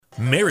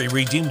Mary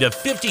redeemed a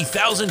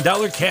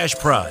 $50,000 cash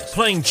prize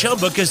playing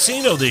Chumba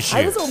Casino this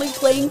year. I was only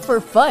playing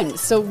for fun,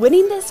 so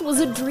winning this was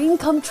a dream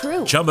come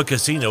true. Chumba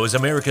Casino is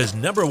America's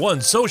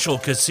 #1 social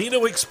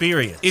casino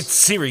experience. It's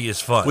serious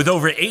fun. With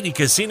over 80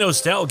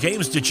 casino-style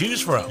games to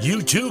choose from,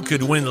 you too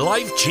could win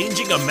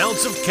life-changing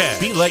amounts of cash.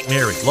 Be like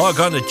Mary. Log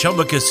on to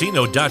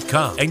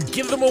ChumbaCasino.com and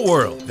give them a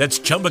whirl. That's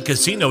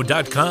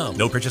ChumbaCasino.com.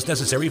 No purchase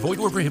necessary. Void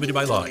where prohibited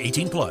by law.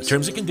 18+.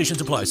 Terms and conditions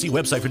apply. See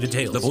website for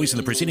details. The voice in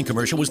the preceding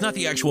commercial was not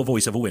the actual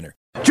voice of a winner.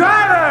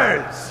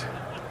 Drivers,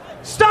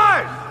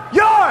 start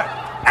your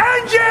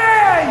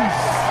engines!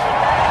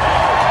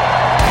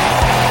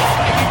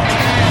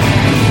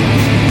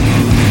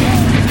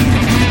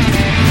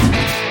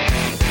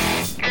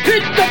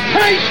 Hit the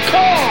pace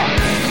car!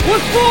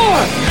 What for?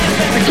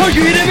 Because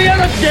you hit every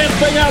other damn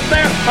thing out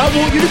there, I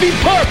want you to be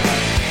perfect!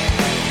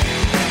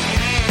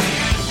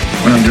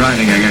 When I'm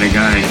driving, I got a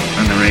guy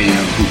on the radio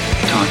who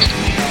talks to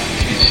me.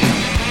 It's him.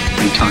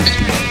 He talks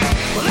to me.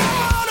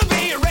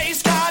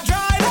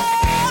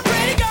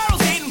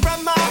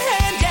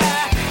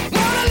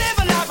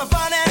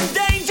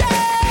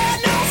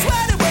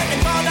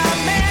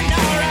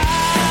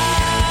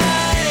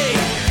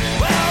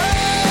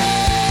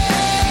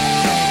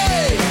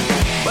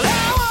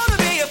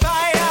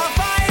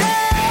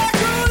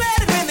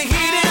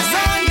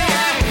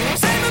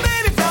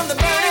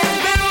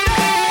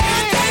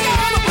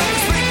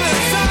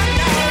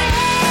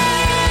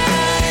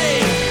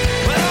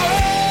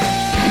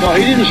 No,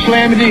 he didn't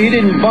slam you, he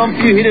didn't bump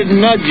you, he didn't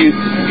nudge you,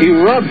 he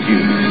rubbed you.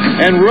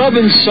 And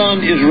rubbing,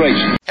 son, is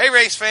racing. Hey,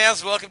 race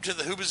fans, welcome to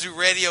the Hoobazoo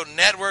Radio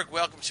Network.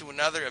 Welcome to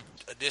another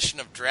edition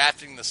of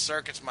Drafting the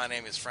Circuits. My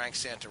name is Frank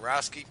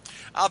Santorowski.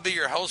 I'll be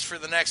your host for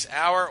the next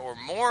hour or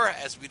more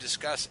as we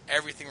discuss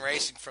everything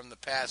racing from the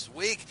past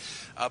week.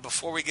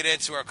 Before we get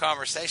into our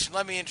conversation,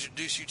 let me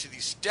introduce you to the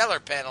stellar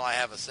panel I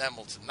have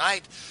assembled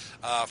tonight.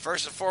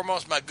 First and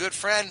foremost, my good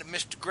friend,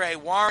 Mr. Gray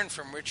Warren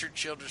from Richard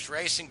Childress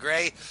Racing.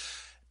 Gray,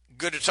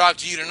 good to talk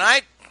to you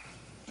tonight.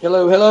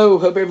 Hello.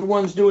 Hope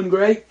everyone's doing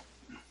great.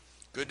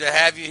 Good to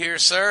have you here,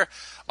 sir.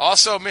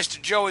 Also,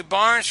 Mr. Joey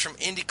Barnes from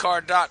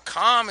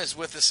IndyCar.com is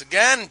with us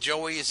again.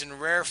 Joey is in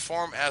rare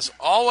form as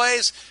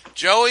always.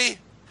 Joey,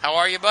 how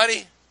are you,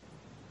 buddy?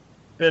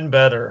 Been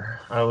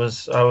better. I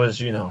was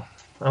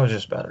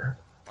just better.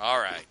 All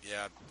right,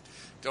 yeah.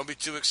 Don't be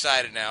too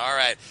excited now. All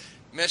right.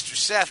 Mr.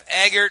 Seth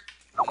Eggert,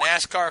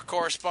 NASCAR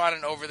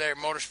correspondent over there at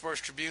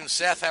Motorsports Tribune.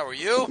 Seth, how are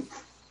you?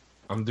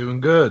 I'm doing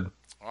good.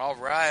 All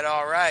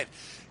right.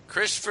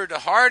 Christopher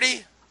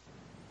DeHardy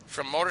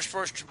from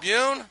Motorsports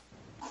Tribune.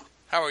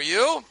 How are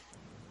you?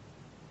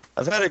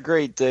 I've had a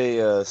great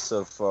day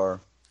so far.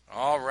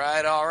 All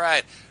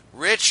right.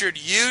 Richard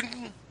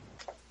Uden,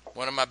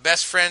 one of my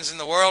best friends in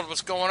the world.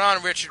 What's going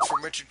on, Richard,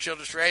 from Richard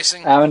Childress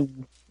Racing?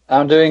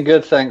 I'm doing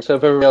good, thanks.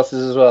 Hope everybody else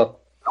is as well.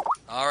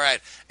 All right.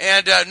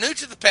 And new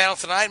to the panel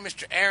tonight,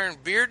 Mr. Aaron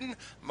Bearden,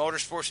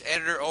 motorsports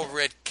editor over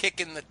at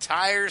Kickin' the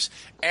Tires.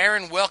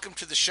 Aaron, welcome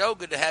to the show.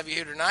 Good to have you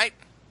here tonight.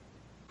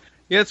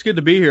 Yeah, it's good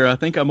to be here. I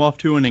think I'm off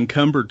to an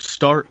encumbered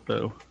start,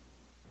 though.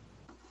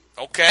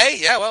 Okay,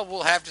 yeah, well,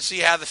 we'll have to see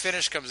how the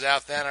finish comes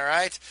out then, all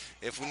right?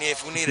 If we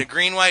need a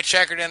green, white,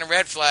 checkered, and a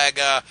red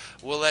flag,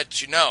 we'll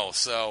let you know.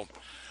 So,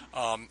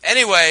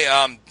 anyway,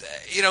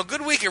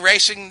 good week of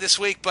racing this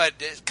week, but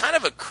it's kind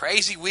of a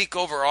crazy week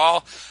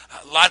overall.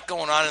 A lot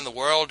going on in the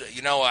world.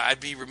 I'd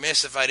be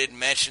remiss if I didn't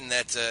mention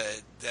that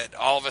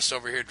all of us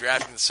over here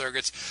drafting the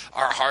circuits,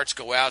 our hearts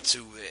go out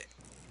to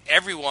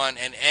everyone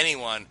and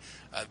anyone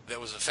that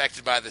was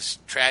affected by this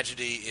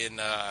tragedy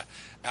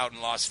out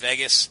in Las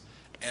Vegas.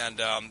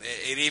 And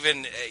it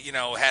even,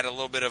 had a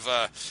little bit of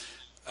a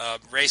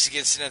racing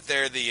incident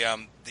there.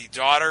 The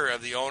daughter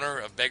of the owner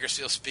of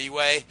Bakersfield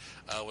Speedway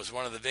was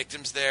one of the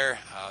victims there.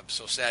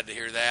 So sad to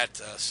hear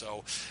that.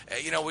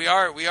 We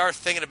are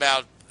thinking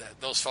about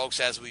those folks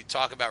as we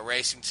talk about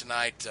racing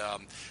tonight.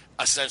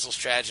 A senseless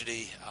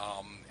tragedy,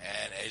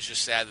 and it's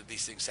just sad that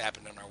these things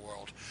happen in our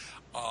world.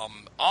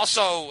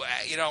 Also,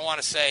 I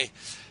want to say,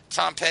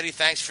 Tom Petty,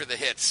 thanks for the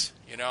hits.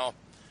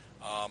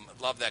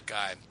 Love that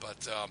guy.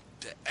 But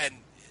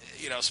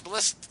so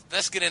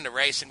let's get into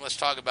racing. Let's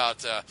talk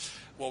about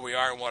what we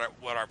are and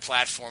what our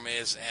platform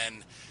is.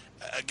 And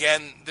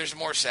again, there's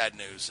more sad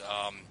news.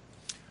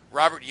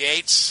 Robert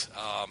Yates,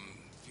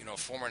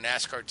 former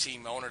NASCAR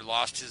team owner,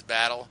 lost his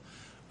battle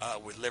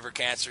with liver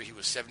cancer. He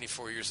was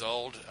 74 years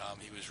old.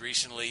 He was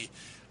recently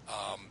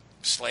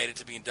slated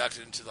to be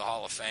inducted into the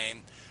Hall of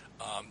Fame.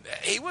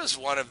 He was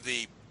one of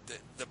the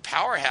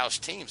powerhouse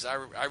teams.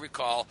 I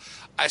recall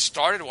I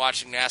started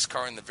watching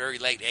NASCAR in the very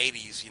late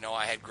 80s.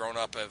 I had grown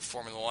up a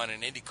Formula One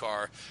and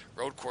IndyCar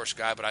road course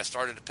guy, but I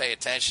started to pay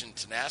attention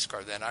to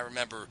NASCAR then. I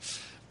remember,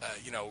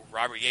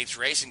 Robert Yates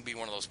Racing being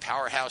one of those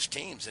powerhouse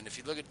teams. And if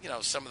you look at,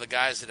 some of the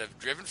guys that have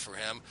driven for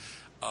him,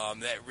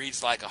 that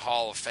reads like a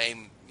Hall of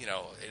Fame, in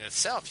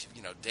itself.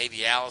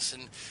 Davey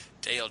Allison,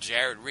 Dale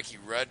Jarrett, Ricky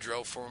Rudd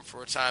drove for him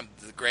for a time,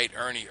 the great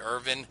Ernie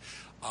Irvan.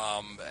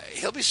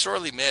 He'll be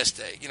sorely missed.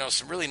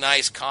 Some really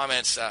nice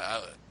comments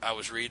I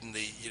was reading.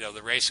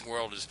 The racing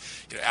world is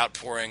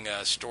outpouring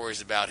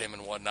stories about him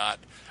and whatnot.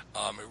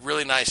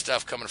 Really nice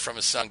stuff coming from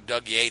his son,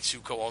 Doug Yates, who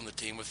co-owned the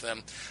team with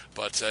them.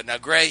 But now,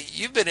 Gray,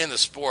 you've been in the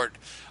sport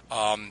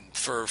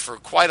for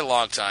quite a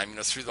long time.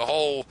 Through the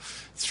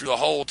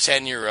whole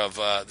tenure of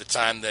the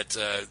time that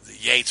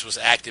Yates was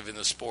active in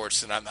the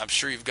sports, and I'm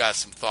sure you've got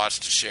some thoughts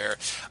to share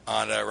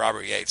on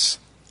Robert Yates.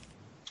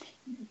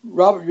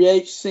 Robert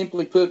Yates,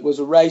 simply put, was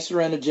a racer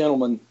and a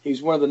gentleman.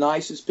 He's one of the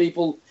nicest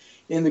people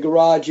in the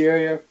garage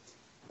area.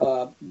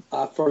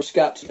 I first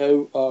got to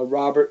know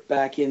Robert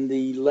back in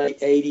the late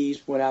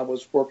 80s when I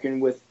was working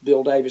with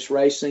Bill Davis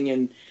Racing,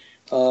 and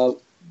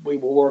we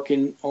were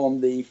working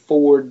on the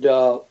Ford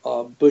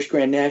Busch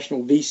Grand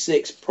National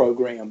V6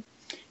 program.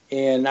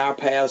 And our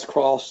paths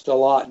crossed a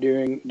lot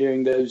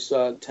during those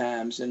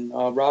times. And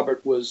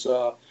Robert was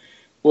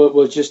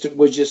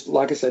just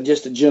like I said,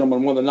 just a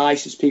gentleman, one of the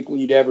nicest people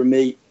you'd ever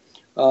meet.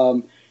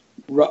 A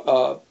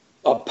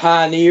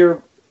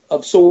pioneer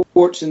of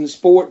sorts in the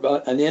sport,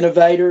 an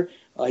innovator.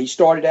 He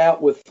started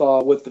out with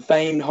the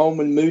famed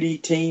Holman Moody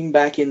team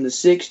back in the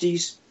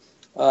 60s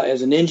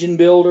as an engine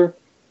builder.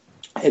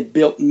 Had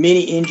built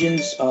many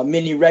engines,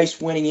 many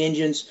race-winning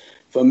engines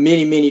for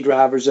many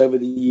drivers over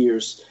the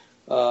years.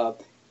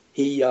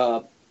 He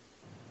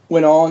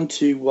went on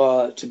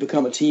to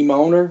become a team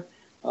owner.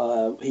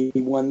 He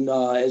won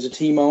as a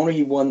team owner.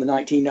 He won the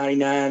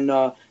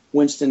 1999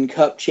 Winston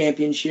Cup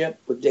Championship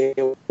with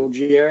Dale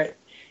Jarrett.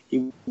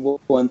 He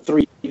won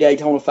 3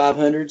 Daytona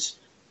 500s.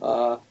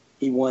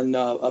 He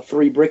won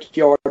 3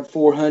 Brickyard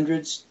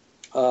 400s.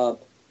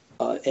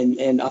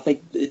 And I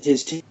think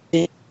his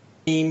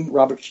team,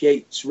 Robert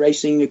Yates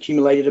Racing,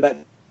 accumulated about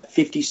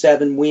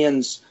 57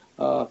 wins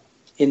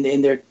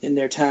in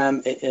their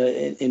time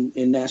in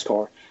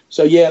NASCAR.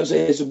 So yeah,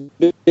 it was a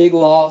big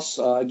loss.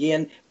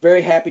 Again,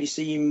 very happy to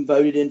see him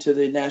voted into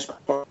the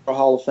NASCAR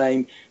Hall of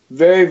Fame.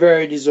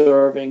 Very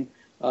deserving.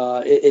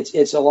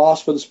 It's a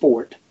loss for the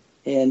sport,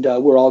 and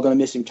we're all going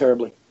to miss him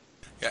terribly.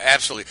 Yeah,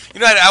 absolutely.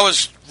 I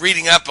was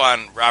reading up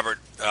on Robert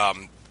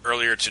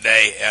earlier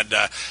today, and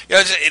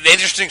it's an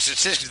interesting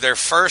statistic. Their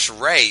first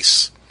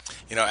race,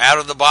 out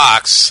of the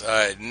box,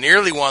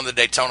 nearly won the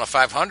Daytona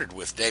 500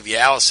 with Davey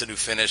Allison, who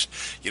finished,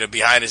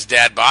 behind his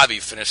dad Bobby,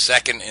 finished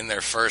second in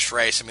their first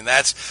race. I mean,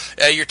 that's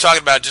you're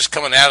talking about just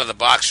coming out of the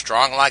box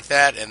strong like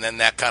that, and then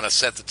that kind of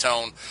set the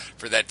tone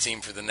for that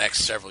team for the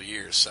next several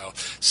years. So,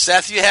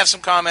 Seth, you have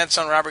some comments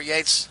on Robert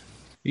Yates?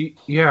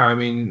 Yeah, I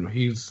mean,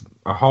 he's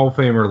a Hall of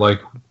Famer,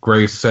 like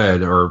Grace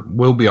said, or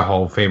will be a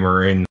Hall of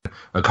Famer in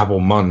a couple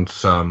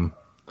months. I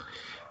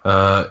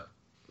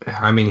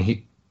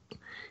mean,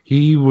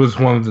 he was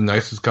one of the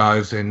nicest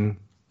guys in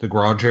the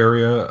garage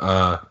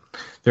area.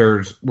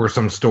 There were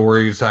some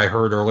stories I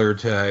heard earlier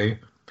today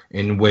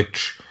in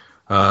which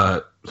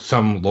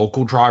some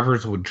local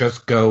drivers would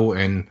just go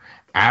and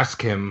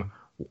ask him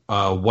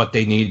what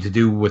they needed to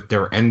do with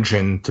their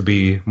engine to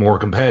be more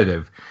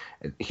competitive.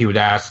 He would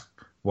ask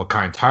what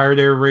kind of tire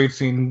they were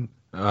racing,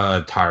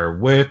 tire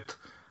width,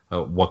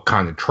 what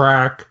kind of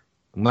track,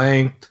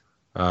 length,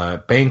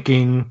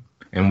 banking,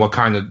 and what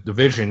kind of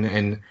division.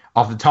 And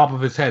off the top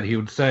of his head, he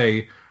would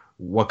say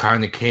what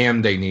kind of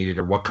cam they needed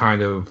or what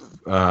kind of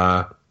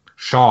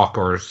shock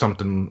or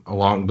something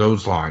along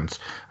those lines.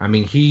 I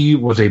mean, he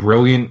was a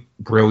brilliant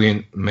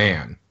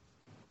man.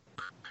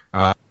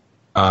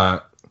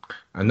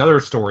 Another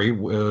story,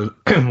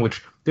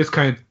 which this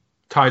kind of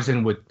ties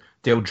in with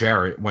Dale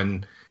Jarrett.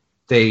 When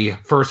they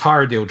first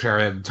hired Dale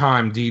Jarrett, at the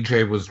time,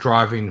 DJ was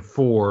driving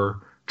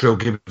for Joe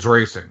Gibbs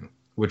Racing,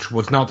 which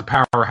was not the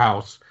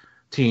powerhouse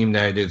team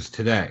that it is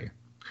today.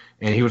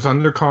 And he was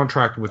under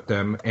contract with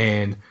them,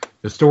 and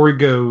the story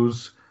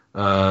goes,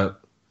 Ernie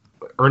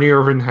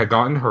Irvan had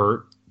gotten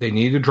hurt. They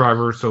needed a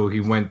driver, so he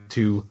went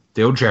to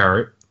Dale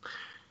Jarrett.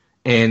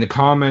 And the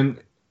comment,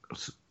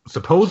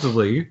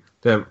 supposedly,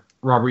 that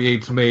Robert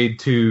Yates made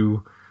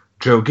to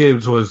Joe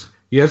Gibbs was,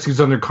 yes, he's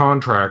under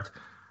contract,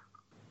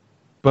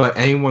 but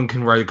anyone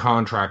can write a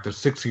contract. A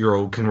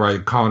 6-year-old can write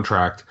a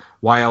contract.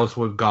 Why else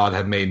would God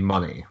have made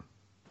money?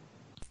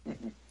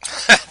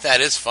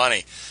 That is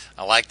funny.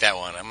 I like that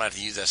one. I might have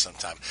to use that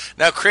sometime.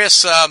 Now,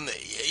 Chris,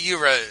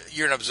 you're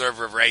an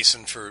observer of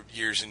racing for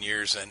years and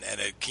years and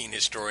a keen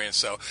historian,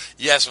 so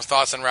you have some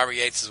thoughts on Robert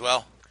Yates as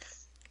well?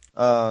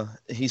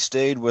 He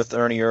stayed with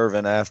Ernie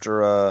Irvan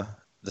after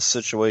the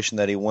situation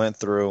that he went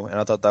through, and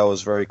I thought that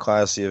was very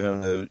classy of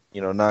him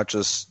to, not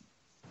just,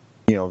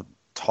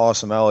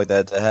 toss him out like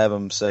that, to have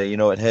him say,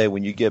 hey,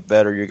 when you get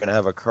better, you're going to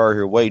have a car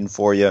here waiting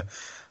for you.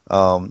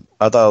 I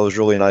thought it was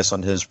really nice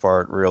on his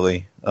part,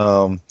 really.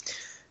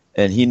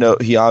 And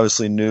he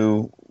obviously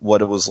knew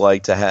what it was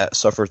like to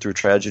suffer through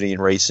tragedy in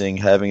racing,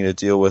 having to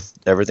deal with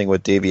everything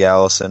with Davey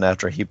Allison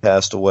after he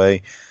passed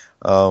away.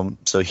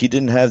 So he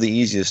didn't have the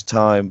easiest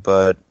time,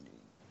 but,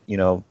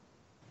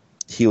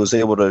 he was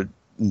able to.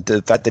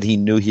 The fact that he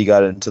knew he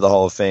got into the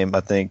Hall of Fame,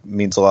 I think,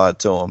 means a lot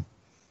to him.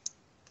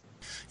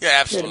 Yeah,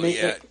 absolutely.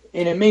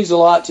 And it means a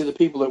lot to the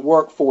people that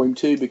work for him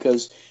too,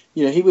 because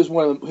he was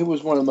one of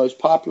the most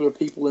popular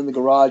people in the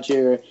garage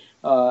area.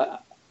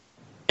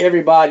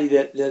 Everybody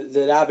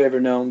that I've ever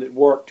known that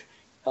worked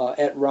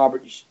at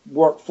Robert,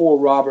 worked for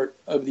Robert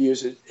over the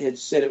years, had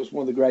said it was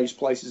one of the greatest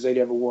places they'd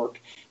ever worked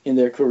in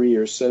their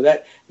careers. So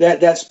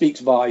that speaks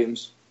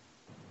volumes.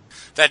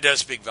 That does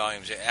speak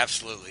volumes, yeah,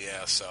 absolutely,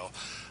 yeah. So,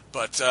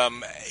 but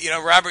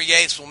Robert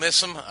Yates, will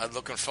miss him.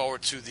 Looking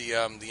forward to the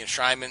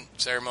enshrinement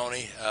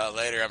ceremony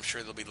later. I'm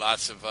sure there'll be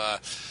lots of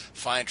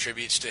fine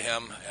tributes to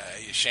him.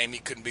 Shame he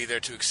couldn't be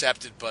there to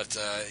accept it, but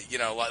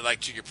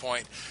like to your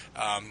point,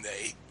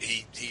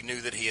 he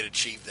knew that he had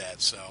achieved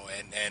that. So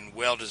and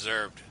well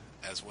deserved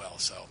as well.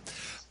 So,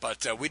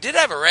 but we did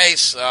have a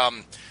race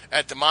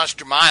at the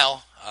Monster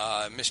Mile.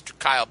 Mr.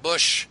 Kyle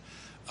Busch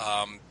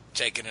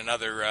taking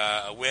another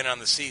win on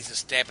the season,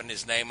 stamping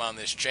his name on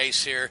this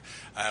chase here.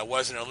 It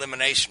was an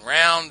elimination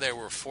round. There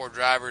were 4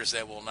 drivers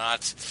that will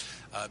not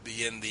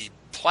be in the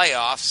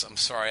playoffs. I'm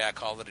sorry, I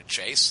called it a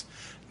chase.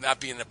 Not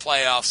be in the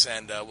playoffs,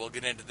 and we'll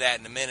get into that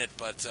in a minute.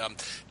 But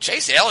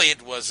Chase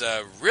Elliott was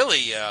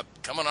really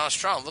coming on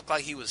strong. Looked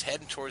like he was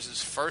heading towards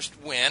his first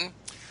win.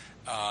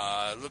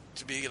 Looked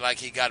to be like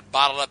he got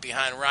bottled up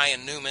behind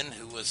Ryan Newman,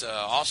 who was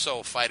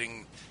also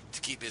fighting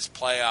to keep his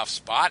playoff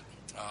spot.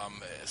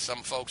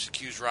 Some folks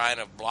accuse Ryan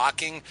of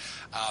blocking.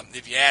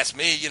 If you ask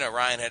me,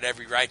 Ryan had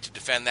every right to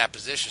defend that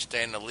position,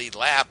 stay in the lead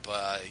lap,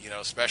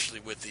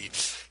 especially with the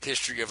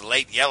history of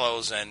late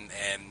yellows and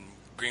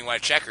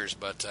green-white checkers.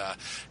 But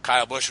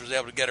Kyle Busch was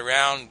able to get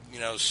around,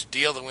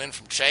 steal the win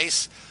from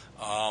Chase.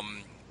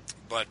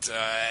 But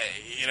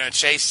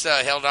Chase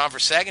held on for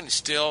second. He's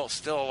still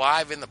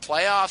alive in the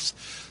playoffs.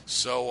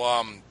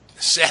 So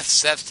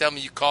Seth's telling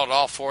me you called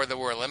all 4 that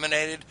were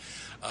eliminated.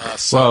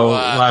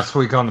 Last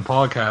week on the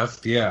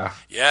podcast, yeah.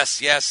 Yes.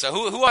 So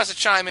who wants to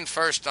chime in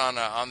first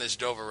on this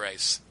Dover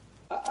race?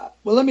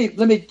 Well, let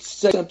me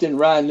say something in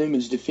Ryan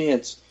Newman's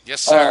defense.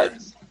 Yes, sir.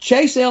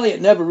 Chase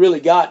Elliott never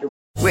really got.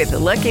 With the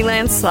Lucky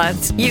Land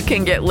Slots, you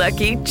can get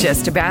lucky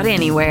just about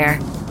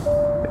anywhere.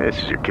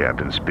 This is your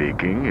captain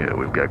speaking.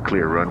 We've got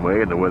clear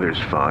runway and the weather's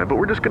fine, but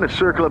we're just going to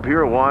circle up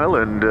here a while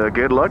and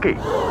get lucky.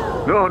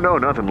 No,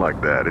 nothing like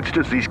that. It's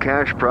just these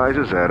cash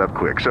prizes add up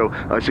quick. So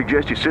I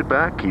suggest you sit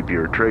back, keep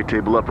your tray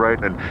table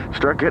upright, and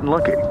start getting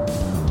lucky.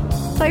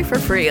 Play for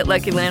free at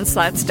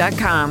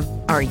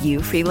LuckyLandSlots.com. Are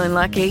you feeling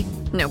lucky?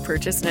 No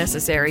purchase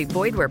necessary.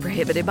 Void where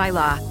prohibited by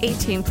law.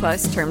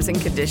 18+ terms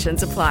and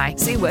conditions apply.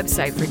 See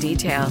website for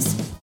details.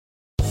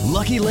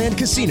 Lucky Land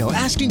Casino,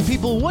 asking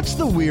people, what's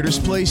the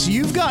weirdest place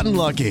you've gotten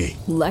lucky?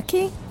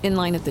 Lucky? In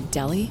line at the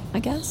deli, I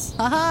guess?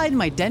 Aha, in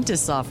my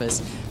dentist's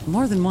office.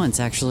 More than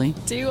once, actually.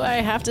 Do I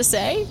have to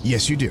say?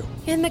 Yes, you do.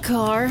 In the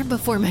car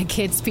before my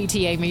kids'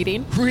 PTA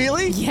meeting.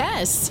 Really?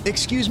 Yes.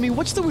 Excuse me,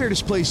 what's the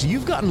weirdest place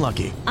you've gotten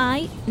lucky?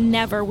 I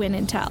never win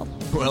and tell.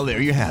 Well, there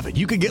you have it.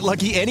 You can get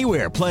lucky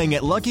anywhere, playing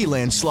at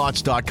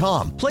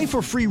LuckyLandSlots.com. Play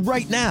for free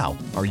right now.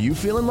 Are you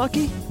feeling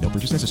lucky? No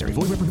purchase necessary.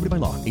 Void where prohibited by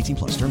law.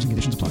 18+. Terms and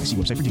conditions apply. See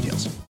website for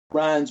details.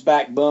 Ryan's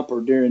back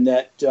bumper during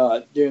that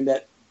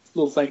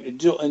little thing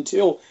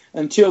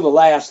until the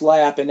last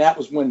lap, and that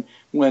was when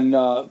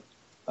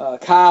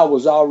Kyle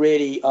was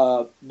already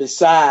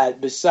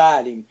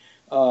beside him.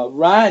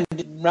 Ryan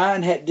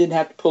didn't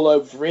have to pull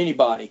over for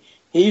anybody.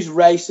 He's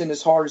racing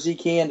as hard as he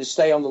can to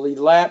stay on the lead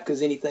lap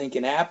because anything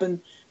can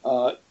happen.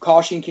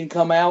 Caution can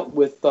come out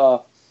with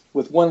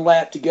 1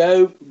 lap to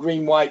go.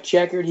 Green, white,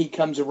 checkered. He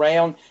comes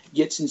around,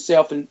 gets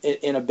himself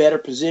in a better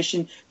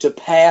position to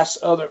pass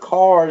other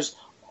cars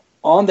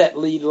on that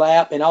lead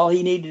lap, and all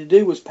he needed to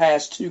do was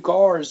pass 2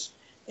 cars,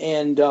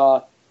 and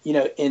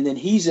then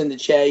he's in the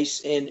chase,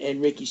 and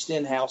Ricky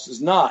Stenhouse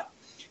is not.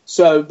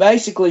 So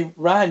basically,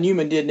 Ryan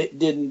Newman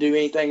didn't do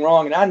anything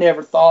wrong, and I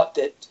never thought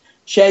that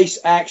Chase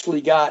actually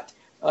got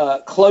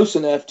close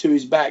enough to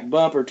his back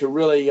bumper to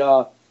really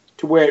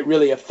to where it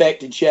really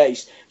affected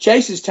Chase.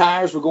 Chase's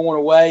tires were going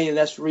away, and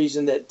that's the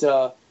reason that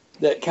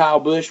Kyle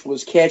Busch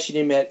was catching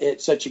him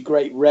at such a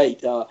great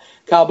rate.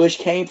 Kyle Busch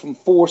came from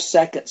 4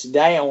 seconds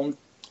down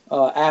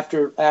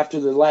after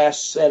the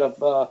last set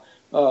of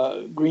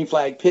green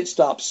flag pit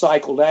stops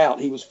cycled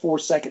out. He was 4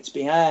 seconds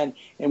behind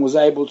and was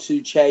able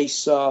to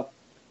chase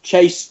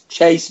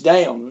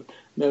down.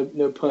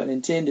 No pun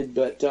intended,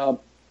 but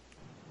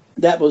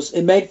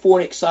it made for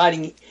an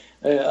exciting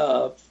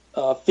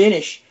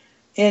finish.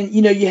 And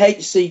you hate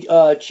to see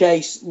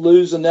Chase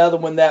lose another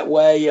one that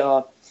way.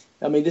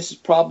 This is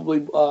probably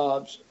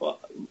one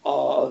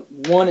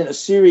in a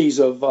series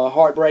of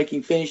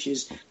heartbreaking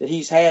finishes that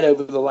he's had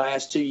over the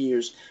last 2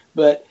 years.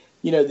 But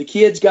the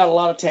kid's got a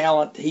lot of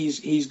talent.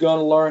 He's going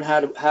to learn how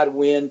to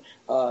win.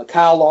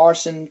 Kyle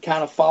Larson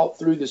kind of fought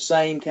through the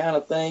same kind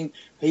of thing.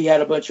 He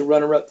had a bunch of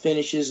runner-up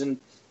finishes and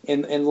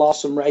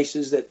lost some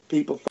races that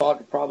people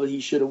thought probably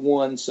he should have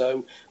won.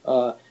 So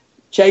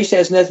Chase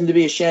has nothing to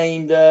be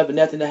ashamed of and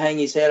nothing to hang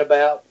his head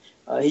about.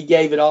 He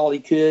gave it all he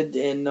could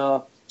and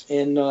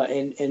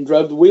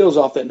drove the wheels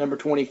off that number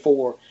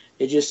 24.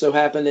 It just so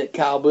happened that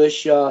Kyle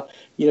Busch,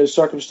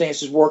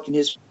 circumstances worked in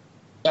his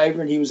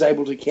favor, and he was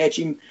able to catch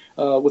him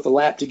with a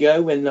lap to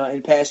go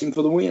and pass him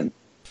for the win.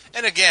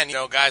 And again,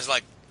 guys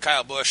like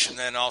Kyle Busch and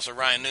then also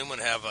Ryan Newman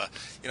have a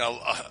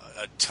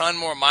ton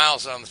more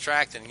miles on the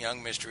track than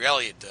young Mr.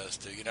 Elliott does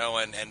too,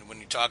 and when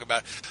you talk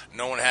about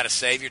knowing how to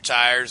save your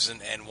tires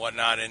and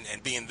whatnot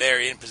and being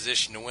there in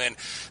position to win,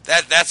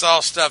 that's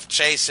all stuff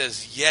Chase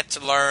has yet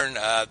to learn,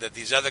 that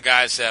these other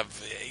guys have,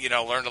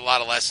 learned a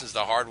lot of lessons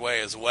the hard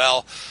way as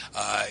well,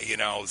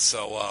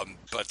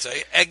 but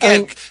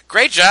again,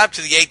 great job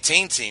to the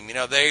 18 team.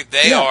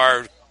 They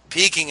are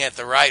peaking at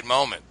the right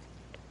moment.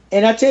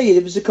 And I tell you,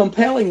 it was a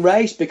compelling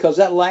race because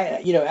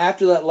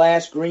after that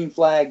last green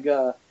flag,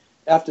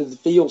 after the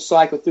field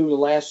cycled through the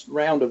last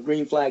round of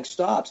green flag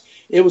stops,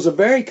 it was a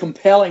very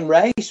compelling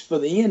race for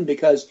the end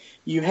because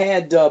you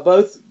had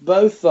both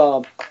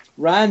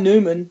Ryan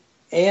Newman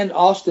and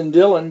Austin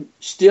Dillon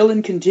still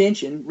in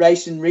contention,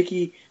 racing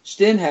Ricky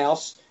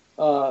Stenhouse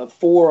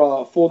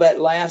for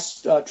that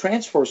last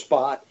transfer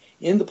spot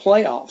in the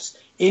playoffs.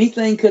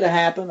 Anything could have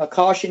happened. A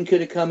caution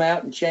could have come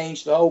out and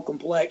changed the whole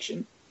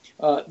complexion.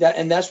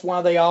 And that's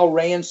why they all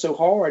ran so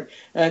hard.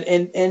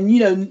 And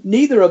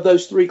neither of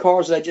those three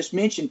cars that I just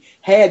mentioned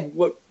had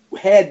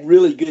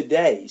really good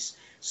days.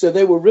 So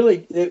they were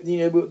really,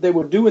 they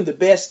were doing the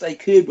best they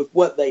could with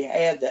what they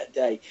had that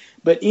day.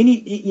 But and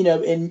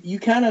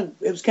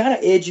it was kind of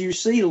edge of your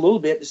seat a little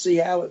bit to see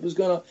how it was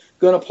going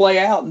to play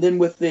out. And then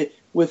with the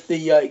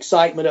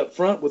excitement up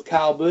front with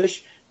Kyle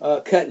Busch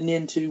cutting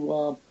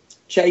into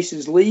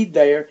Chase's lead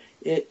there,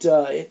 it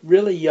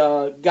really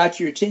got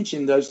your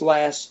attention those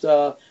last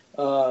 50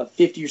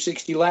 or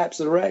 60 laps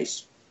of the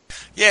race.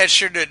 Yeah, it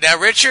sure did. Now,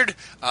 Richard,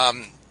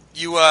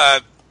 you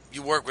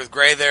work with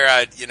Gray there,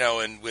 and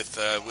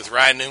with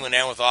Ryan Newman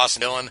and with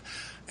Austin Dillon,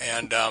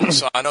 and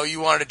so I know you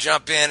wanted to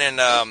jump in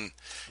and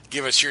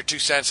give us your 2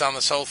 cents on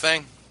this whole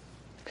thing.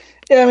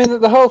 Yeah, I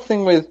mean the whole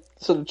thing with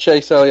sort of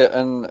Chase Elliott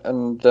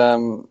and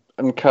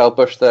Kyle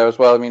Busch there as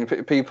well. I mean,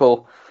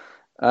 people,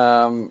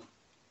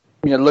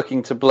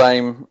 looking to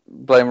blame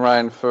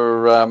Ryan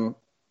for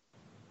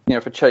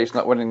for Chase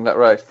not winning that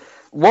race.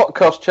 What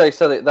cost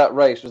Chase Elliott that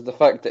race was the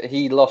fact that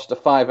he lost a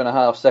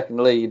 5.5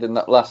 second lead in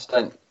that last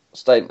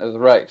state of the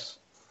race.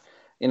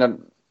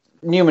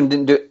 Newman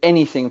didn't do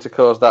anything to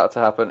cause that to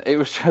happen. It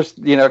was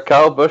just,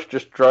 Kyle Busch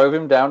just drove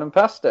him down and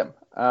passed him.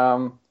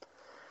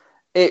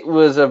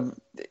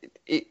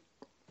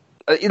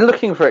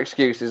 Looking for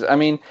excuses. I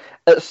mean,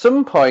 at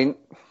some point,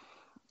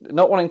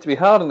 not wanting to be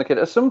hard on the kid,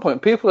 at some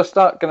point, people are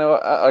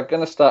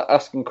going to start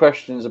asking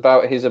questions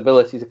about his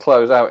ability to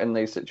close out in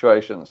these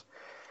situations.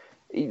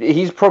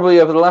 He's probably,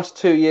 over the last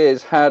 2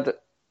 years, had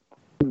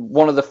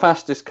one of the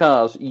fastest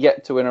cars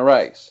yet to win a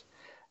race.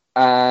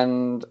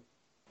 And,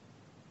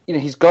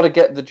 he's got to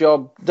get the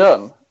job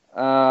done.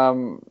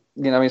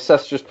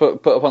 Seth's just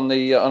put up on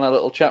our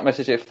little chat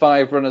message here,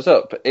 5 runners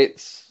up.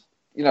 It's,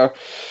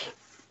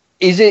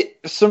 is it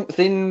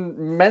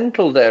something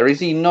mental there?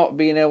 Is he not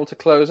being able to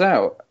close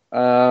out?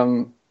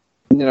 Are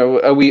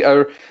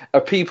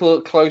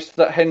people close to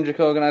that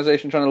Hendrick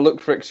organization trying to look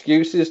for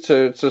excuses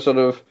to sort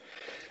of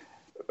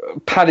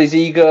pad his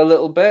ego a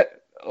little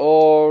bit,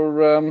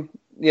 or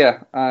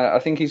I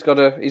think he's got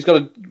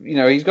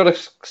to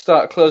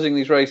start closing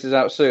these races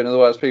out soon.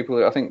 Otherwise,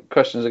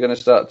 questions are going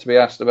to start to be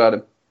asked about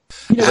him.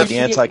 The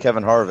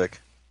anti-Kevin Harvick.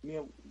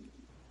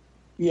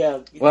 Yeah,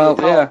 they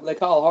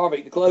call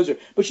Harvick the closer.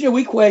 But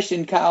we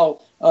questioned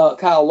Kyle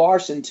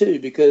Larson too,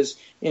 because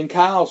in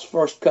Kyle's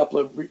first couple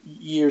of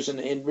years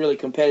in really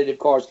competitive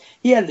cars,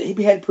 he had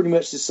pretty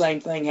much the same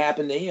thing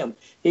happen to him.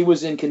 He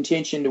was in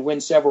contention to win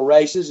several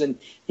races, and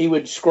he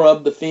would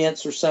scrub the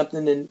fence or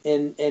something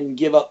and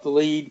give up the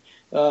lead,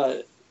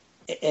 and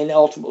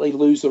ultimately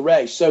lose the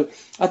race. So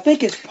I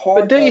think it's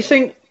part. But don't you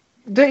think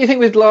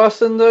with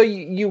Larson though,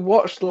 you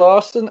watched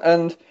Larson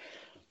and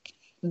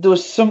there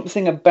was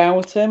something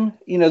about him,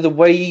 the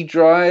way he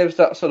drives,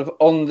 that sort of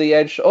on the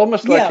edge,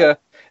 almost like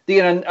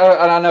and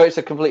I know it's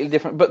a completely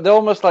different, but they're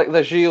almost like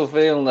the Gilles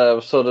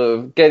Villeneuve sort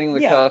of getting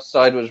the car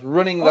sideways,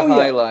 running the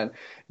high line,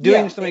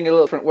 doing something a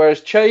little different.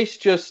 Whereas Chase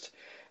just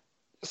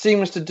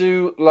seems to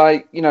do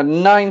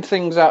 9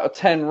 things out of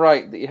 10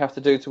 right that you have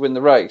to do to win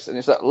the race, and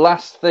it's that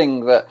last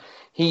thing that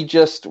he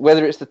just,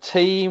 whether it's the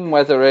team,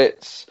 whether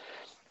it's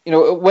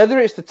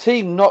the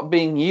team not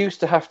being used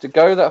to have to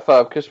go that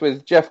far, because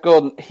with Jeff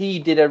Gordon, he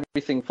did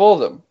everything for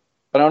them.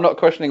 And I'm not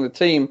questioning the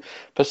team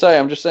per se.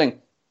 I'm just saying,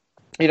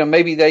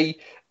 maybe they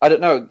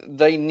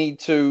need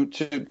to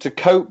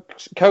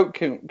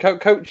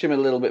coach him a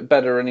little bit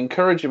better and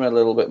encourage him a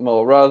little bit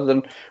more, rather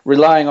than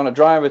relying on a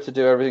driver to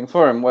do everything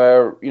for him,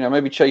 where,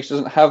 maybe Chase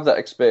doesn't have that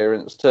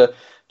experience to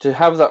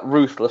have that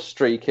ruthless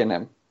streak in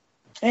him.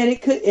 And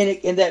it could,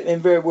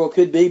 and very well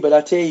could be, but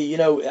I tell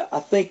you, I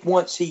think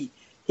once he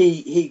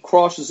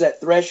crosses that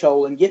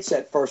threshold and gets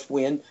that first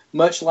win,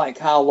 much like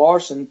Kyle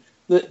Larson,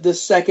 the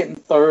second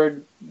and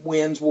third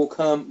wins will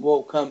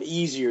come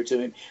easier to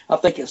him. I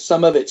think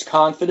some of it's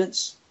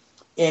confidence,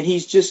 and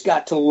he's just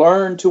got to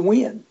learn to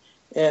win.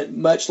 And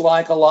much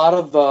like a lot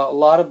of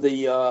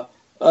the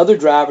other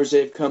drivers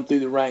that have come through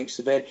the ranks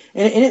have had,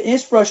 and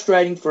it's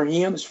frustrating for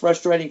him, it's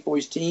frustrating for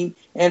his team,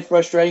 and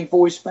frustrating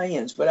for his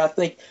fans. But I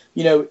think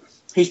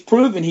he's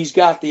proven he's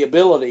got the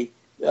ability.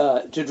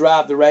 to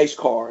drive the race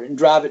car and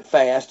drive it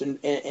fast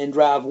and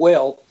drive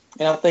well.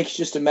 And I think it's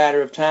just a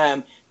matter of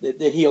time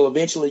that he'll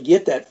eventually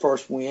get that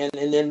first win,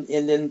 and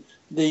then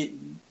the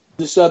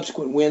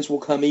subsequent wins will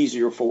come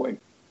easier for him.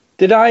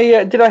 Did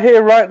I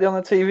hear rightly on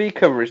the TV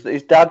coverage that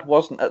his dad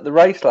wasn't at the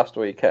race last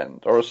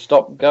weekend, or has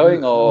stopped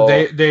going, or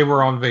they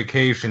were on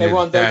vacation? They were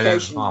on his dad and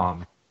vacation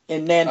mom.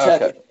 in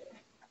Nantucket.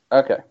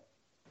 Okay.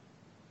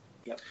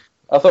 Yep.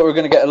 I thought we were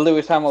going to get a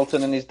Lewis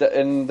Hamilton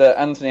and the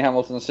Anthony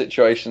Hamilton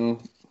situation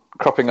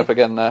cropping up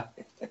again there.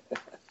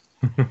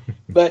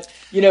 But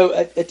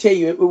I tell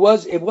you, it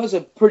was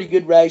a pretty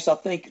good race. I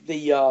think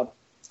the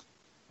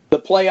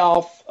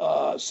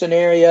playoff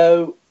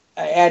scenario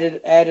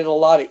added a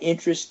lot of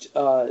interest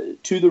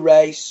to the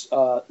race.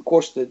 Of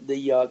course,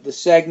 the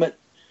segment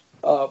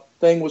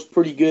thing was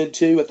pretty good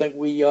too. I think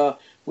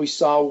we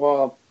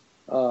saw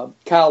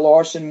Kyle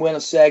Larson win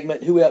a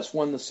segment. Who else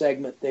won the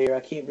segment there? I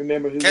can't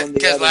remember who won the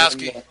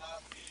Keselowski. other one.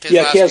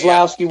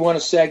 Keselowski won a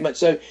segment.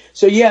 So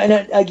yeah,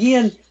 and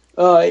again,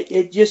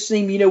 it just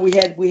seemed we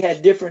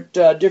had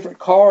different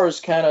cars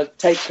kind of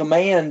take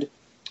command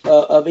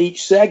of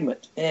each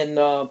segment and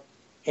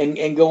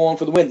go on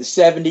for the win. The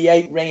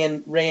 78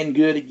 ran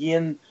good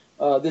again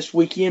this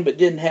weekend, but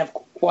didn't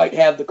quite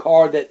have the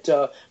car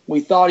that we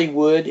thought he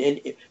would,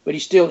 but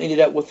he still ended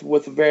up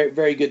with a very,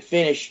 very good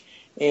finish.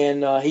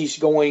 And he's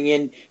going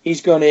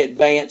to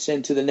advance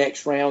into the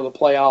next round of the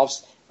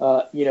playoffs,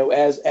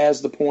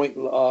 as the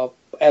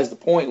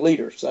point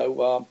leader.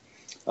 So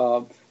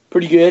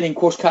pretty good. And of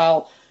course,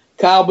 Kyle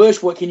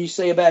Busch, what can you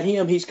say about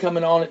him? He's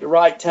coming on at the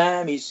right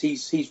time.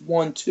 He's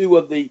won 2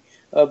 of the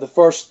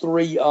first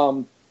 3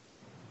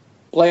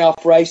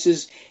 playoff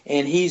races,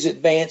 and he's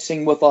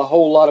advancing with a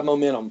whole lot of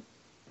momentum.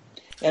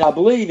 And I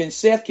believe, and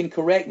Seth can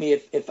correct me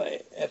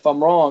if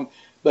I'm wrong,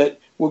 but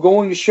we're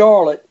going to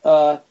Charlotte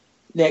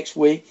next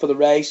week for the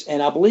race,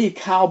 and I believe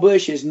Kyle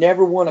Busch has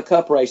never won a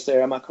Cup race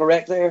there. Am I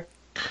correct there?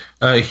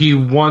 He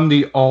won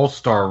the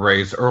All-Star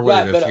race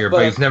earlier this year,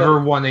 but he's never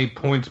won a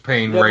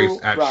points-paying race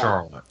at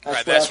Charlotte.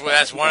 Right,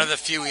 that's one of the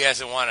few he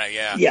hasn't won at.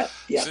 Yeah.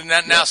 Yeah. So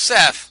now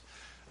Seth,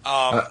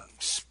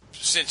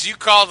 since you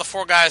called the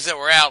 4 guys that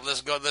were out,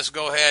 let's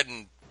go ahead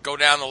and go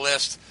down the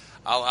list.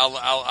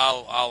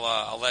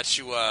 I'll let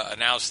you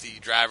announce the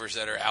drivers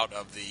that are out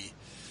of the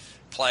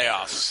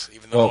playoffs,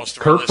 even though most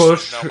of our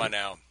listeners know by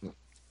now.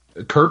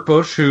 Kurt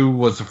Busch, who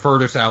was the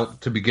furthest out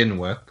to begin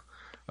with,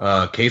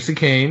 Kasey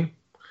Kahne,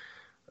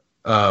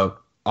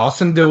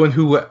 Austin Dillon,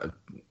 who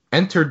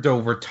entered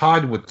Dover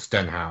tied with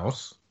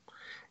Stenhouse,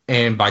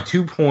 and by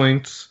 2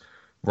 points,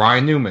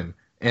 Ryan Newman.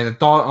 And a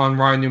thought on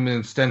Ryan Newman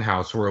and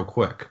Stenhouse real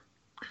quick.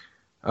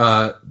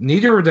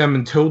 Neither of them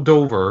until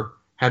Dover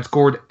had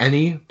scored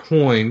any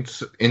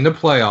points in the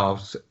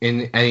playoffs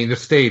in any of the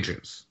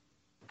stages.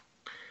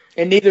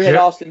 And neither had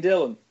Austin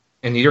Dillon.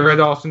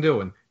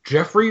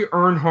 Jeffrey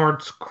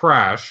Earnhardt's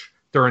crash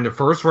during the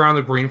first round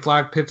of green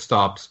flag pit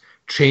stops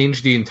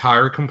changed the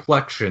entire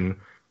complexion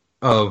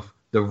of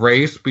the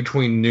race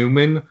between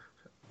Newman,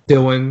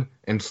 Dillon,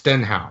 and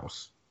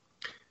Stenhouse.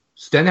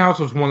 Stenhouse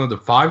was one of the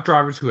 5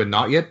 drivers who had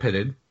not yet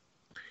pitted.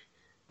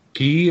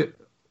 He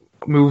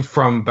moved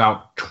from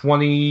about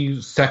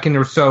 22nd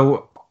or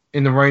so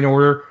in the rain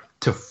order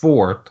to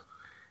 4th.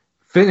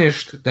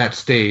 Finished that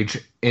stage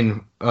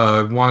in,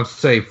 I want to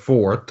say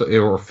 4th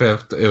or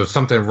 5th. It was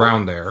something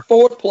around there.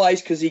 4th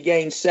place because he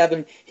gained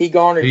 7. He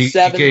garnered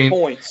 7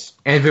 points.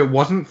 And if it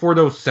wasn't for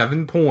those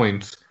 7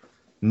 points,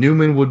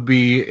 Newman would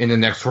be in the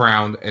next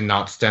round and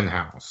not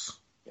Stenhouse.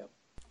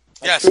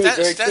 Yeah,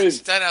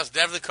 Stenhouse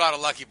definitely caught a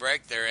lucky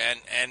break there.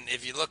 And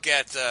if you look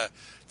at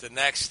the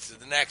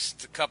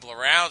next couple of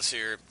rounds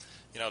here,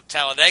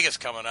 Talladega's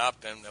coming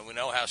up, and we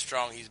know how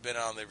strong he's been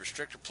on the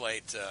restrictor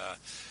plate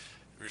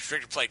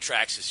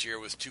tracks this year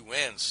with 2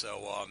 wins. So,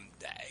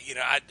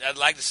 I'd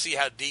like to see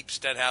how deep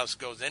Stenhouse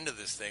goes into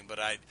this thing, but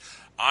I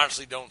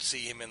honestly don't see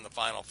him in the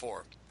Final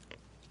 4.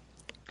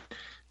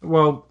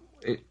 Well,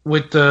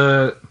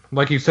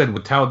 like you said,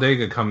 with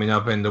Talladega coming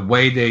up and the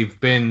way they've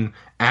been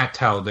at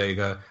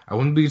Talladega, I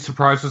wouldn't be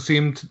surprised to see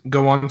him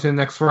go on to the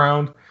next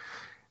round.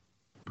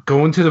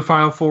 Going to the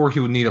Final 4, he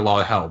would need a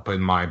lot of help,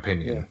 in my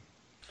opinion. Yeah.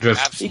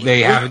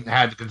 They haven't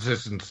had the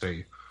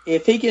consistency.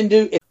 If he can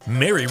do...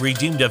 Mary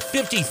redeemed a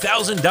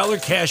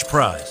 $50,000 cash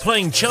prize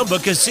playing Chumba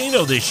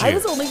Casino this year. I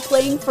was only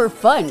playing for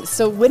fun,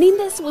 so winning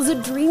this was a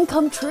dream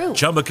come true.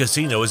 Chumba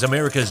Casino is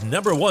America's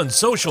 #1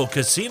 social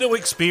casino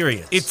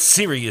experience. It's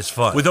serious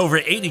fun. With over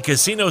 80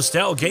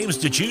 casino-style games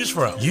to choose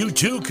from, you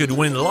too could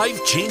win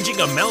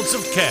life-changing amounts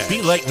of cash.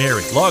 Be like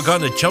Mary. Log on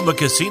to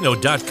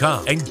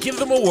ChumbaCasino.com and give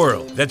them a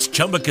whirl. That's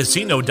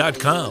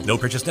ChumbaCasino.com. No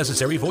purchase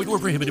necessary. Void where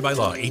prohibited by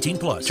law.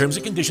 18+. Terms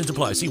and conditions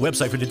apply. See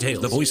website for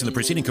details. The voice in the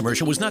preceding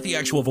commercial was not the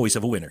actual voice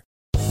of a winner.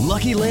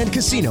 Lucky Land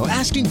Casino,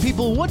 asking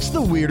people, what's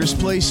the weirdest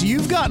place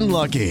you've gotten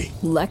lucky?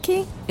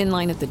 Lucky? In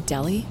line at the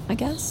deli, I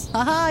guess?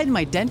 Aha, in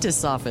my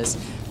dentist's office.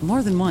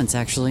 More than once,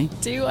 actually.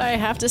 Do I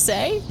have to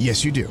say?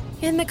 Yes, you do.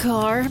 In the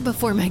car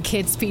before my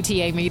kids'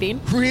 PTA meeting.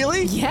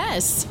 Really?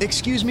 Yes.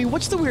 Excuse me,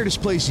 what's the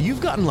weirdest place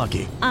you've gotten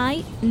lucky?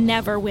 I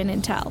never win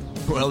and tell.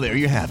 Well, there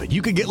you have it.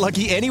 You can get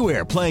lucky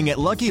anywhere, playing at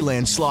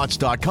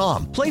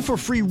LuckyLandSlots.com. Play for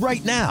free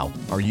right now.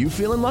 Are you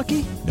feeling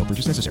lucky? No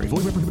purchase necessary.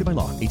 Void where prohibited by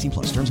law. 18+.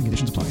 Terms and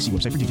conditions apply. See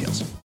website for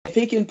details. If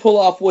he can pull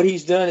off what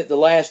he's done at the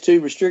last 2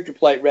 restrictor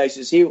plate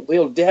races,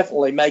 he'll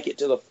definitely make it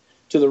to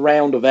the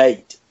round of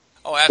 8.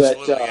 Oh,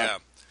 absolutely, yeah.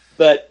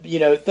 But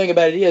the thing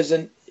about it is,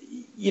 and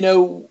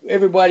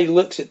everybody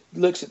looks at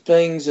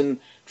things and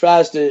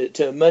tries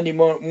to Monday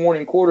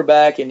morning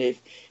quarterback, and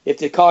if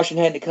the caution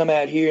had to come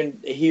out here,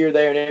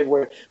 there, and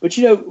everywhere. But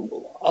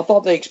I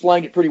thought they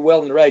explained it pretty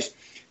well in the race.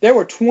 There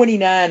were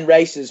 29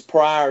 races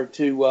prior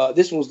to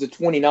this was the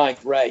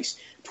 29th race.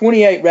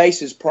 28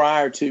 races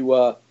prior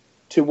to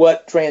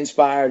what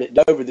transpired at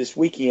Dover this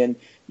weekend.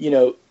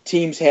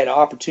 Teams had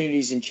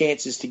opportunities and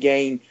chances to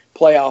gain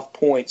playoff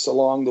points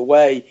along the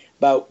way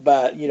by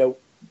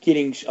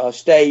getting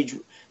stage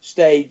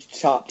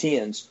top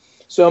 10s.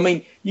 So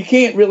you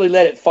can't really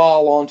let it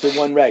fall onto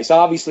one race.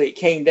 Obviously, it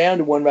came down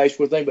to one race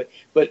for a thing,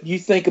 but you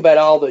think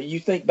about you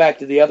think back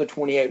to the other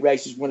 28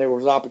 races when there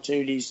was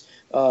opportunities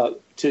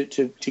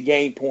to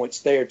gain points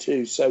there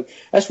too. So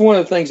that's one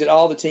of the things that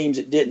all the teams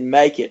that didn't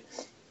make it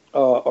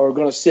are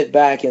going to sit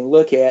back and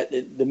look at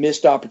the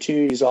missed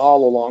opportunities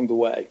all along the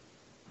way.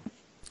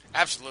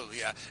 Absolutely,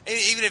 yeah. And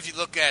even if you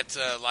look at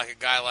like a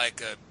guy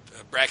like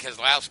Brad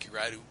Keselowski,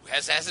 right, who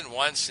hasn't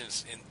won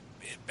since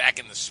back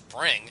in the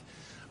spring.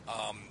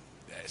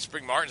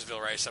 Spring Martinsville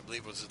race, I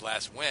believe, was his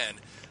last win.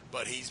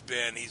 But he's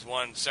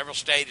won several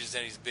stages,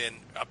 and he's been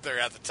up there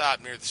at the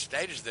top near the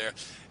stages there,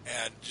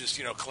 and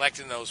just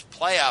collecting those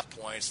playoff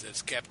points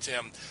that's kept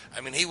him.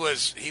 He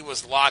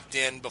was locked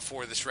in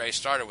before this race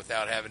started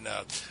without having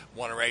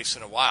won a race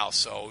in a while.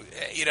 So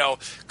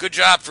good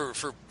job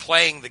for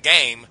playing the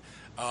game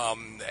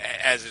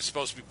as it's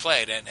supposed to be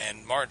played.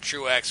 And Martin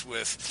Truex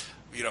with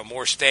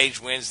more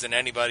stage wins than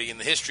anybody in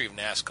the history of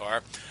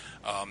NASCAR.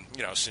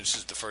 Since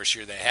it's the first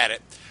year they had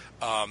it.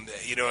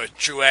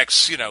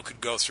 Truex,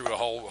 could go through a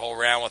whole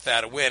round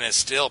without a win and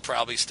still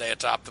probably stay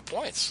atop the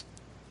points.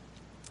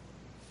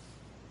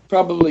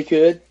 Probably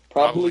could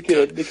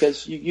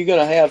because you're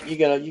gonna have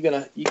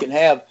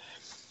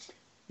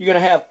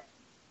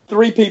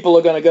 3 people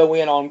are gonna go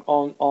in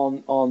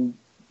on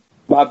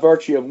by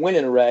virtue of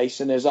winning a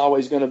race, and there's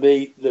always going to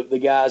be the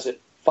guys that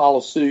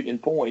follow suit in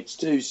points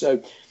too.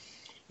 So.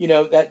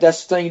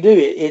 That's the thing to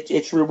do.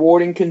 It's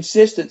rewarding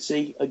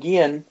consistency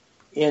again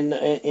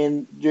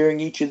in during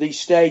each of these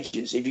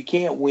stages. If you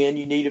can't win,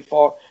 you need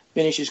to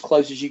finish as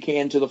close as you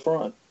can to the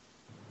front.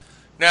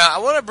 Now, I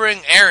want to bring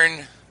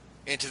Aaron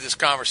into this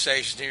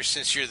conversation here,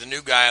 since you're the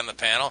new guy on the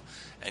panel,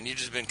 and you've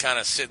just been kind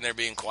of sitting there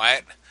being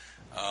quiet.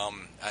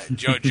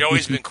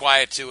 Joey's been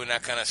quiet too, and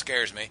that kind of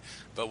scares me.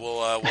 But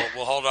we'll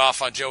hold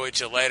off on Joey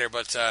till later.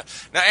 But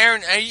now,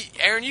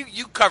 Aaron,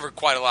 you covered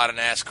quite a lot of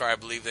NASCAR. I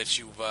believe that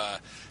you've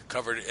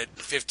covered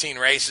 15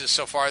 races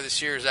so far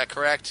this year. Is that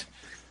correct?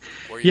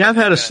 Yeah, I've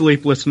had a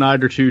sleepless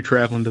night or two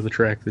traveling to the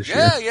track this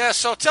year. Yeah.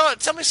 So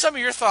tell me some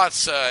of your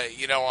thoughts,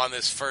 on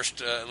this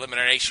first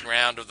elimination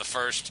round of the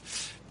first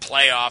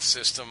playoff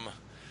system,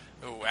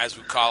 as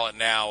we call it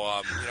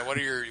now. What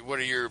are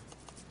your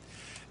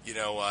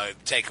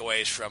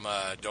takeaways from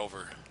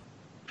Dover?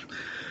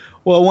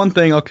 Well, one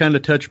thing I'll kind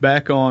of touch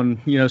back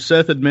on,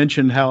 Seth had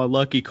mentioned how a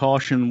lucky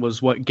caution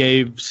was what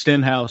gave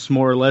Stenhouse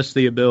more or less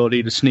the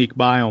ability to sneak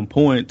by on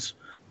points.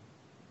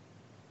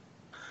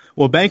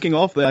 Well, banking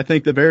off that, I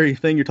think the very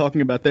thing you're talking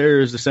about there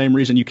is the same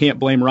reason you can't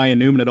blame Ryan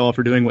Newman at all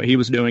for doing what he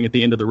was doing at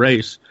the end of the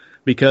race,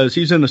 because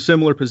he's in a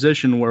similar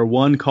position where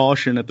one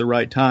caution at the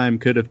right time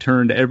could have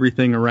turned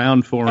everything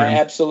around for him.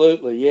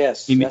 Absolutely,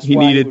 yes. That's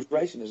why he was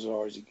racing as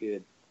hard as he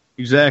could.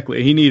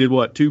 Exactly. He needed,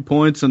 2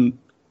 points? And,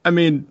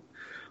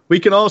 we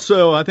can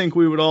also, I think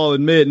we would all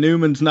admit,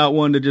 Newman's not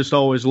one to just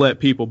always let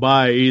people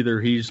by either.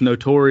 He's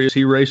notorious.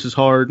 He races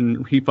hard,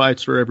 and he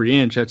fights for every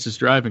inch. That's his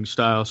driving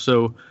style.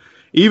 So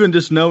even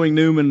just knowing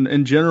Newman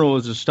in general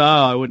as a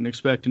style, I wouldn't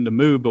expect him to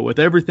move. But with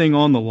everything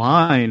on the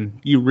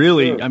line, you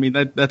really,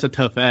 that's a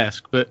tough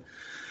ask. But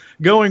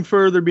going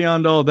further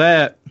beyond all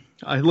that,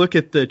 I look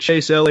at the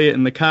Chase Elliott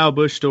and the Kyle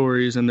Busch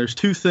stories, and there's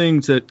 2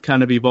 things that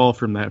kind of evolve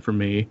from that for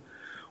me.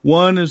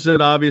 One is that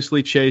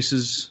obviously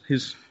Chase's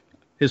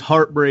his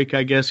heartbreak,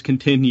 I guess,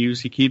 continues.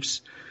 He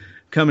keeps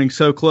coming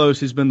so close.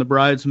 He's been the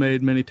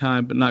bridesmaid many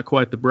times, but not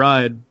quite the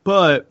bride.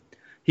 But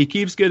he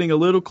keeps getting a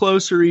little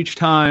closer each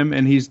time,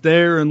 and he's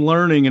there and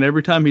learning. And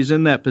every time he's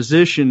in that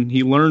position,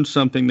 he learns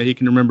something that he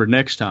can remember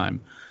next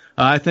time.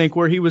 I think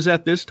where he was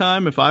at this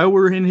time, if I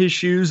were in his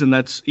shoes, and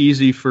that's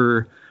easy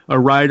for a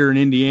rider in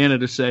Indiana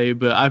to say,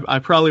 but I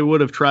probably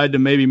would have tried to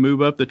maybe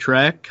move up the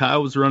track.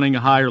 Kyle was running a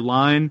higher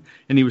line,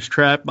 and he was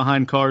trapped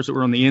behind cars that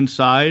were on the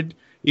inside.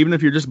 Even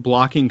if you're just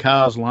blocking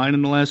Kyle's line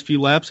in the last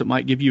few laps, it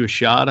might give you a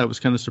shot. I was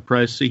kind of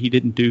surprised to see he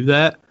didn't do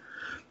that.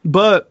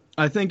 But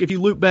I think if you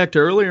loop back to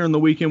earlier in the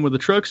weekend with the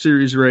Truck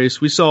Series race,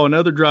 we saw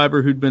another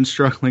driver who'd been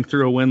struggling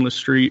through a winless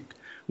streak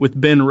with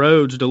Ben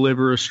Rhodes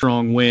deliver a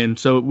strong win.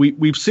 So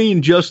we've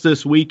seen just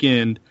this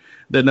weekend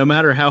that no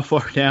matter how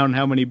far down,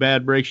 how many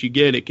bad breaks you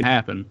get, it can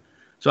happen.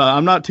 So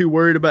I'm not too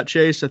worried about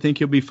Chase. I think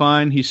he'll be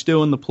fine. He's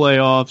still in the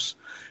playoffs.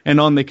 And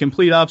on the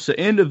complete opposite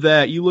end of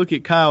that, you look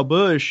at Kyle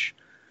Busch.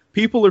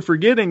 People are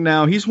forgetting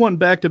now he's won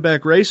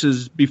back-to-back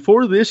races.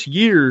 Before this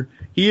year,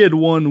 he had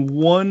won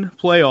one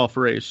playoff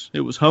race.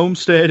 It was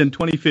Homestead in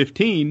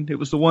 2015. It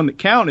was the one that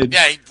counted.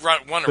 Yeah, he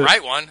won the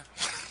right one.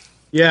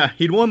 Yeah,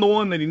 he'd won the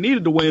one that he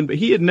needed to win, but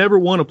he had never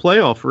won a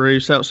playoff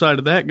race outside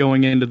of that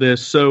going into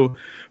this. So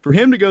for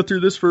him to go through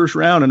this first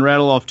round and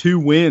rattle off 2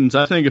 wins,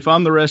 I think if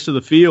I'm the rest of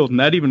the field, and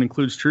that even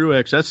includes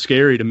Truex, that's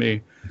scary to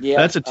me. Yeah,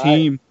 that's a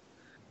team.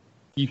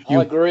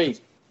 I agree.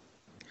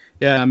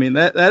 Yeah, I mean,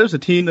 that is a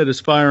team that is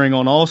firing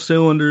on all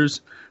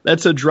cylinders.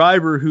 That's a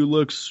driver who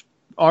looks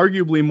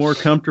arguably more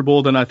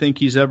comfortable than I think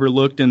he's ever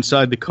looked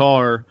inside the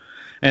car,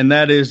 and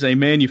that is a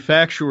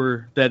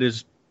manufacturer that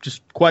is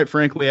just, quite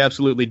frankly,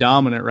 absolutely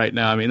dominant right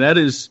now. I mean, that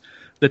is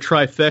the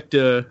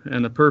trifecta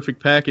and a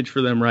perfect package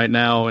for them right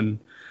now. And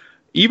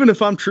even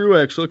if I'm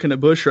Truex looking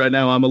at Busch right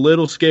now, I'm a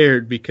little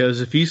scared,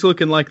 because if he's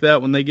looking like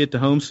that when they get to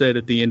Homestead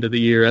at the end of the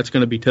year, that's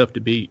going to be tough to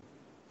beat.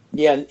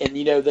 Yeah, and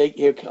you know,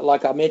 they,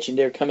 like I mentioned,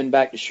 they're coming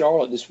back to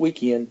Charlotte this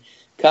weekend.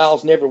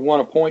 Kyle's never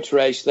won a points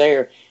race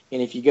there, and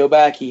if you go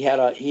back, he had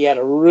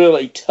a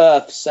really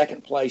tough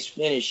second place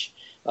finish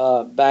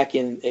back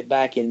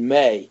in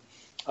May.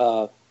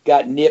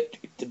 Got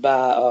nipped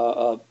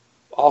by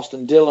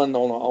Austin Dillon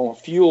on a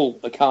fuel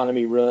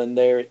economy run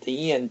there at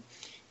the end,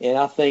 and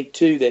I think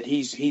too that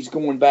he's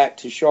going back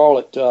to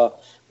Charlotte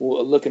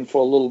looking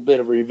for a little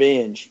bit of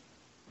revenge.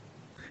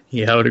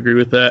 Yeah, I would agree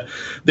with that.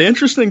 The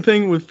interesting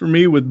thing for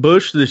me with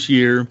Busch this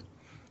year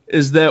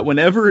is that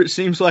whenever it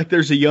seems like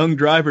there's a young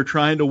driver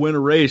trying to win a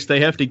race, they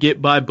have to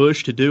get by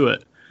Busch to do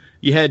it.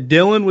 You had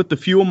Dillon with the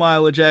fuel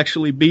mileage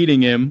actually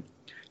beating him.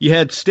 You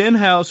had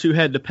Stenhouse, who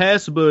had to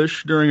pass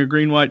Busch during a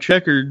green-white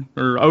checkered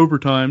or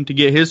overtime to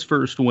get his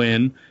first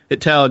win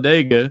at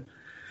Talladega.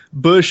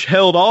 Busch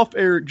held off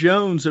Eric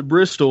Jones at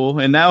Bristol,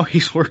 and now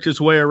he's worked his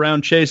way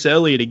around Chase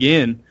Elliott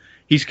again.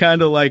 He's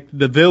kind of like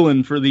the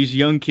villain for these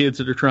young kids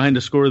that are trying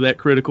to score that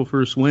critical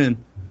first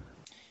win.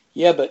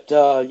 Yeah, but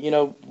you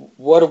know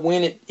what a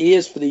win it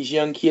is for these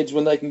young kids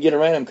when they can get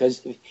around them,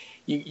 because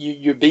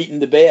you're beating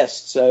the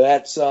best. So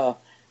that's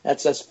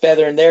a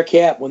feather in their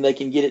cap when they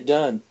can get it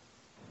done.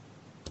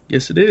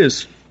 Yes, it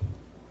is.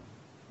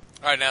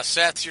 All right, now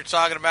Seth, you're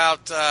talking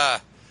about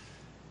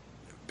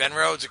Ben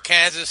Rhodes of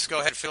Kansas. Go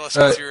ahead, fill us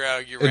with your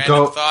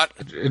random thought.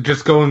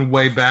 Just going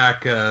way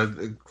back,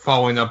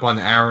 following up on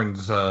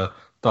Aaron's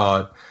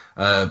thought.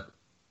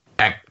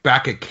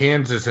 Back at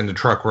Kansas in the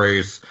truck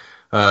race,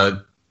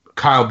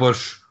 Kyle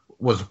Busch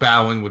was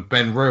battling with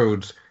Ben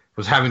Rhodes,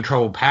 was having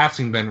trouble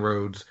passing Ben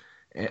Rhodes.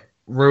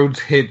 Rhodes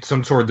hit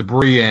some sort of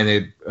debris and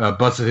it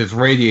busted his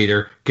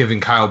radiator,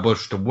 giving Kyle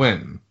Busch the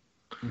win.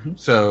 Mm-hmm.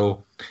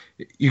 So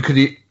you could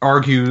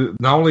argue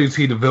not only is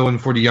he the villain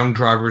for the young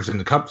drivers in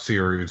the Cup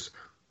Series,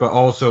 but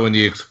also in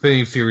the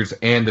Xfinity Series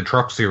and the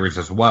Truck Series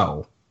as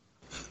well.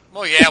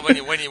 Well, yeah,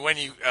 when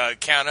you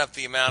count up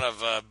the amount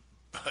of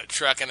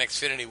Truck and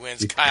Xfinity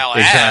wins Kyle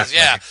has,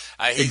 yeah,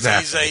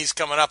 he's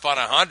coming up on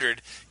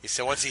 100. He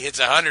said once he hits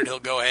 100, he'll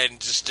go ahead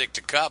and just stick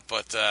to Cup.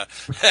 But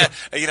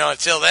you know,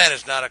 until then,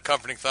 it's not a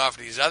comforting thought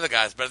for these other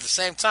guys. But at the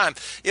same time,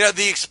 you know,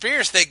 the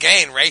experience they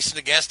gain racing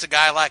against a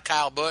guy like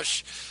Kyle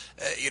Busch.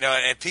 You know,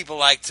 and people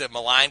like to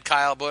malign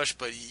Kyle Busch,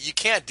 but you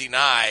can't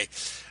deny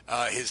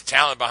his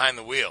talent behind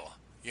the wheel.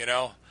 You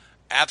know,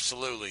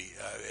 absolutely.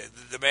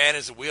 The man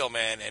is a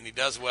wheelman, and he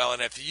does well.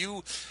 And if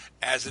you,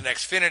 as an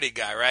Xfinity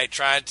guy, right,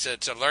 trying to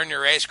learn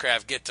your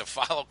racecraft, get to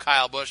follow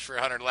Kyle Busch for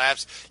 100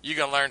 laps, you're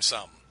going to learn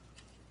something.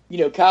 You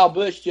know, Kyle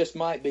Busch just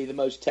might be the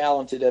most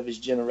talented of his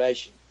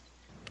generation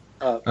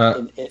in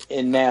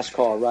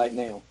NASCAR right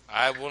now.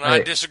 I will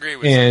not disagree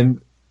with you.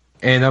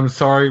 And I'm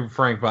sorry,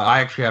 Frank, but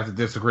I actually have to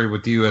disagree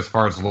with you as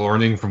far as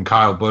learning from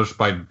Kyle Busch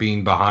by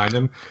being behind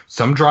him.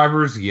 Some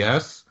drivers,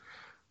 yes,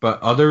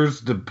 but others,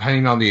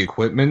 depending on the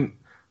equipment,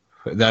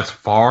 that's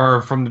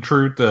far from the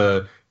truth.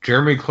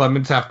 Jeremy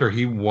Clements, after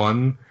he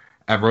won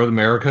at Road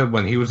America,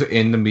 when he was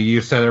in the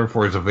media center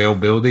for his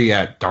availability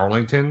at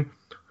Darlington,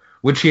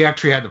 which he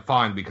actually had to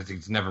find because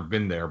he's never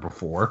been there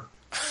before.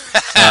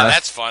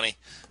 That's funny.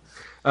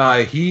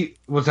 He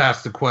was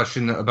asked a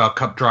question about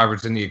Cup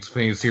drivers in the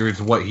Xfinity Series,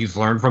 what he's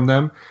learned from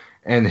them,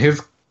 and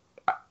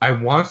I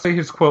want to say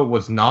his quote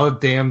was, "Not a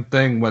damn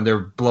thing when they're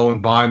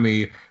blowing by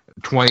me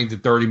 20 to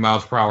 30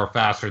 miles per hour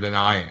faster than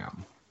I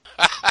am."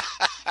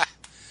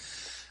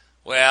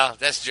 Well,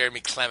 that's Jeremy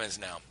Clemens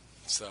now.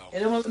 So,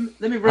 and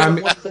let me bring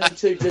up one thing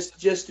too,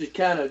 just to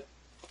kind of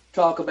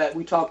talk about.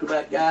 We talked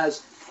about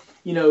guys,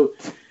 you know,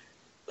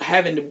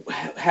 having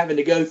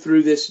to go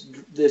through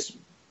this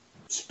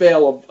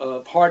spell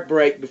of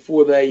heartbreak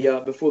before they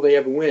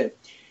ever win.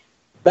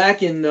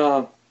 Back in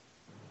the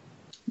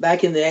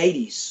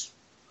 80s,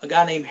 a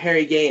guy named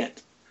Harry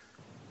Gant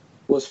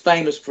was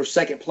famous for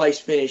second place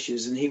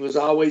finishes, and he was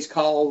always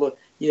called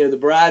the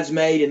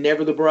bridesmaid and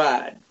never the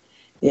bride.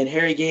 And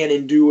Harry Gant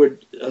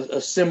endured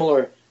a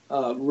similar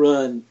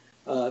run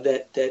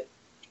that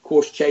of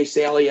course Chase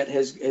Elliott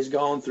has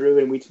gone through,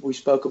 and we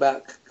spoke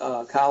about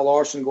Kyle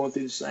Larson going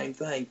through the same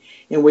thing.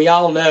 And we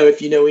all know,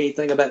 if you know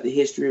anything about the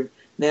history of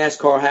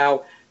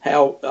NASCAR,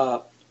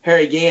 how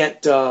Harry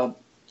Gant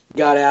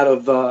got out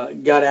of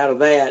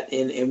that,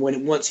 and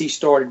once he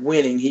started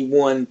winning, he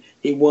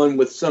won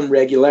with some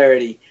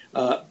regularity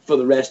for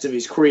the rest of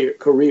his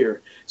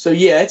career. So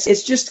yeah,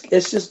 it's just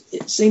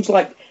it seems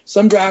like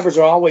some drivers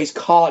are always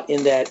caught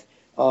in that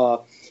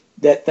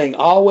thing.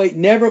 Always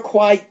never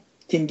quite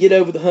can get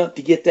over the hump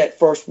to get that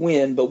first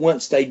win, but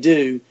once they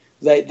do,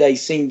 they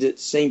seem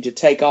to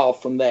take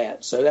off from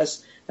that. So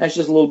that's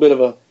just a little bit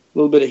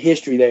of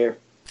history there.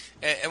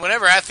 And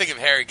whenever I think of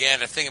Harry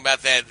Gant, I think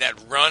about that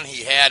run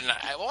he had, and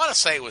I want to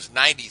say it was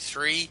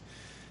 93.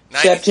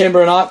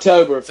 September and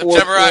October.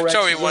 September,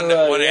 October, he won,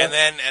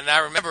 yeah. and I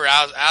remember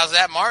I was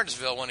at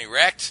Martinsville when he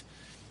wrecked,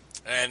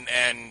 and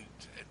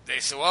they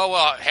said,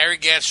 well, Harry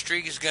Gant's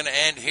streak is going to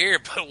end here,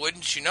 but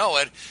wouldn't you know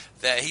it,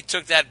 that he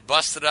took that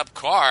busted up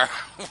car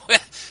to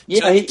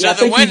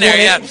the win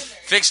there. Yeah,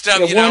 fixed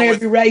up. He won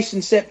every race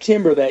in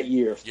September that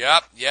year.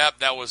 Yep.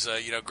 That was a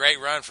great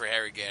run for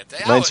Harry Gant.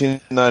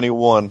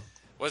 1991.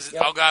 Was it?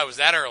 Yep. Oh God, was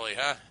that early,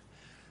 huh?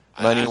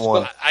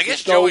 91. I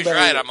guess Joey's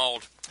right. I'm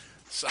old.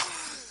 So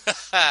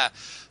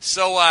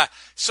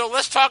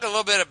let's talk a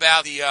little bit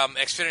about the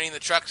Xfinity and the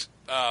trucks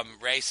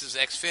races.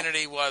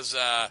 Xfinity was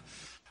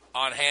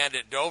on hand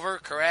at Dover,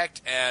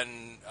 correct?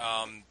 And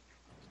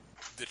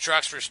the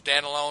trucks were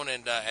standalone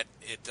in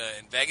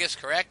Vegas,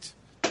 correct?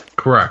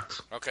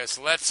 Correct. Okay,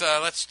 so let's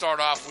start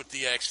off with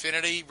the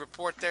Xfinity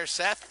report there,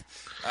 Seth.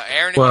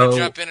 Aaron, you want to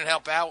jump in and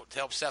help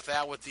Seth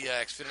out with the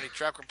Xfinity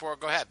truck report?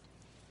 Go ahead.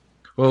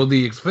 Well,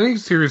 the Xfinity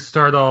Series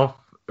started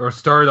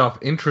off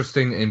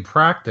interesting in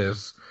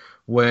practice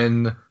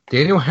when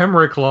Daniel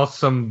Hemrick lost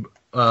some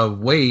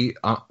weight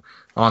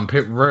on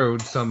pit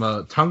road,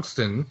 some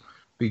tungsten,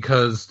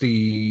 because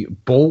the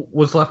bolt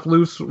was left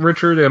loose.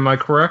 Richard, am I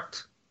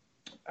correct?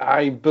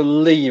 I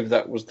believe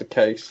that was the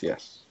case,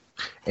 yes.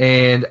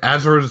 And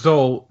as a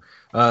result,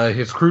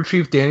 his crew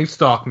chief, Danny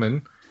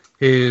Stockman,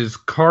 his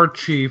car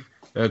chief,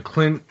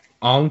 Clint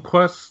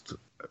Almquist,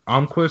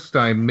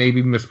 I may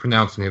be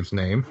mispronouncing his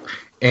name,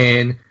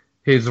 and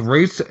his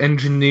race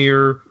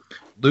engineer,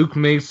 Luke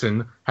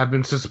Mason, have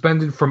been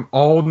suspended from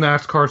all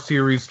NASCAR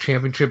Series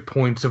Championship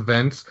points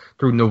events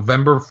through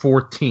November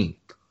 14th,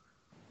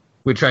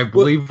 which I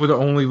believe would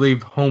only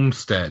leave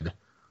Homestead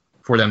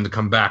for them to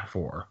come back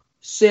for.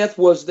 Seth,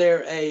 was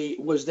there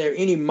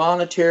any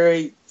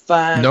monetary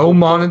fine? No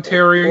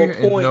monetary or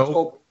point, and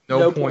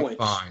no point points.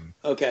 fine.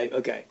 Okay.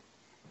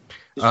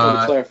 Just want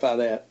to clarify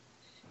that.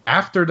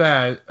 After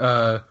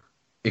that,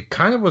 it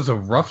kind of was a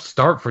rough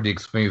start for the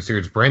Xfinity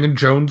Series. Brandon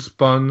Jones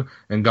spun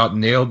and got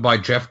nailed by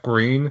Jeff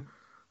Green.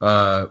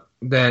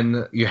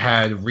 Then you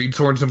had Reed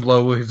Sorensen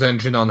blow his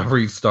engine on the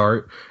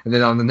restart. And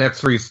then on the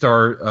next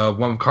restart,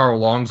 one of Carl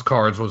Long's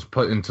cars was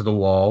put into the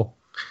wall.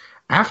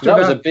 That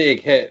was a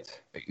big hit.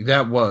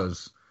 That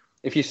was.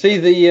 If you see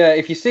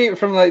it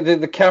from like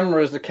the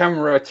cameras, the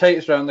camera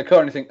rotates around the car,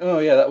 and you think, oh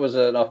yeah, that was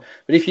enough.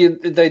 But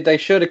if they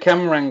showed a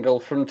camera angle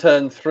from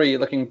turn 3,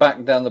 looking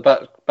back down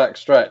the back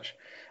stretch,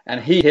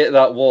 and he hit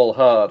that wall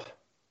hard.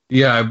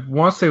 Yeah, I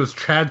want to say it was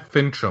Chad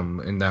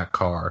Fincham in that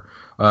car.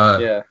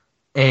 Yeah.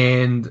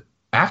 And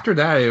after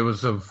that, it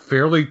was a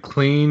fairly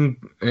clean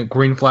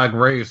green flag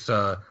race.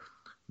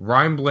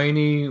 Ryan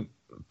Blaney,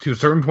 to a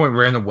certain point,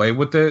 ran away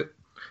with it.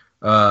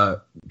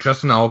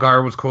 Justin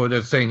Allgaier was quoted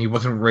as saying he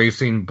wasn't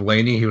racing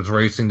Blaney, he was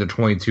racing the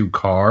 22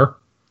 car.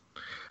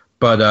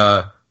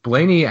 But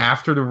Blaney,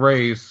 after the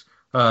race,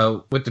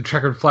 with the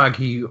checkered flag,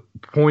 he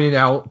pointed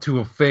out to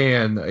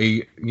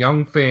a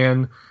young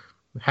fan,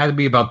 had to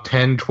be about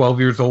 10, 12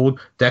 years old,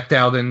 decked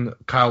out in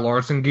Kyle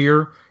Larson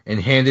gear, and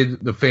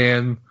handed the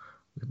fan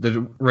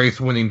the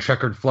race-winning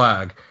checkered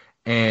flag.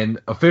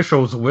 And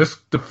officials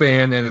whisked the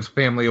fan and his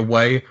family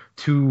away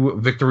to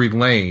Victory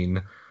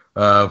Lane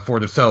for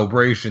the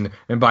celebration.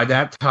 And by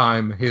that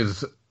time,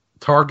 his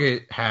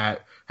target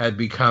hat had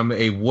become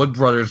a Wood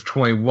Brothers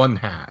 21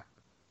 hat.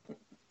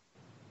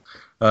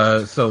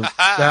 So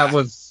that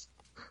was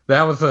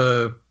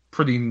a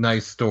pretty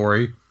nice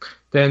story.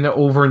 Then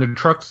over in the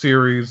truck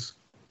series,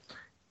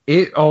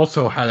 it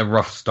also had a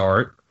rough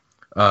start.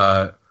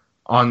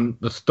 On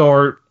the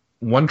start,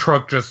 one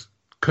truck just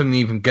couldn't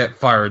even get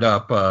fired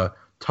up,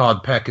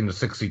 Todd Peck in the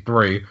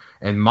 63,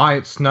 and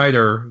Myatt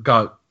Snyder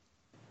got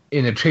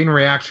in a chain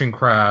reaction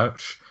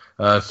crash,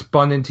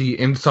 spun into the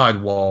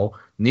inside wall.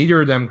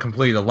 Neither of them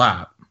completed a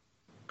lap.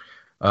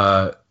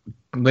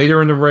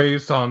 Later in the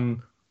race,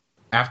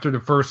 after the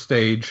first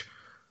stage,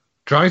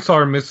 Johnny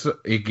Sauter missed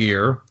a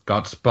gear,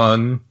 got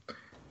spun,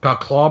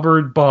 got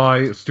clobbered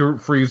by Stuart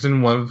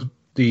Friesen, one of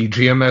the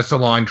GMS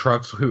aligned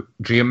trucks.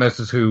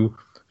 GMS is who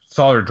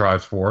Sauter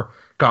drives for.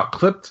 Got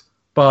clipped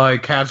by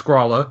Kaz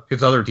Gralla,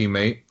 his other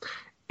teammate,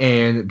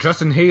 and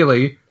Justin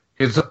Haley,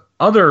 his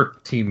other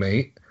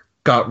teammate,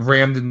 got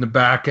rammed in the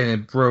back and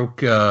it broke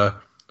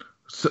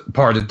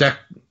part of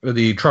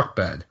the truck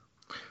bed.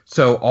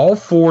 So all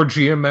 4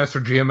 GMS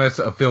or GMS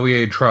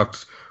affiliated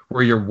trucks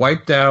where you're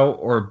wiped out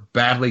or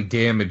badly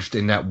damaged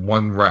in that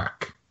one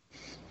wreck.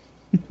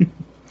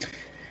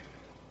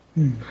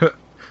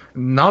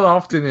 Not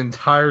often an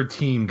entire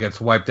team gets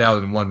wiped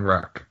out in one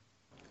wreck.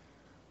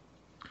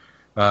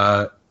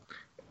 And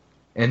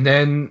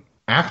then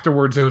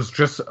afterwards, it was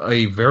just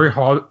a very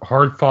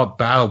hard-fought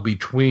battle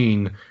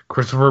between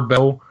Christopher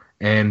Bell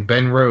and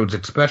Ben Rhodes,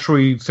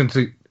 especially since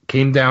it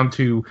came down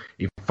to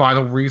a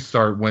final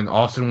restart when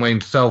Austin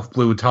Lane self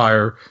blew a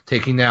tire,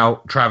 taking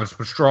out Travis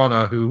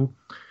Pastrana, who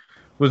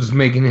was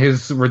making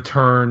his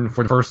return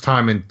for the first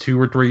time in 2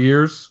 or 3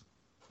 years.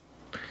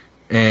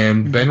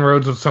 And Ben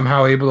Rhodes was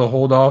somehow able to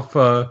hold off.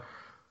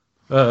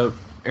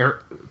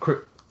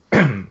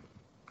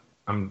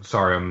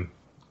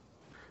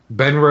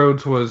 Ben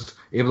Rhodes was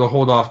able to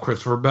hold off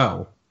Christopher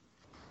Bell.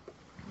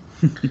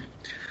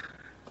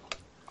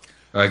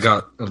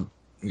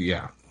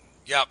 Yeah.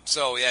 Yep.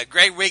 So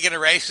great weekend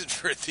of racing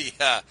for the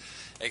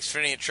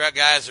Xfinity Truck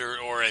guys,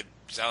 or it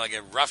sounded like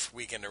a rough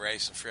weekend of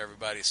racing for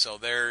everybody. So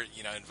they're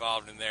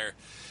involved in their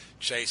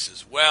chase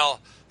as well.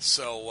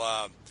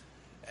 So.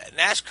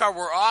 NASCAR,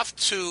 we're off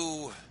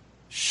to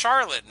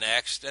Charlotte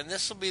next, and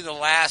this will be the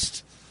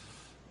last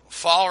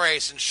fall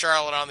race in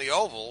Charlotte on the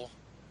oval,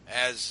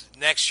 as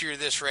next year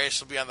this race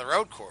will be on the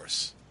road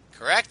course.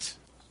 Correct?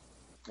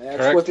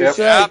 That's what they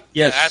say. Yep.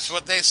 Yes. That's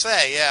what they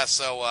say, yeah.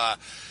 So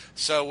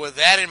with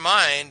that in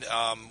mind,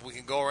 we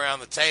can go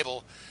around the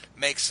table,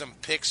 make some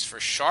picks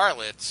for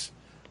Charlotte.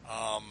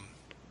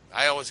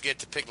 I always get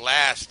to pick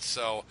last,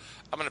 so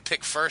I'm going to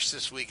pick first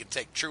this week and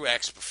take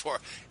Truex before.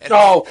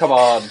 Come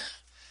on.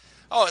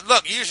 Oh,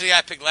 look, usually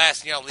I pick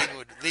last, and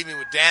leave me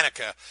with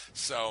Danica.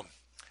 So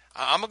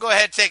I'm going to go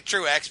ahead and take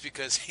Truex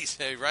because he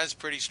runs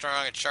pretty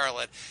strong at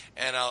Charlotte,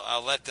 and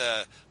I'll let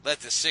the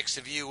 6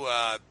 of you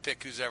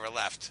pick who's ever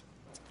left.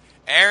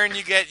 Aaron,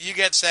 you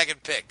get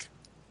second pick.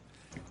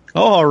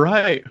 Oh, all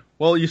right.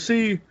 Well, you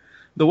see,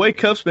 the way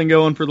Cup's been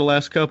going for the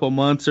last couple of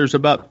months, there's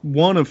about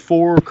 1 of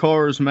 4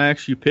 cars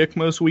max you pick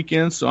most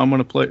weekends, so I'm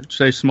going to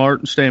stay smart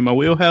and stay in my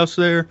wheelhouse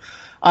there.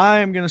 I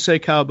am going to say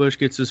Kyle Busch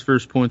gets his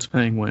first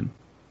points-paying win.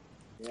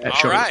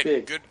 All right,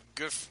 good.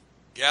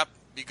 Yep,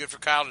 be good for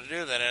Kyle to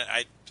do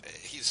that.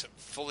 He's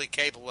fully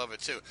capable of it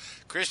too.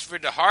 Christopher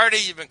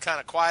DeHardy, you've been kind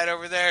of quiet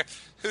over there.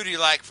 Who do you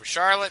like for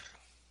Charlotte?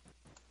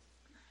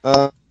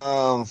 I'll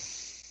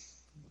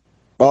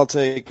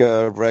take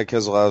Brad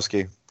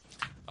Keselowski.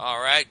 All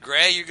right,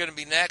 Gray, you're going to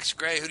be next.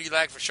 Gray, who do you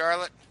like for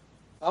Charlotte?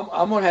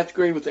 I'm going to have to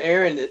agree with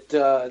Aaron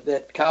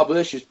that Kyle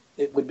Busch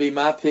would be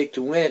my pick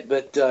to win it,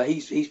 but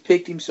he's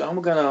picked him, so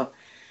I'm gonna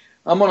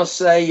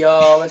say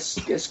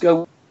let's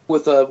go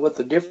with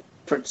a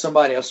different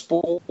somebody, a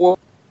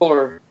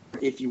spoiler,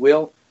 if you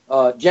will.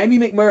 Jamie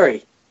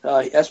McMurray.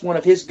 That's one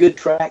of his good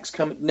tracks.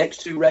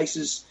 Next 2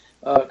 races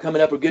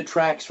coming up are good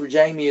tracks for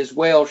Jamie as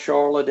well.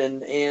 Charlotte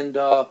and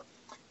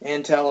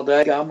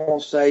Talladega. I'm gonna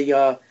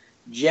say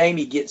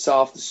Jamie gets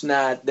off the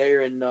snide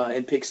there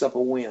and picks up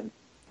a win.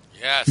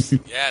 Yes,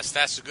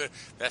 that's a good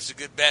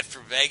bet for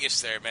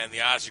Vegas there, man.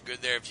 The odds are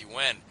good there if you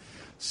win.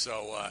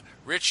 So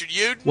Richard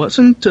Uden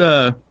wasn't.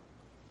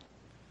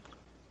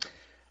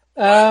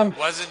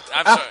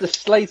 After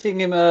slating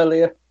him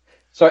earlier,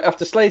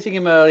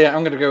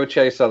 I'm going to go with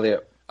Chase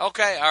Elliott.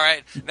 Okay, all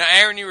right. Now,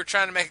 Aaron, you were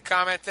trying to make a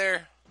comment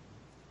there?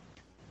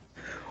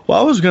 Well,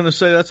 I was going to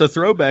say that's a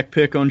throwback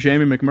pick on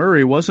Jamie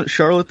McMurray. Wasn't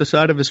Charlotte the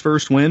side of his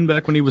first win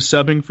back when he was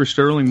subbing for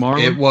Sterling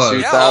Marlin? It was.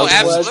 Yeah,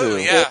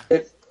 absolutely, yeah.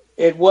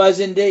 It was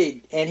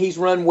indeed, and he's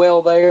run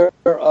well there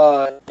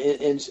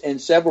in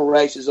several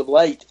races of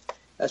late.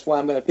 That's why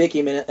I'm going to pick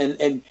him.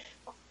 And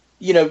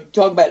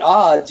talk about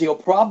odds, he'll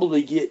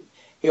probably be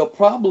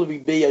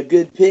a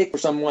good pick for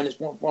someone that's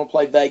want to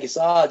play Vegas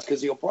odds,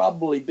 because he'll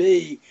probably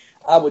be,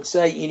 I would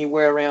say,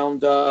 anywhere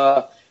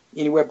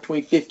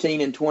between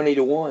 15 and 20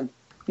 to 1.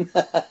 And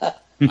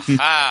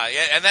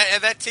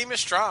that team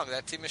is strong.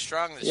 That team is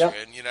strong this year.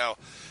 And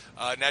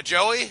now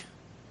Joey,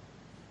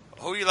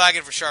 who are you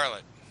liking for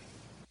Charlotte?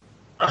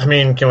 I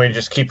mean, can we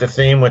just keep the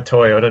theme with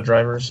Toyota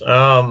drivers?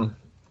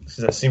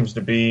 That seems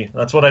to be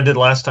that's what I did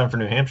last time for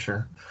New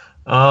Hampshire.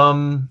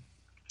 Man,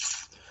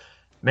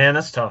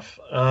 that's tough.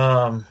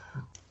 I'll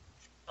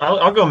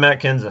go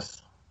Matt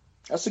Kenseth.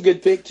 That's a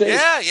good pick too.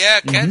 Yeah.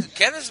 Kenseth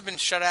has been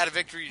shut out of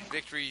victory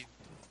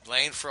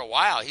lane for a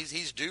while.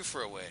 He's due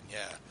for a win.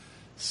 Yeah.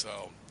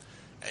 So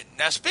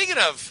now speaking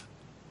of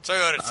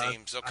Toyota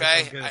teams,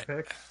 okay.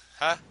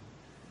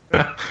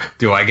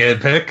 Do I get a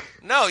pick?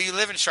 No, you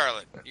live in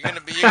Charlotte. You're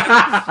gonna be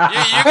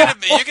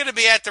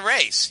at the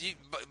race.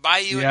 Buy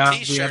you a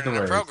T-shirt and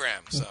a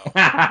program. So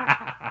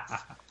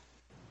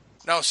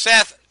no,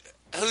 Seth.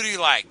 Who do you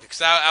like?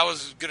 Because I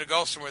was gonna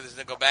go somewhere that's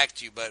gonna go back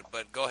to you,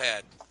 but go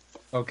ahead.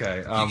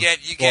 Okay.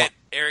 You get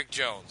Eric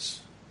Jones.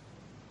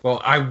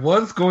 Well, I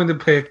was going to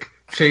pick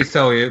Chase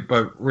Elliott,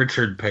 but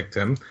Richard picked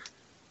him.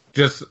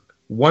 Just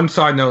one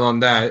side note on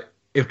that.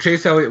 If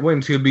Chase Elliott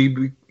wins, he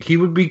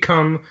would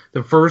become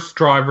the first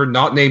driver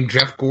not named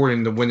Jeff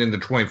Gordon to win in the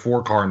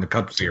 24 car in the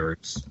Cup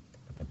Series.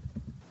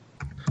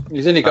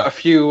 He's only got a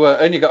few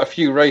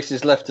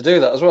races left to do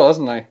that as well,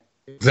 hasn't he?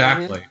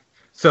 Exactly.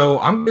 So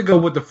I'm going to go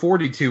with the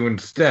 42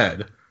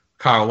 instead,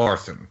 Kyle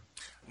Larson.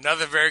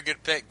 Another very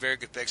good pick, very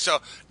good pick. So,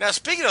 now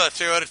speaking of the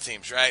Toyota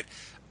teams, right,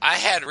 I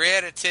had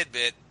read a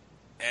tidbit,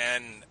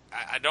 and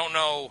I don't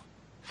know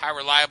how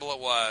reliable it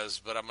was,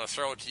 but I'm going to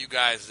throw it to you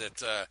guys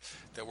that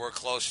work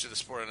close to the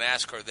sport of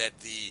NASCAR, that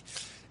the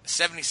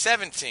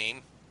 77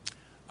 team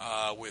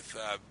with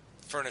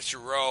Furniture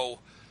Row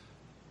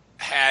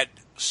had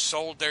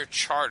sold their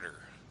charter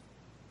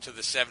to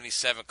the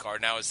 77 car.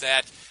 Now, is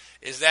that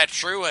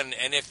true? And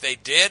if they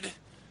did?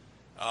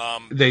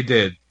 They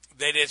did.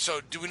 They did. So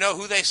do we know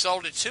who they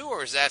sold it to,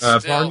 or is that still...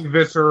 Barney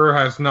Visser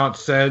has not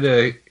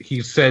said.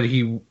 He said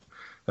he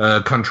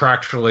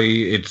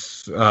contractually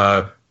it's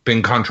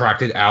been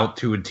contracted out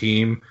to a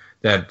team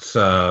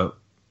that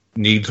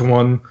needs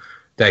one,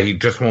 that he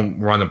just won't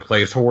run a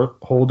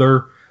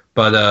placeholder.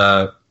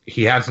 But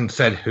he hasn't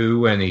said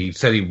who, and he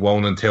said he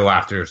won't until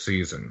after the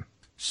season.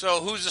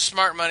 So who's the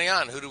smart money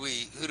on? Who do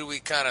we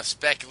kind of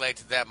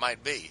speculate that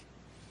might be?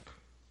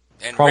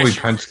 And probably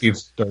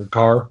Penske's third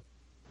car.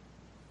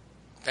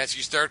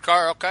 Penske's third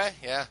car, okay,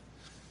 yeah.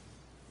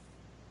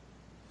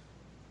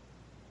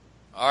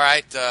 All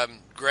right,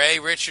 Gray,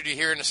 Richard, you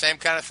hearing the same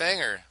kind of thing,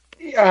 or?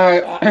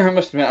 Yeah, I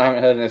must admit I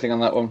haven't heard anything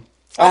on that one.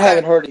 I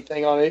haven't heard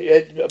anything on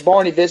it.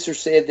 Barney Visser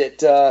said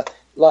that,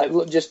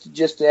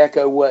 just to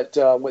echo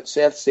what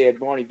Seth said.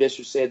 Barney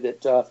Visser said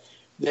that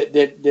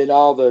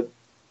all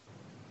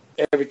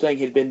everything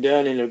had been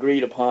done and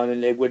agreed upon,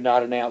 and they would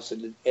not announce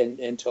it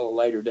until a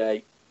later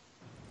date.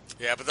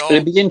 Yeah, but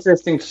it'd be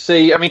interesting to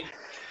see. I mean,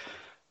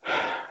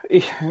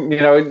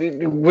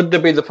 would there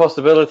be the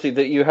possibility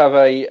that you have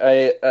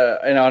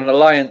an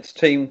alliance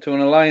team to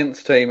an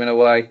alliance team in a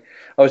way?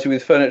 Obviously,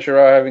 with Furniture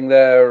Row having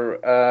their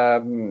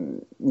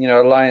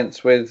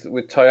alliance with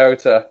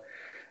Toyota,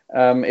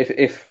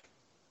 if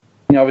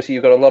obviously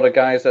you've got a lot of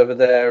guys over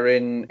there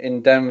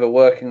in Denver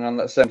working on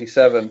that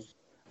 77.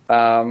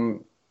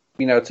 To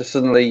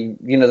suddenly,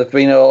 there've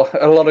been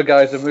a lot of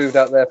guys have moved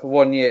out there for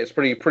 1 year. It's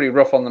pretty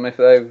rough on them if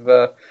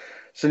they've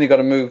suddenly got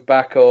to move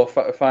back or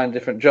find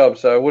different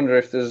jobs. So I wonder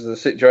if there's a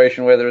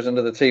situation where there is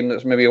another team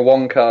that's maybe a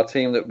one-car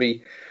team that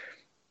be,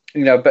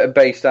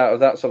 based out of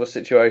that sort of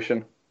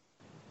situation.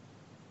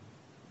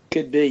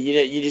 Could be.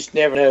 You just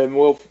never know. And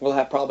we'll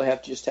probably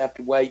have to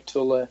wait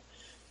till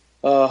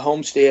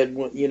Homestead,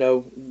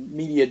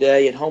 media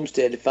day at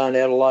Homestead to find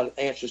out a lot of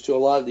answers to a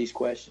lot of these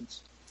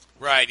questions.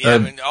 Right. Yeah. I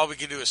mean, all we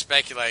can do is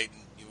speculate.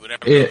 You would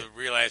never know the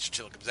real answer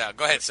until it comes out.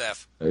 Go ahead,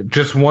 Seth.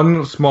 Just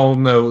one small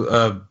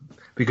note,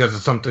 because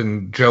of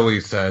something Joey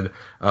said.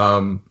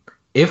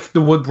 If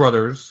the Wood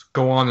brothers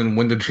go on and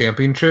win the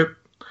championship,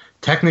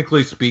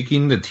 technically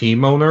speaking, the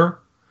team owner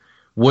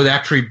would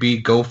actually be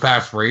Go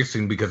Fast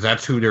Racing, because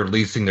that's who they're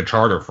leasing the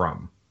charter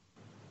from.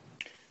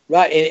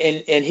 Right,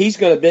 and he's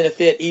going to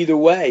benefit either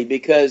way,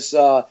 because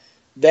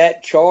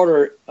that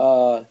charter,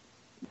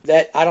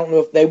 that I don't know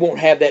if they won't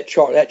have that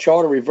charter. That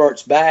charter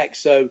reverts back,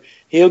 so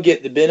he'll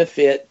get the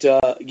benefit,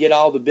 get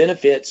all the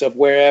benefits of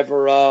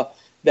wherever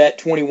that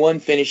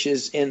 21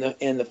 finishes in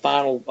the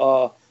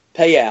final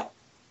payout.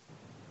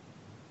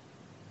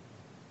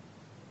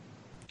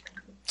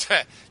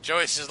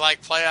 Joey says,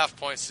 like playoff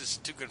points is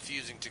too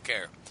confusing to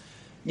care.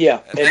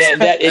 Yeah, that's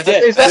not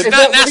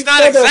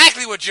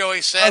exactly what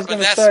Joey said, but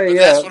that's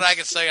what I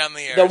can say on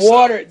the air. The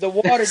water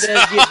does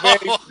get very.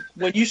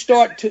 When you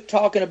start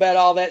talking about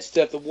all that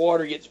stuff, the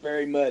water gets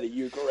very muddy.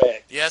 You're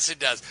correct. Yes, it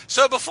does.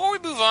 So before we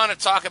move on and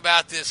talk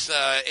about this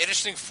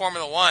interesting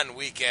Formula One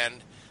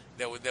weekend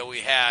that we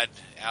had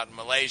out in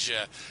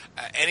Malaysia,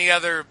 any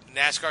other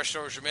NASCAR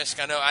stories you're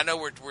missing? I know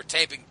we're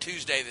taping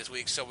Tuesday this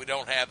week, so we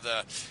don't have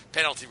the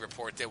penalty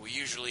report that we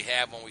usually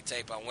have when we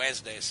tape on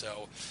Wednesday.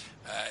 So.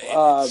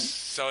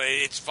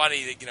 It's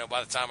funny that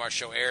by the time our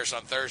show airs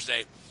on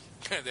Thursday,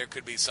 there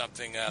could be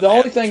something. The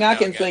only thing I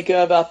can think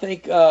of, I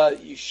think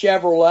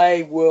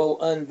Chevrolet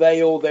will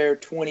unveil their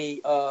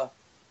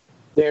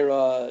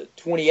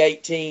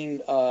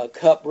 2018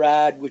 Cup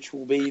ride, which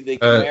will be the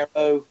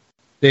Camaro.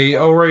 They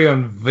already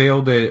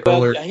unveiled it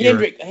earlier.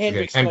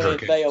 Hendrick's going to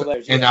unveil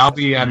theirs, and I'll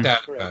be at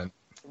that event.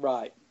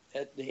 Right.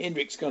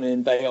 Hendrick's going to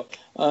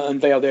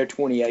unveil their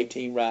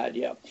 2018 ride.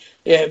 Yeah.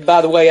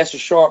 By the way, that's a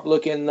sharp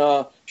looking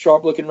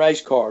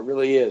race car. It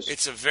really is.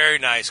 It's a very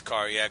nice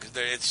car. Yeah, because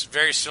it's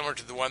very similar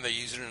to the one they're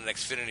using in an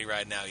Xfinity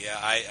right now.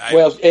 Yeah.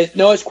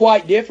 It's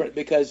quite different,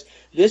 because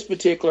this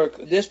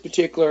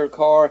particular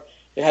car,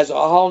 it has a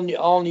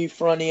all new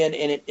front end,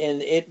 and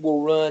it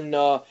will run.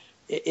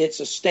 It's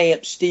a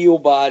stamped steel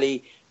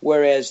body,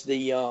 whereas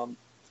the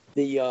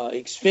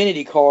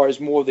Xfinity car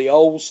is more of the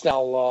old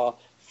style.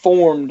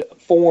 Formed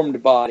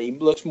body,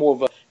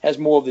 has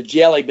more of the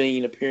jelly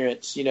bean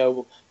appearance,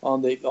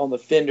 on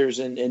the fenders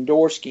and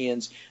door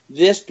skins.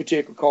 This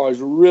particular car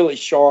is really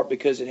sharp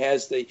because it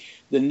has the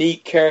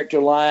neat character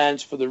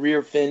lines for the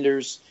rear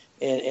fenders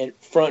and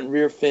front and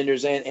rear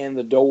fenders and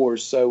the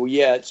doors. So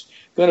yeah, it's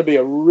going to be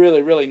a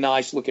really, really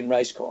nice looking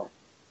race car.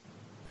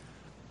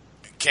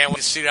 Can't wait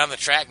to see it on the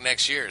track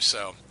next year.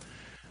 So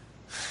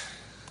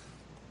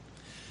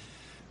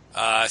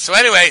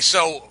anyway,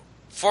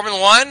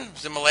 Formula One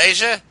is in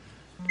Malaysia.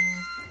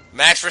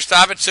 Max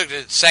Verstappen took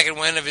the second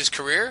win of his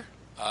career.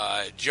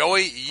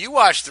 Joey, you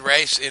watched the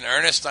race in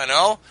earnest, I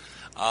know.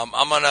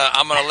 I'm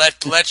gonna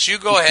let you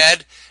go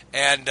ahead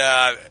and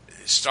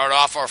start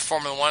off our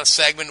Formula One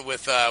segment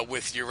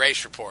with your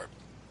race report.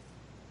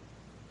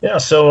 Yeah,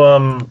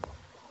 so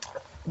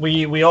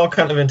we all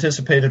kind of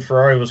anticipated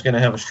Ferrari was going to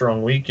have a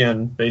strong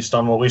weekend based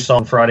on what we saw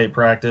in Friday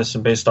practice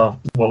and based off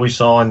what we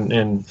saw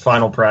in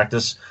final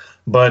practice.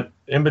 But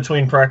in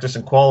between practice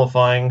and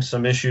qualifying,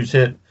 some issues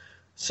hit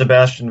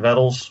Sebastian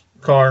Vettel's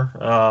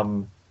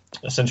car.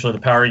 Essentially, the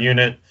power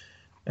unit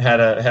had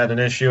an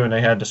issue, and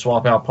they had to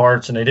swap out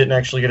parts, and they didn't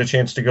actually get a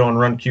chance to go and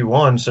run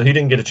Q1, so he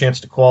didn't get a chance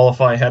to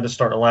qualify, had to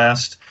start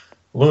last.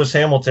 Lewis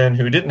Hamilton,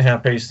 who didn't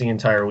have pace the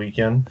entire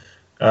weekend,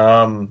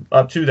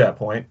 up to that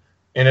point,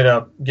 ended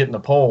up getting the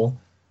pole,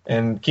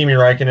 and Kimi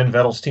Räikkönen,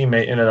 Vettel's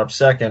teammate, ended up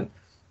second.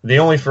 The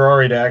only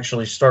Ferrari to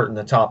actually start in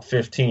the top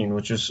 15,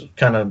 which is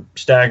kind of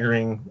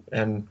staggering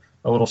and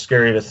a little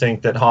scary to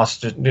think that Haas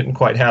didn't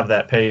quite have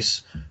that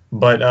pace.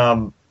 But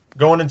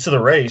going into the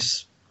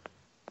race,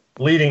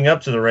 leading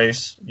up to the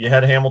race, you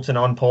had Hamilton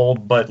on pole,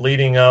 but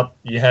leading up,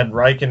 you had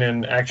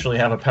Räikkönen actually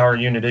have a power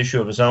unit issue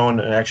of his own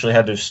and actually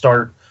had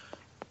to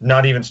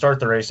not even start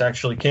the race,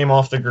 actually came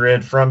off the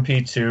grid from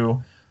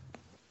P2,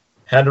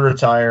 had to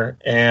retire,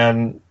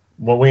 and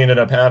what we ended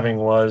up having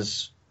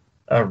was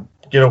a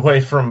get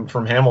away from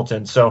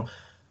Hamilton. So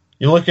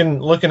you're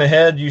looking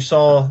ahead, you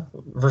saw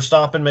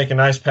Verstappen make a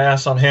nice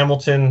pass on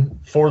Hamilton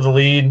for the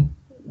lead,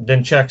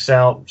 then checks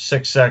out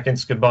 6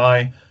 seconds,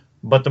 goodbye.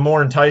 But the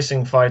more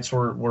enticing fights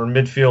were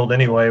midfield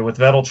anyway, with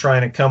Vettel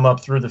trying to come up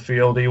through the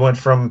field. He went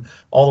from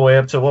all the way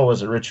up to, what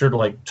was it, Richard,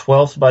 like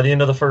 12th by the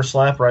end of the first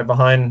lap, right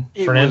behind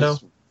Fernando?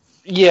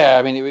 Yeah,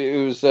 I mean,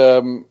 it was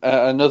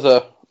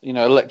another,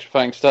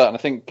 electrifying start. And I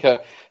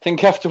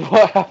think after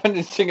what happened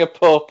in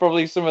Singapore,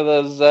 probably some of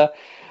those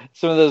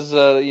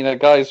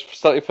guys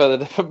slightly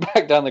further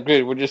back down the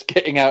grid were just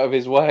getting out of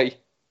his way.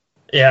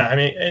 Yeah, I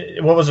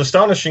mean, what was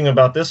astonishing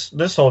about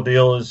this whole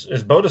deal is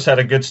Bottas had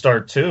a good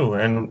start too,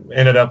 and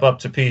ended up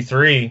to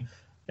P3,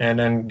 and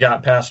then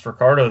got past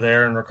Ricciardo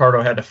there, and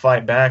Ricciardo had to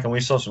fight back, and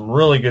we saw some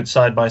really good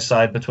side by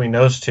side between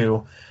those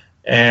two.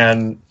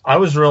 And I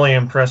was really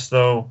impressed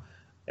though,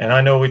 and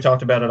I know we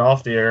talked about it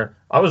off the air.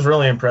 I was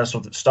really impressed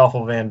with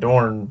Stoffel Van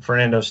Dorn,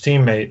 Fernando's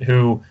teammate,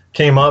 who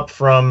came up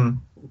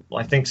from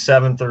I think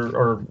 7th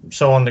or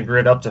so on the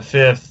grid up to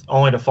 5th,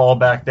 only to fall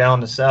back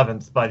down to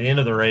 7th by the end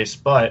of the race,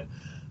 but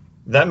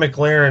that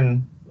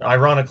McLaren,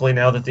 ironically,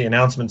 now that the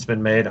announcement's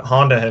been made,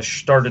 Honda has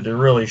started to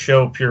really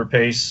show pure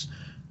pace,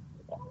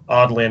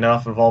 oddly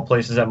enough, of all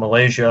places at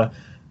Malaysia.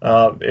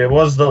 It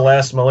was the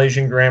last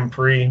Malaysian Grand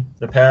Prix.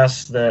 The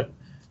pass that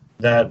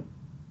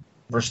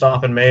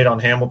Verstappen made on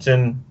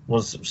Hamilton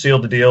was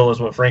sealed the deal,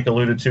 is what Frank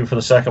alluded to for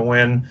the second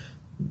win.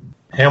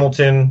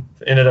 Hamilton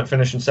ended up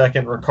finishing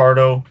second.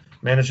 Ricciardo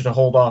managed to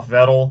hold off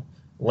Vettel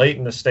late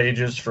in the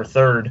stages for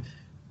third.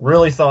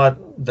 Really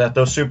thought that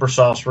those super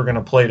softs were going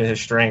to play to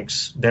his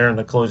strengths there in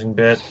the closing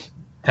bit.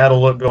 Had a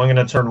look going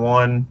into turn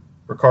one.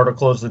 Ricciardo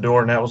closed the door,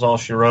 and that was all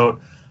she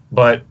wrote.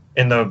 But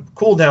in the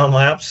cool-down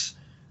laps,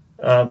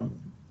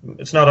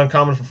 it's not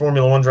uncommon for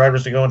Formula One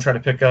drivers to go and try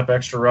to pick up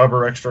extra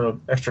rubber,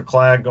 extra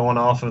clag going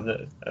off in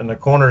the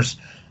corners.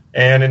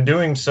 And in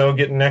doing so,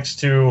 getting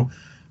next to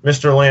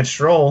Mr. Lance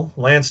Stroll,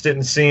 Lance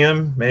didn't see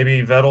him.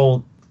 Maybe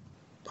Vettel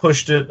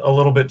pushed it a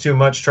little bit too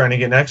much trying to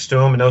get next to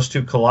him, and those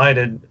two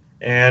collided.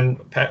 And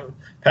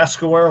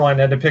Pascal Wehrlein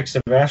had to pick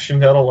Sebastian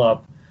Vettel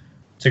up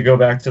to go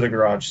back to the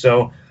garage.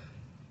 So,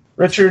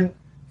 Richard,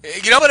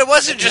 but it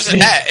wasn't just a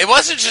tap. It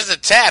wasn't just a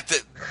tap.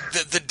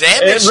 The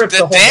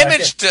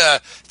damage to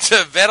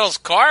Vettel's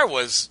car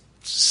was,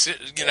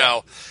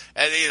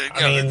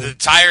 the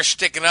tire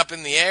sticking up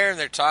in the air, and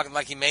they're talking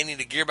like he may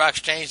need a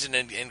gearbox change and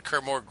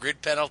incur more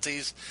grid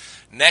penalties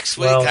next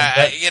week.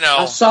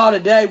 I saw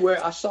today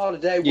where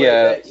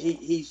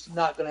he's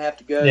not going to have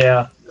to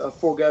go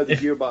forego the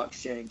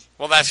gearbox change.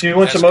 Well, if you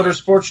went to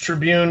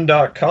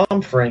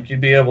motorsportstribune.com, Frank,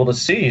 you'd be able to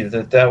see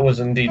that was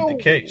indeed the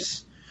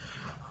case.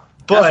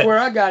 But that's where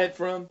I got it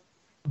from.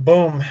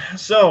 Boom.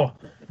 So,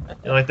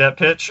 you like that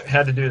pitch?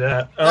 Had to do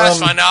that. That's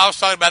fine. No, I was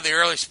talking about the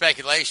early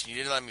speculation. You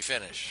didn't let me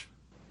finish.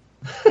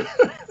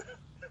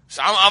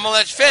 So I'm going to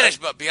let you finish,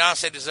 but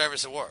Beyonce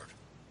deserves a award.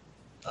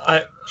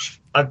 Shout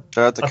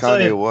out to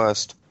Kanye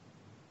West.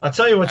 I'll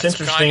tell you what's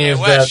interesting Kanye is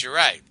West, that you're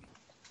right.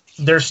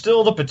 There's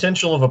still the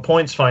potential of a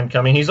points fine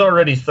coming. He's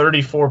already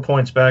 34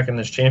 points back in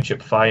this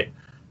championship fight.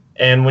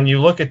 And when you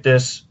look at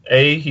this,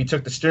 he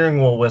took the steering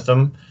wheel with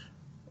him.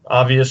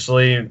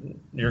 Obviously,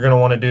 you're going to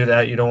want to do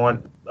that. You don't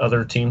want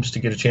other teams to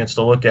get a chance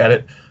to look at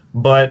it.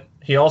 But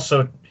he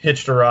also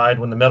hitched a ride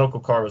when the medical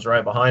car was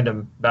right behind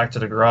him back to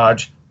the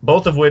garage,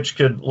 both of which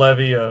could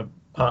levy a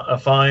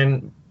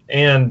fine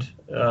and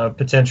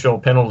potential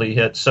penalty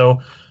hit.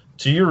 So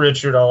to you,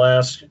 Richard, I'll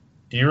ask,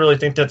 do you really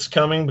think that's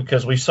coming?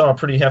 Because we saw a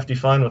pretty hefty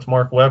fine with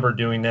Mark Webber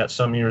doing that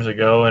some years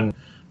ago, and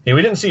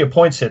we didn't see a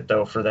points hit,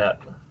 though, for that.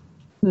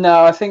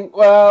 No, I think,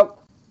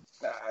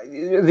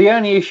 the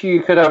only issue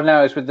you could have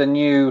now is with the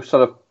new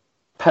sort of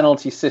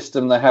penalty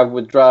system they have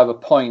with driver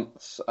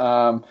points.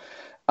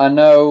 I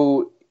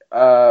know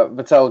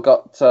Vettel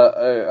got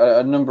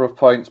a number of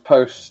points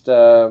post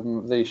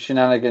the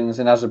shenanigans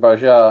in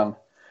Azerbaijan,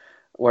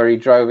 where he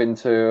drove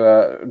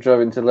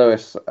into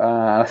Lewis.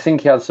 I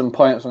think he had some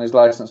points on his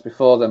license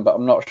before then, but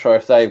I'm not sure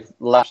if they've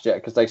lapsed yet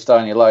because they stay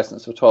on your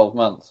license for 12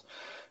 months.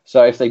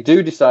 So if they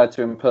do decide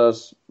to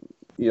impose,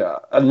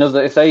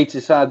 if they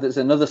decide there's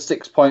another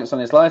 6 points on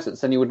his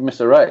license, then he would miss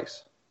a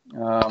race.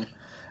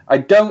 I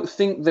don't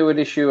think they would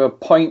issue a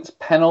points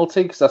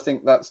penalty because I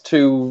think that's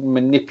too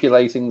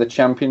manipulating the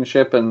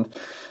championship and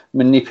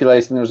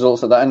manipulating the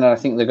results of that. And I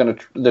think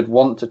they'd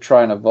want to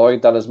try and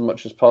avoid that as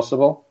much as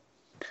possible.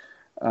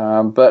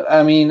 But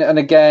I mean, and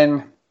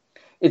again,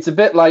 it's a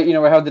bit like we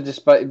had the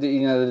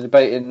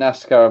debate in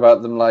NASCAR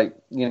about them,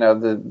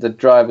 the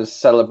drivers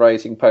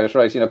celebrating post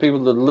race. People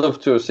would love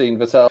to have seen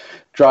Vettel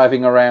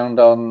driving around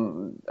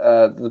on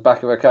the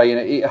back of a car.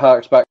 It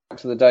harks back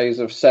to the days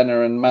of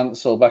Senna and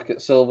Mansell back at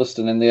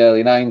Silverstone in the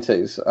early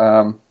 90s.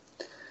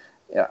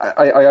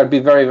 I'd be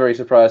very, very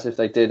surprised if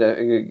they did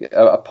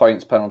a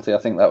points penalty. I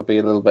think that would be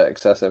a little bit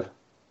excessive.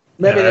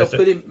 Maybe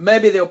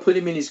they'll put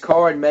him in his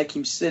car and make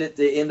him sit at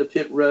the end of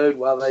pit road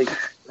while they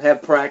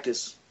have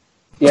practice.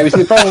 Yeah,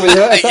 the problem with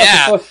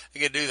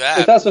you could do that.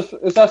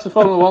 If that's a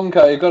Formula One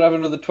car, you've got to have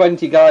another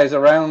 20 guys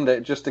around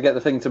it just to get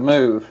the thing to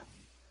move.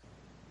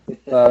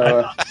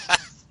 I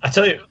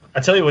tell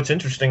you what's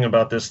interesting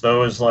about this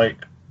though is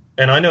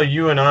and I know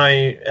you and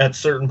I at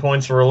certain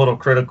points were a little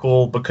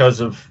critical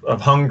because of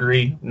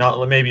Hungary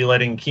not maybe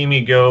letting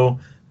Kimi go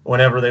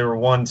whenever they were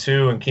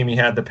 1-2 and Kimi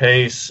had the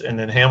pace, and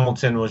then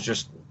Hamilton was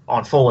just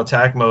on full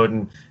attack mode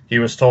and he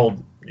was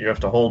told you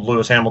have to hold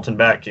Lewis Hamilton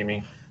back,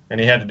 Kimi. And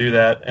he had to do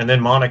that. And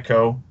then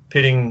Monaco,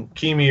 pitting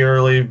Kimi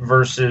early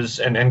versus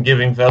and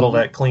giving Vettel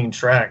that clean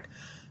track.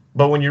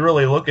 But when you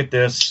really look at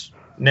this,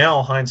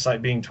 now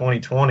hindsight being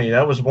 2020,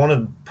 that was one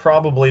of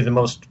probably the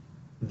most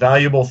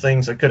valuable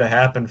things that could have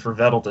happened for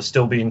Vettel to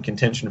still be in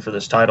contention for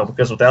this title.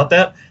 Because without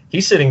that,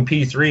 he's sitting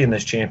P3 in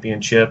this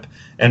championship,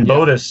 and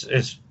Bottas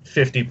is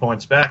 50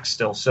 points back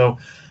still. So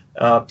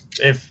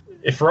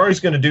if Ferrari's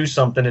going to do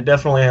something, it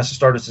definitely has to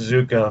start at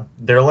Suzuka.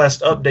 Their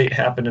last update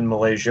happened in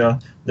Malaysia.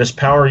 This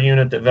power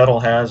unit that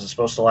Vettel has is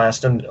supposed to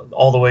last him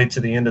all the way to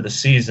the end of the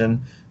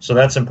season, so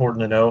that's important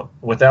to note,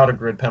 without a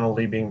grid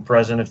penalty being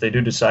present if they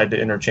do decide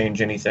to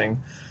interchange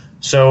anything.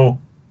 So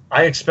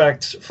I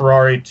expect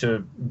Ferrari to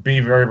be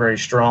very, very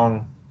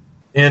strong.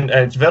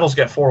 Vettel's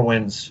got 4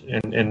 wins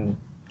in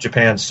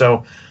Japan,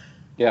 so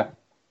yeah.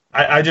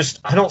 I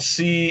don't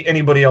see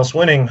anybody else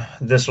winning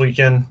this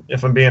weekend,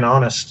 if I'm being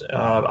honest.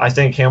 I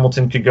think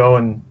Hamilton could go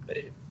and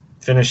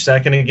finish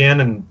second again,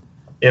 and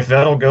if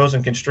Vettel goes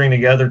and can string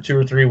together 2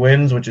 or 3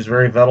 wins, which is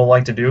very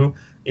Vettel-like to do,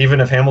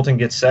 even if Hamilton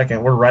gets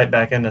second, we're right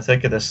back in the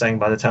thick of this thing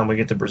by the time we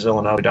get to Brazil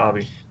and Abu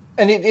Dhabi.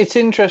 And it's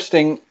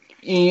interesting.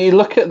 You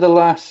look at the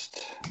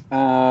last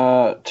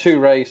 2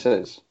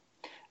 races,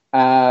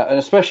 and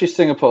especially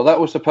Singapore.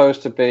 That was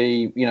supposed to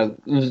be,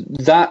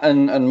 that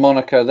and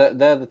Monaco.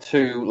 They're the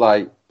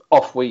 2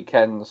 off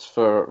weekends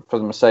for the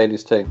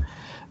Mercedes team.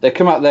 They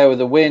come out there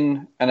with a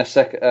win and a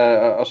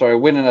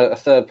win and a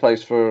third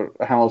place for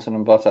Hamilton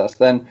and Bottas.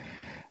 Then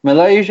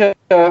Malaysia's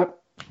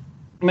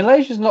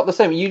not the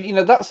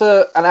same. That's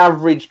an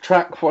average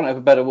track, for want of a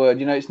better word.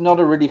 It's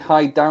not a really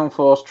high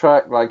downforce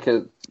track like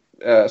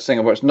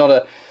Singapore. It's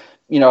not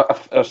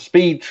a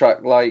speed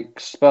track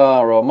like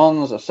Spa or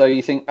Monza. So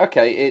you think,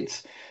 okay,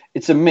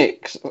 it's a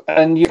mix,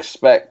 and you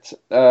expect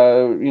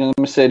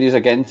Mercedes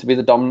again to be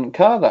the dominant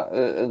car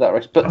that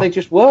race, but they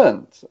just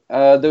weren't.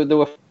 They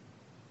were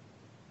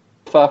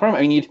far from it.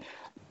 I mean,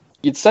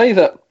 you'd say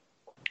that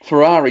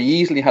Ferrari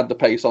easily had the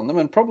pace on them,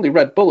 and probably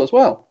Red Bull as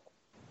well,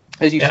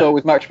 as you saw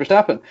with Max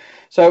Verstappen.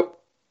 So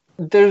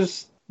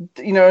there's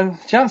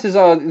chances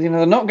are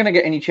they're not going to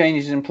get any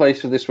changes in place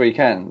for this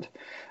weekend,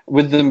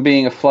 with them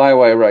being a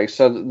flyaway race.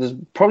 So there's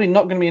probably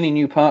not going to be any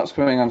new parts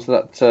coming onto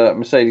that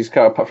Mercedes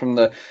car, apart from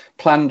the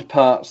planned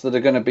parts that are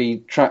going to be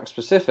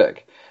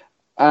track-specific.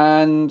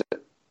 And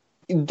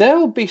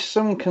there'll be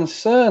some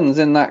concerns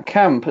in that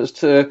camp as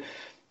to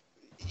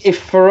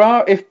if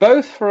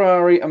both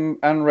Ferrari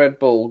and Red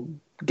Bull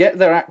get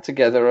their act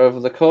together over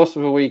the course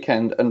of a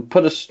weekend and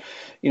put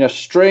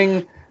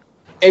string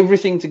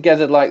everything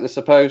together like they're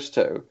supposed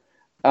to,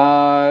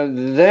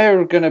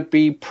 they're going to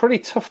be pretty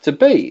tough to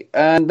beat.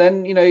 And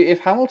then, if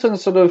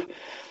Hamilton's sort of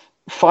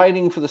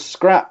fighting for the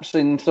scraps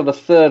in sort of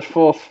 3rd,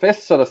 4th,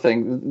 5th sort of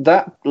thing,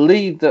 that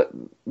lead that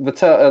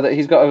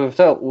he's got over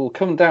Vettel will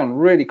come down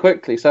really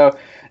quickly. So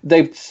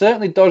they've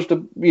certainly dodged the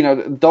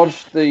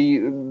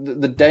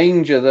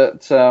danger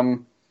that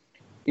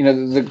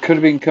that could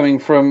have been coming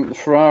from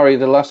Ferrari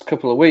the last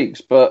couple of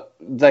weeks, but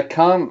they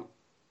can't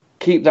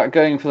keep that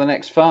going for the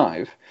next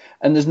 5.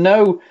 And there's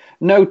no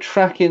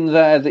track in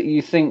there that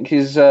you think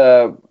is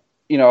a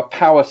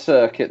power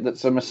circuit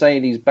that's a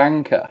Mercedes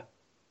banker.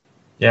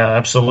 Yeah,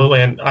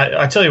 absolutely. And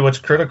I tell you what's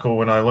critical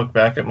when I look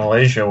back at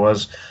Malaysia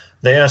was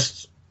they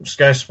asked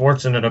Sky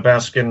Sports and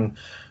asking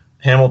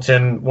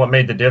Hamilton what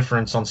made the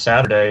difference on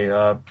Saturday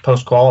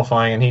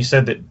post-qualifying, and he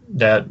said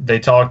that they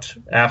talked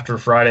after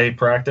Friday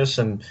practice,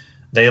 and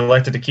they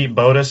elected to keep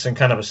Bottas in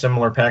kind of a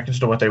similar package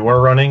to what they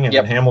were running, and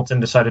then Hamilton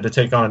decided to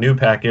take on a new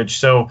package.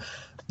 So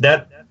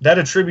that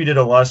attributed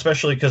a lot,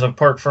 especially because of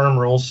Parc Ferme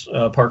rules,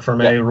 Parc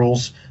Ferme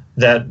rules,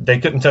 that they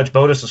couldn't touch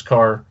Bottas's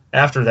car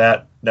after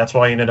that. That's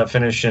why he ended up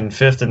finishing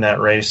 5th in that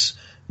race.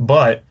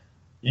 But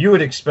you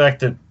would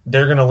expect that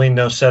they're going to lean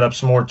those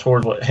setups more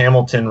toward what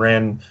Hamilton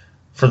ran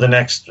for the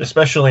next,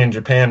 especially in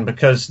Japan,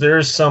 because there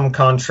is some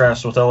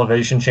contrast with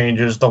elevation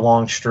changes, the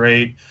long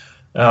straight,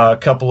 a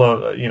couple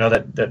of,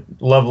 that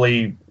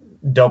lovely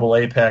double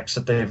apex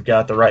that they've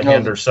got, the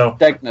right-hander. So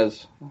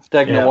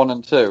Stegner 1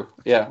 and 2.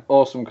 Yeah,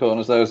 awesome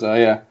corners those are,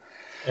 yeah.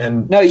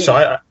 And so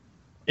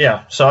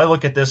I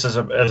look at this as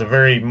a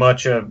very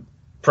much a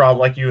problem,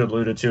 like you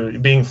alluded to,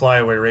 being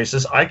flyaway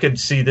races. I could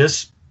see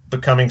this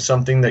becoming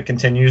something that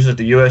continues at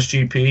the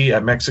USGP,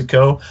 at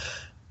Mexico.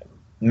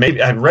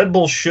 Maybe Red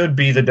Bull should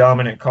be the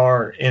dominant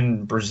car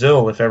in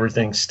Brazil if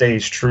everything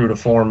stays true to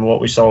form, what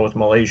we saw with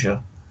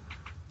Malaysia.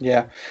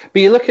 Yeah,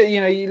 but you look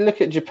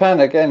at Japan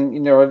again.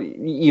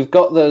 You've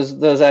got those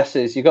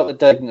S's, you've got the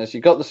Degners,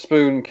 you've got the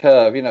spoon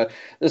curve.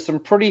 There's some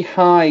pretty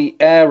high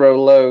aero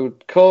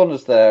load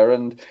corners there,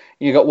 and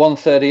you got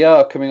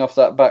 130R coming off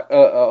that back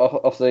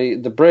off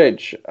the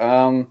bridge.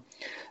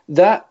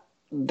 That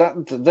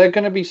they're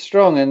going to be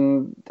strong,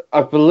 and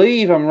I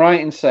believe I'm right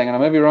in saying, and I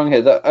may be wrong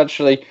here, that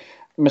actually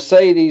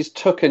Mercedes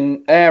took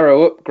an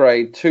aero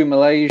upgrade to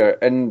Malaysia,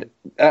 and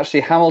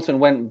actually Hamilton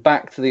went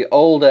back to the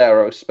old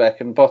aero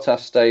spec, and Bottas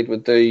stayed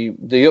with the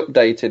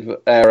updated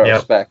aero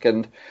spec,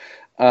 and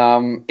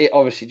it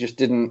obviously just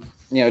didn't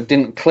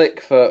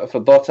click for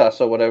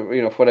Bottas or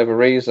whatever, for whatever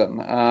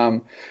reason.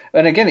 And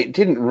again, it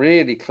didn't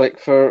really click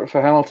for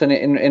Hamilton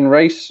in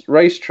race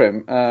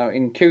trim.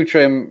 In Q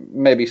trim,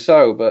 maybe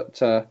so, but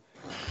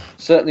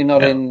certainly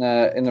not in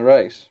the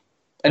race.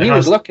 And he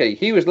was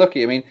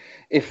lucky. I mean,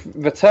 if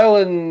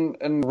Vettel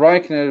and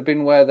Raikkonen had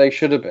been where they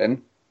should have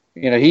been,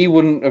 he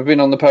wouldn't have been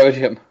on the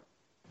podium.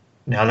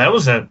 Now, that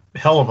was a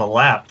hell of a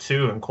lap,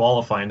 too, in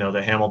qualifying, though,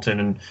 that Hamilton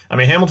and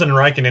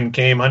Raikkonen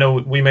came. I know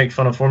we make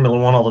fun of Formula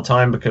One all the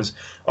time because,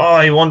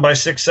 he won by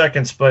 6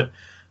 seconds, but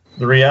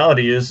the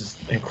reality is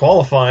in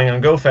qualifying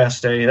on Go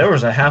Fast Day, there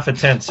was a half a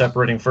tenth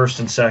separating first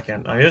and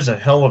second. I mean, it was a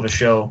hell of a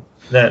show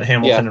that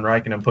Hamilton and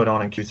Raikkonen put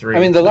on in Q3. I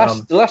mean, the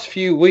last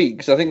few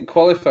weeks, I think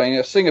qualifying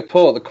at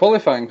Singapore, the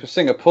qualifying for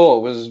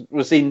Singapore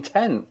was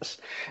intense.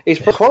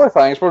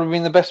 Qualifying has probably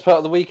been the best part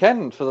of the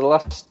weekend for the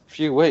last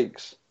few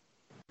weeks.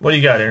 What do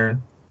you got,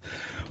 Aaron?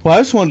 Well, I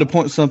just wanted to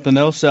point something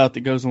else out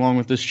that goes along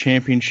with this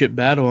championship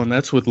battle, and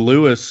that's with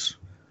Lewis.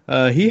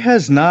 He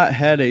has not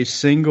had a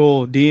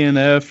single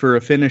DNF or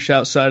a finish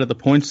outside of the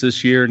points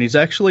this year, and he's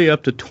actually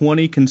up to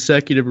 20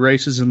 consecutive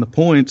races in the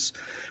points,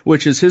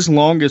 which is his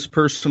longest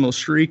personal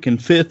streak and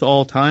 5th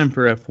all-time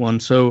for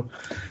F1. So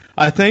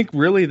I think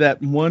really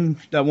that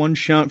one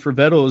shunt for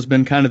Vettel has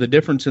been kind of the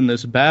difference in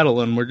this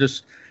battle, and we're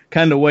just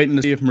kind of waiting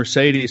to see if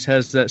Mercedes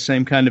has that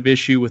same kind of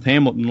issue with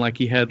Hamilton like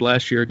he had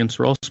last year against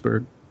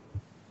Rosberg.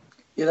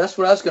 Yeah, that's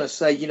what I was going to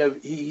say.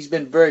 He's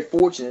been very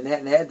fortunate and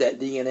hadn't had that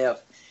DNF.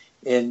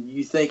 And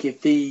you think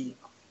if he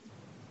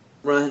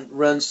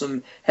has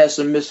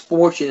some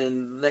misfortune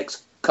in the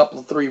next couple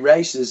of 3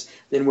 races,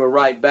 then we're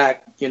right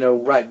back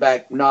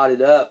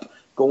knotted up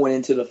going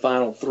into the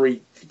final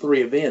three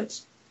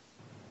events.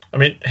 I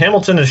mean,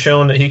 Hamilton has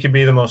shown that he could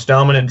be the most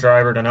dominant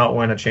driver to not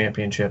win a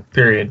championship,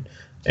 period.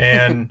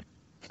 And,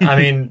 I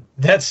mean,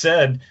 that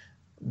said,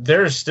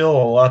 there's still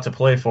a lot to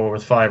play for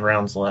with 5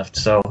 rounds left.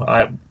 So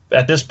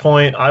at this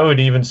point, I would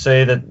even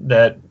say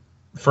that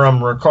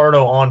from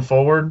Ricciardo on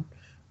forward,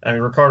 I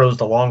mean, Ricciardo's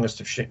the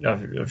longest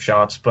of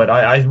shots, but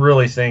I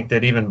really think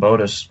that even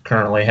Bottas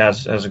currently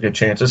has a good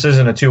chance. This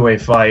isn't a two-way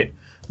fight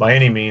by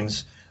any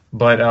means,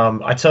 but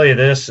I tell you,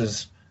 this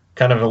is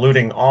kind of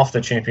alluding off the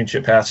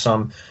championship path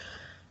some.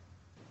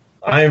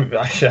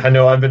 I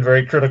know I've been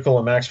very critical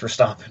of Max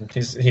Verstappen.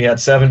 He had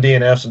 7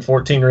 DNFs and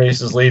 14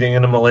 races leading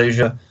into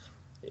Malaysia.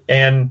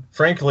 And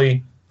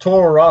frankly,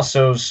 Toro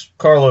Rosso's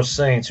Carlos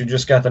Sainz, who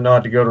just got the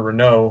nod to go to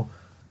Renault,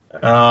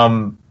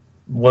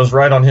 was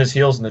right on his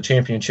heels in the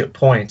championship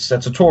points.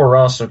 That's a Toro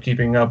Rosso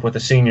keeping up with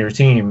the senior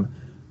team.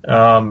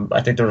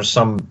 I think there was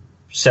some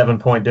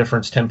 7-point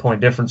difference,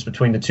 10-point difference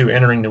between the two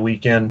entering the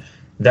weekend.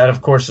 That,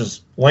 of course,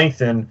 is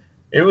lengthened.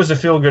 It was a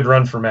feel-good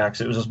run for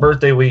Max. It was his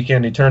birthday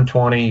weekend. He turned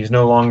 20. He's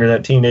no longer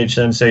that teenage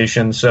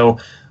sensation. So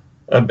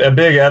a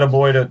big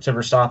attaboy to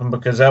Verstappen,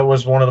 because that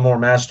was one of the more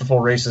masterful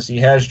races he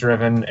has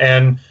driven.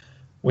 And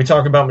we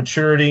talk about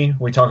maturity.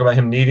 We talk about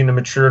him needing to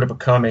mature to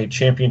become a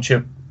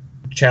championship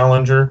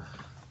challenger.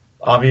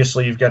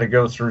 Obviously, you've got to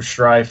go through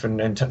strife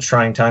and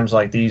trying times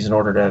like these in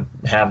order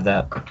to have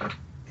that.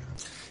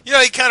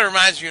 He kind of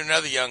reminds me of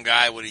another young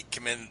guy when he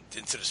came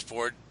into the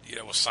sport.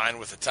 Was signed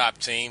with a top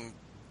team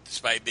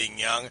despite being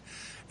young,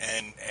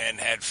 and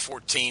had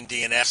 14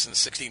 DNFs in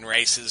 16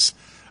 races.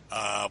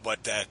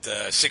 But that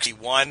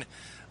 61,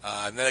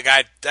 and then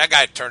that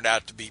guy turned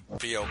out to be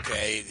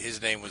okay.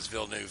 His name was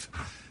Villeneuve,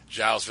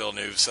 Gilles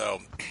Villeneuve.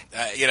 So,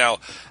 I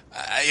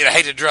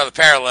hate to draw the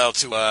parallel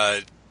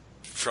to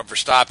from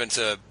Verstappen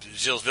to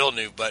Gilles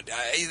Villeneuve, but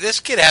this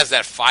kid has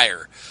that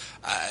fire.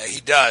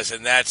 He does,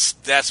 and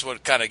that's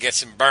what kind of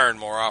gets him burned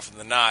more often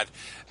than not.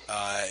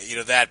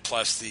 That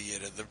plus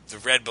the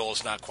Red Bull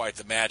is not quite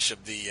the match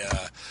of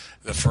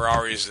the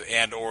Ferraris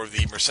and or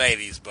the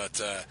Mercedes,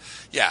 but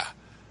yeah.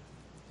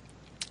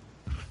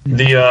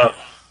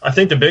 I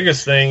think the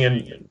biggest thing,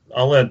 and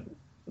I'll let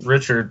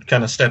Richard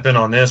kind of step in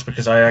on this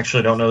because I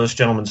actually don't know this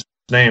gentleman's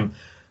name.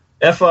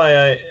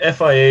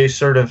 FIA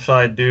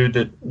certified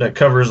dude that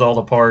covers all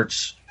the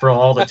parts for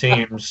all the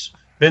teams,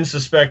 been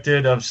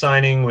suspected of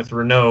signing with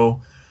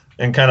Renault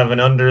and kind of an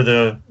under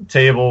the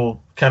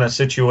table kind of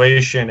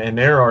situation, and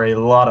there are a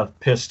lot of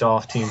pissed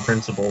off team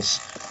principals,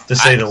 to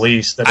say the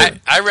least.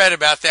 I read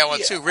about that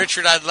one too.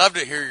 Richard, I'd love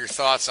to hear your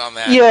thoughts on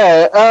that.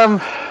 Yeah,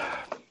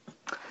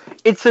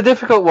 it's a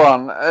difficult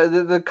one.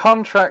 The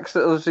contracts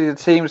that obviously the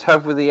teams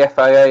have with the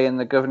FIA and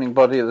the governing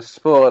body of the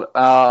sport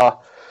are...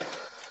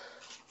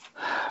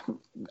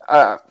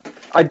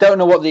 I don't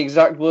know what the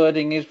exact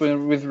wording is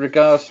with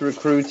regards to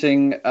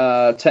recruiting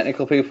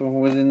technical people from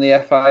within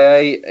the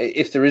FIA.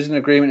 If there is an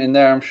agreement in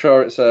there, I'm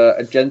sure it's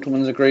a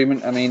gentleman's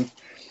agreement. I mean,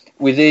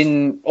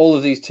 within all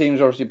of these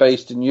teams are obviously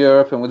based in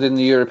Europe, and within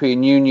the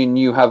European Union,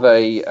 you have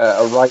a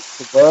right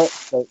to work.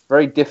 So it's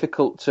very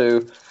difficult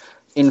to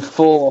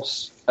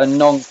enforce a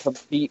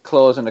non-compete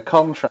clause in a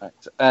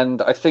contract.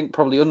 And I think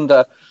probably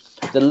under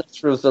the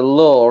letter of the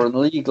law and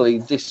legally,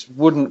 this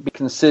wouldn't be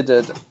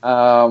considered...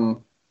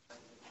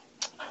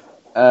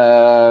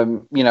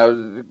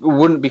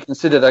 wouldn't be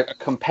considered a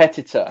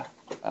competitor.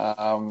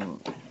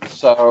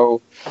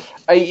 So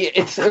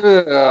it's,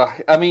 I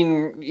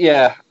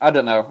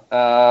don't know.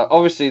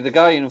 Obviously, the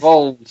guy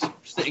involved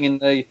sitting in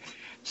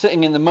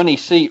the money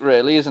seat,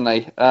 really, isn't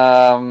he?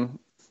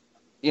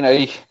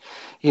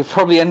 He'll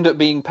probably end up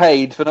being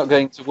paid for not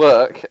going to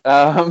work,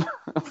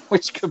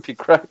 which could be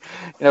great.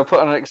 Put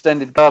on an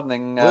extended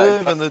gardening.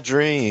 Living the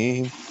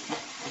dream.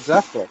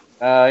 Exactly.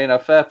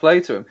 Fair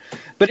play to him.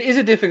 But it is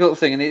a difficult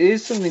thing, and it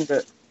is something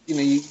that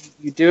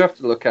you do have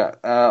to look at.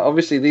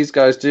 Obviously, these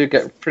guys do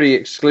get pretty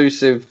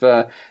exclusive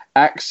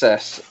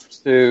access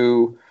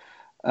to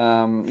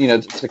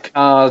to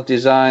car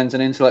designs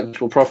and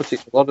intellectual property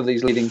for a lot of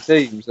these leading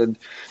teams. And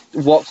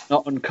what's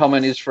not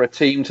uncommon is for a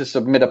team to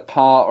submit a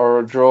part or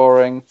a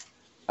drawing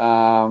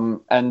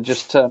and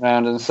just turn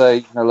around and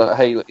say, look,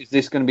 hey, is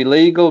this going to be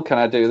legal? Can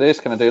I do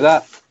this? Can I do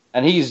that?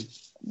 And he's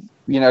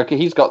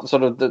got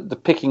sort of the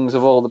pickings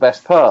of all the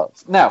best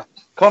parts. Now,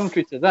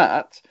 contrary to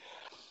that,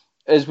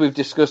 as we've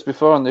discussed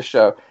before on this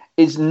show,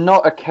 it's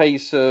not a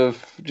case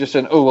of just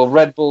saying,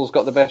 Red Bull's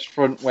got the best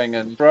front wing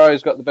and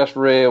Ferrari's got the best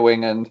rear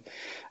wing and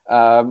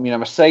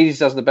Mercedes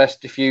has the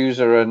best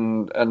diffuser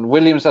and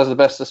Williams has the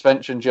best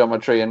suspension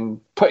geometry, and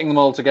putting them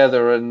all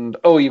together and,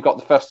 you've got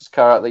the fastest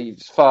car out there.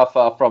 It's far,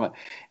 far from it.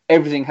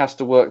 Everything has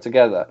to work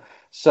together.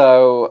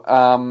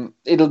 So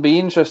it'll be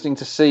interesting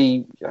to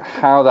see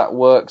how that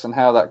works and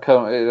how that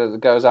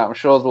goes out. I'm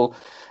sure there'll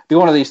be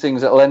one of these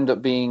things that'll end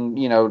up being,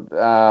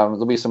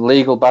 there'll be some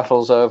legal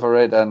battles over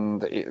it,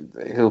 and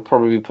he'll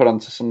probably be put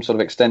onto some sort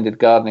of extended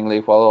gardening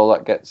leave while all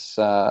that gets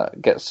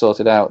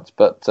sorted out.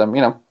 But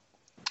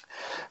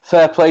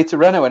fair play to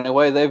Renault in a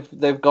way.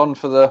 They've gone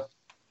for the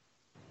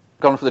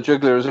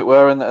jugular, as it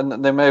were,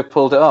 and they may have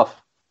pulled it off.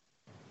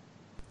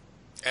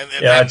 And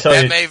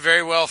that may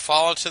very well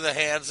fall into the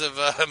hands of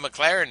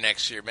McLaren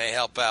next year. May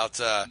help out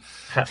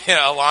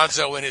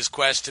Alonso in his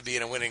quest to be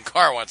in a winning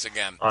car once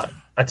again.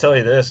 I tell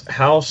you this,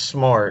 how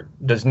smart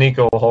does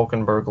Nico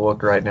Hülkenberg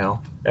look right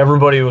now?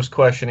 Everybody was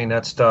questioning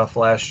that stuff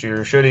last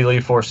year. Should he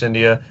leave Force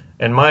India?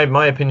 And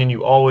my opinion,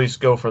 you always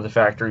go for the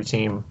factory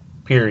team,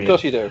 period. Of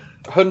course you do.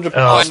 100%.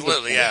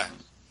 Absolutely, yeah.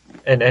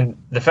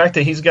 And the fact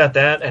that he's got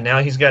that, and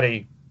now he's got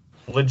a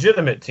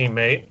legitimate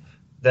teammate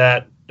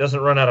that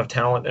doesn't run out of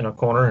talent in a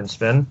corner and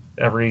spin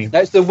every...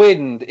 That's the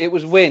wind. It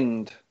was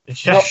wind.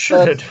 Yeah,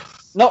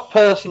 not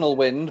personal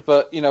wind,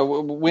 but,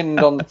 wind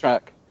on the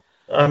track.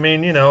 I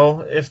mean,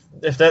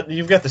 if that...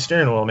 You've got the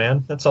steering wheel,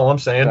 man. That's all I'm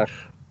saying. Yeah.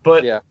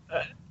 But,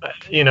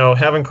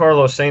 having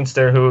Carlos Sainz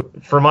there, who,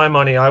 for my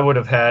money, I would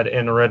have had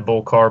in a Red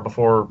Bull car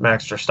before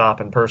Max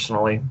Verstappen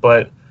personally.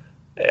 But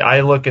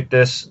I look at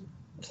this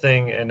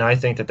thing, and I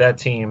think that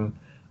team,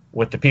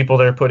 with the people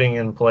they're putting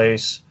in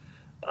place...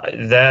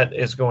 that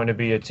is going to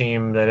be a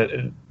team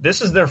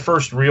this is their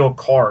first real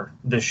car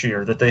this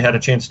year that they had a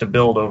chance to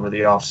build over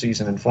the off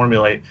season and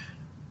formulate.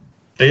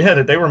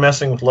 They were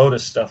messing with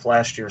Lotus stuff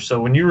last year.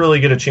 So when you really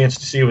get a chance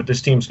to see what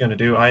this team's going to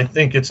do, I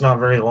think it's not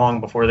very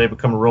long before they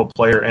become a real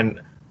player, and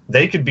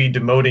they could be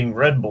demoting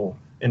Red Bull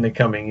in the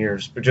coming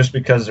years. But just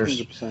because there's,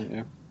 100%,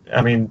 yeah.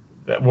 I mean,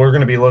 we're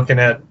going to be looking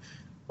at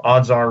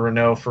odds are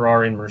Renault,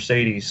 Ferrari, and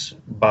Mercedes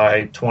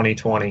by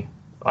 2020.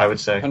 I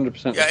would say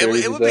 100%. Yeah,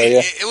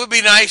 it would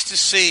be nice to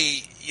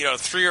see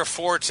 3 or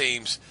 4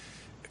 teams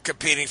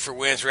competing for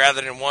wins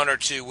rather than 1 or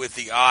 2 with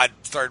the odd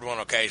third one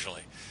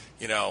occasionally.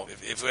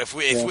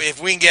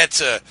 If we can get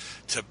to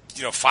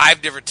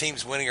 5 different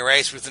teams winning a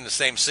race within the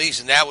same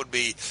season, that would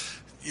be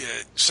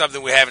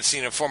something we haven't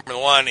seen in Formula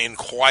One in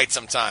quite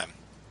some time.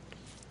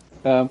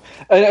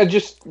 And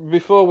just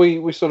before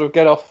we sort of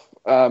get off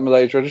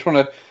Malaysia, I just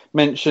want to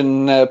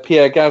mention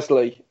Pierre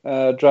Gasly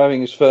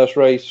driving his first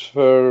race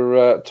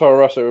for Toro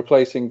Rosso,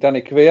 replacing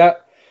Danny Kvyat.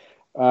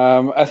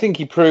 I think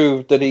he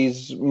proved that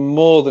he's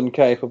more than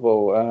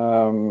capable.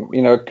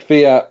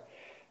 Kvyat,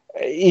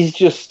 he's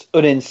just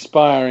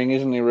uninspiring,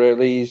 isn't he,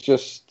 really? He's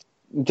just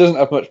doesn't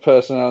have much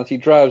personality,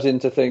 drives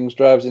into things,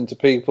 drives into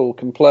people,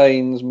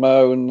 complains,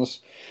 moans.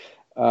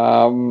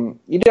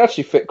 He'd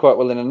actually fit quite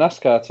well in a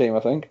NASCAR team, I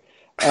think.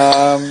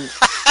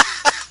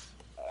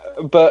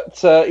 But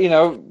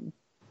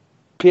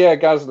Pierre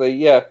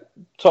Gasly,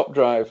 top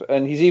drive.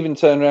 And he's even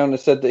turned around and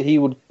said that he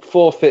would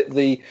forfeit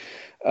the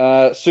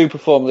Super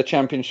Formula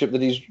Championship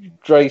that he's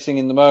racing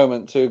in the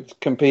moment to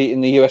compete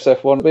in the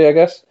USF 1B, I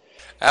guess.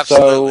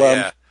 Absolutely,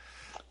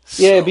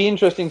 yeah, it'd be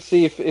interesting to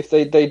see if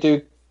they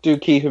do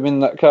keep him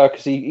in that car,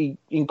 because he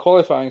in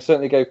qualifying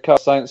certainly gave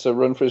Carlos Sainz a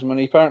run for his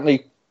money.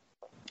 Apparently,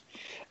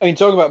 I mean,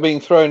 talking about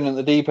being thrown in at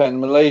the deep end,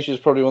 Malaysia is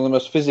probably one of the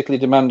most physically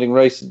demanding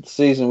races of the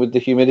season with the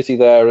humidity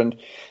there, and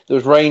there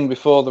was rain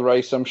before the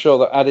race. I'm sure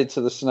that added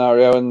to the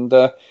scenario, and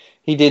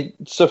he did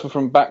suffer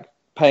from back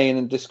pain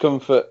and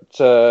discomfort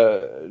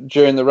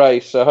during the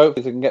race. So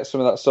hopefully they can get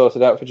some of that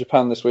sorted out for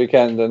Japan this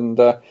weekend. And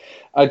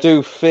I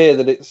do fear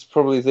that it's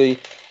probably the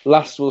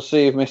last we'll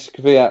see of Mr.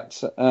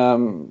 Kvyat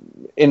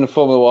in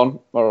Formula One,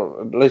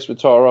 or at least with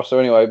Toro Rosso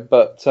anyway.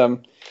 But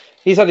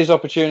he's had his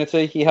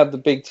opportunity. He had the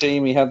big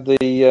team. He had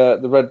the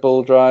Red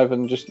Bull drive,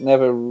 and just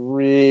never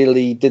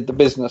really did the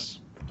business.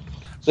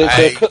 So it's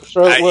a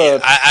cutthroat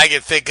word. I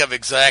can think of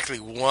exactly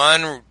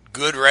one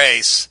good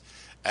race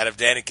out of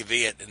Danny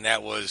Kvyat, and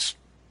that was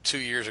 2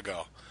 years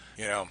ago.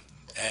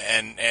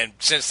 And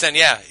since then,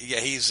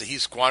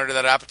 he's squandered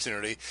that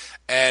opportunity,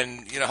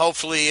 and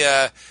hopefully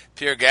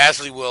Pierre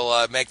Gasly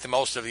will make the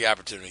most of the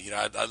opportunity.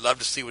 I'd love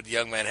to see what the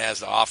young man has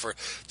to offer.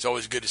 It's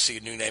always good to see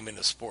a new name in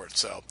the sport.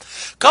 So,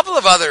 a couple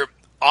of other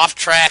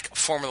off-track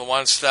Formula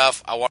One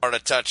stuff I wanted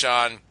to touch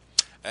on.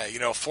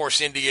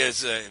 Force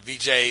India's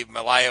Vijay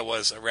Mallya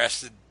was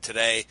arrested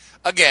today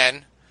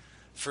again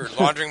for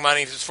laundering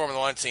money to his Formula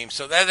One team.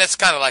 So that's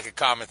kind of like a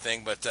common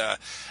thing, but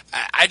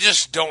I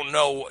just don't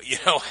know,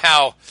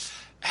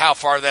 how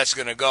far that's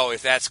going to go,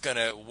 if that's going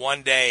to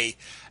one day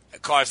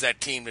cause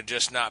that team to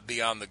just not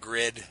be on the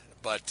grid.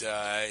 But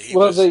he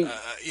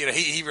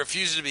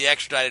refuses to be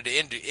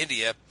extradited to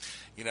India.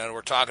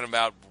 We're talking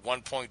about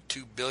 $1.2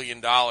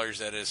 billion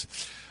that is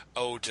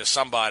owed to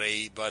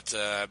somebody, but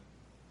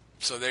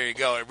so there you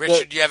go.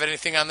 Richard, do you have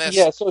anything on this?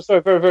 Yeah, sorry,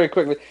 very, very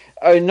quickly.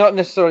 Not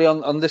necessarily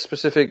on this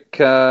specific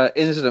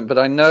incident, but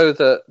I know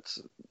that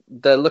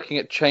they're looking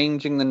at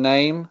changing the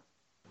name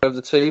of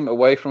the team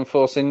away from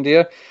Force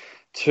India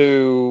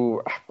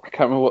to, I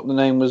can't remember what the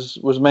name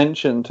was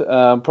mentioned.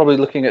 Probably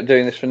looking at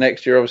doing this for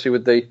next year, obviously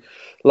with the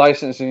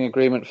licensing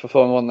agreement for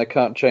Formula One, they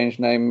can't change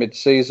name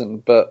mid-season.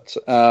 But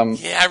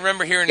I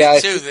remember hearing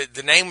it too.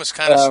 The name was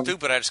kind of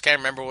stupid. I just can't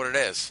remember what it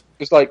is.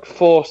 It's like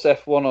Force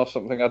F1 or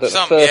something. I don't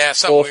know.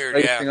 Something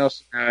weird.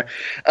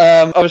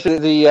 Obviously,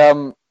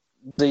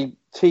 the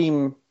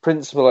team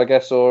principal, I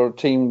guess, or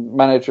team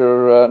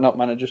manager, not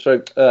manager,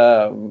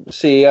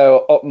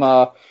 CEO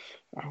Otmar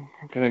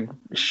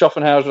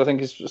Schaffenhauser, I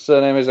think his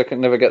surname is. I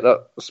can never get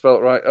that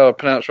spelled right or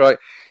pronounced right.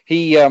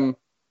 He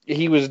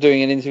was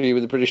doing an interview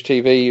with the British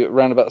TV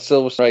around about the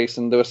Silverstone race,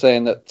 and they were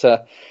saying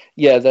that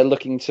they're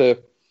looking to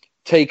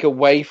take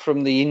away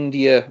from the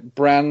India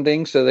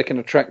branding so they can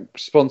attract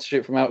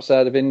sponsorship from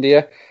outside of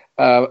India,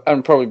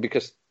 and probably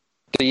because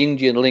the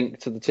Indian link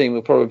to the team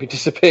will probably be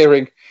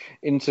disappearing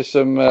into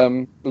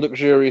some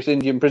luxurious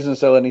Indian prison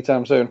cell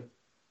anytime soon.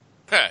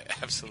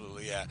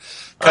 Absolutely, yeah.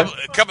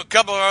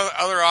 Couple of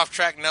other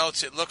off-track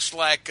notes. It looks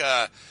like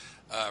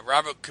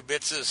Robert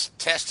Kubica's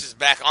test is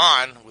back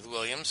on with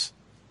Williams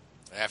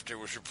after it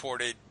was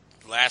reported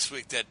last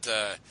week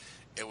that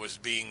it was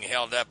being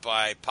held up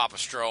by Papa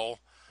Stroll.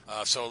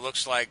 So it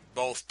looks like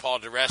both Paul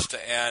di Resta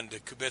and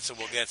Kubica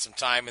will get some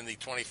time in the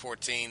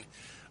 2014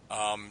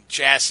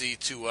 chassis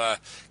to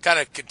kind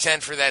of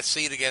contend for that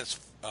seat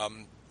against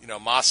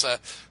Massa,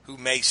 who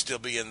may still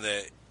be in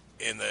the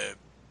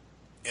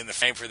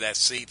frame for that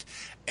seat.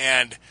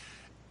 And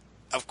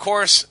of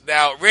course,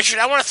 now Richard,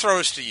 I want to throw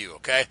this to you.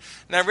 Okay,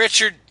 now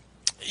Richard,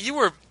 you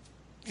were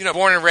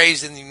born and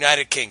raised in the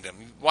United Kingdom.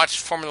 You watched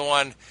Formula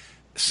One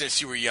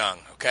since you were young.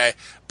 Okay,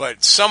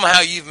 but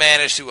somehow you've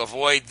managed to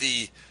avoid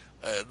the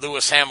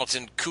Lewis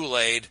Hamilton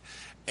Kool-Aid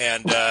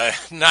and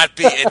not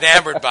be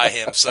enamored by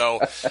him. So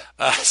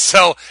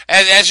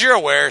as you're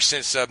aware,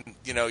 since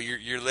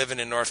you're living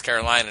in North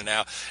Carolina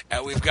now,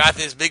 we've got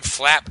this big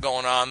flap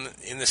going on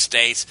in the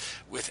States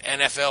with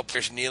NFL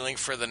players kneeling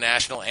for the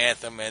national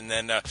anthem, and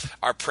then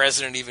our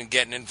president even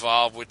getting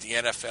involved with the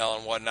NFL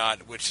and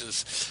whatnot, which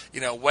is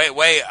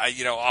way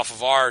off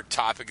of our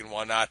topic and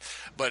whatnot.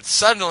 But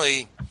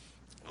suddenly,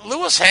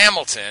 Lewis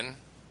Hamilton,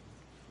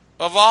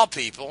 of all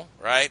people,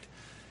 right,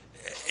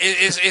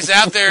 is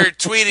out there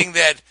tweeting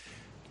that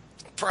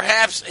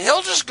perhaps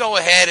he'll just go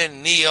ahead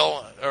and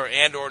kneel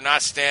or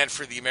not stand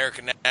for the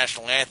American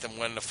national anthem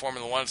when the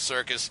Formula One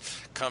circus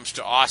comes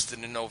to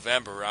Austin in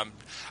November.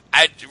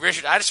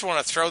 Richard, I just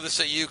want to throw this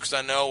at you because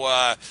I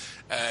know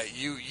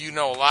you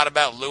know a lot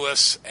about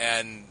Lewis,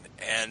 and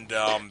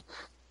I'm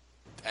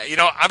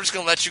just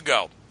going to let you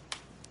go.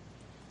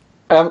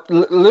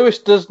 Lewis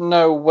does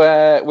know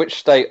which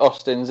state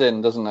Austin's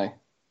in, doesn't he?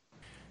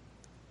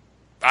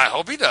 I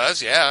hope he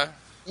does, yeah.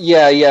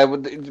 Yeah,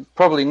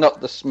 probably not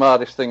the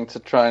smartest thing to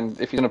try and,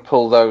 if you're going to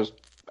pull those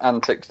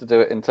antics, to do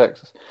it in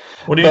Texas.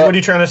 What are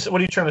you trying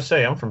to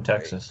say? I'm from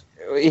Texas.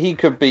 He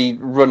could be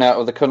run out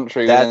of the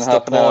country within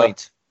half an hour.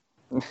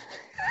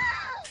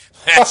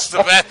 That's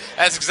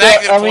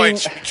exactly the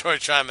point you're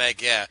trying to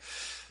make. Yeah.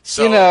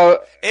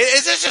 So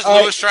is this just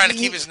Lewis trying to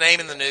keep his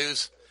name in the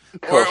news,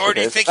 or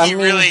do you think he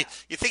really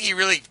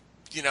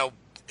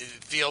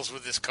feels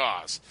with this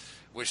cause?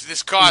 Which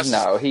this cause,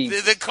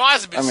 the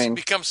cause has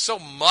become so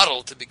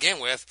muddled to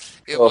begin with.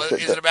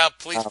 Is it about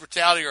police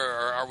brutality, or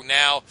are we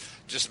now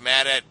just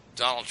mad at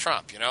Donald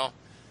Trump?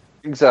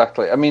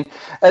 Exactly. I mean,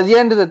 at the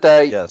end of the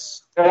day,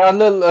 yes. I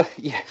know,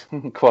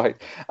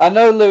 quite. I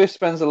know Lewis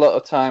spends a lot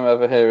of time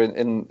over here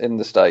in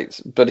the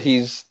States, but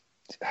he's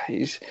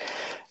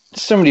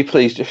somebody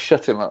please just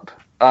shut him up.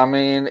 I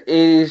mean,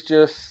 he's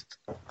just.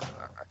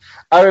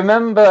 I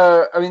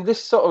remember. I mean,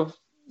 this sort of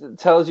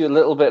tells you a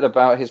little bit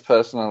about his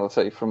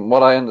personality, from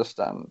what I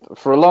understand.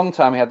 For a long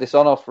time, he had this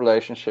on-off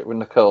relationship with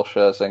Nicole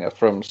Scherzinger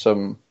from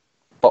some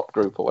pop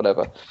group or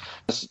whatever.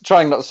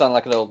 Trying not to sound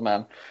like an old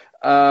man.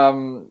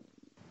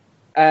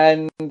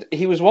 And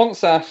he was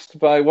once asked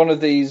by one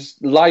of these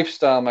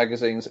lifestyle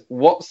magazines,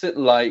 what's it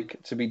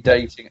like to be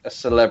dating a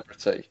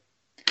celebrity?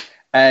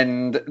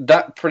 And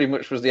that pretty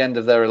much was the end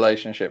of their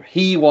relationship.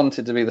 He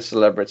wanted to be the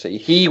celebrity.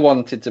 He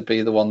wanted to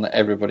be the one that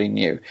everybody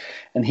knew.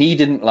 And he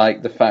didn't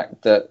like the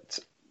fact that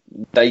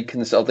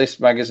this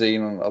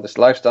magazine, or this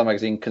lifestyle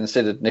magazine,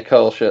 considered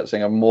Nicole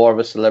Scherzinger more of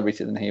a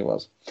celebrity than he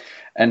was.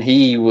 And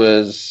he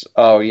was,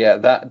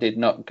 that did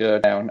not go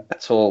down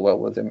at all well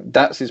with him.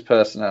 That's his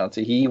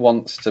personality. He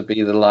wants to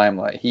be the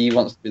limelight. He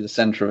wants to be the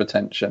center of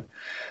attention.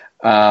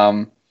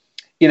 And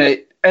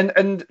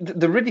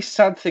the really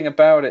sad thing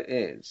about it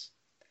is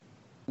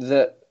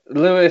that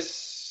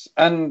Lewis,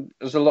 and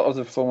as a lot of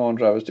the Formula One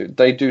drivers do,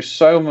 they do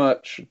so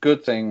much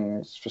good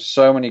things for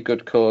so many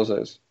good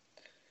causes.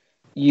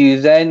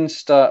 You then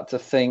start to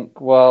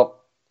think, well,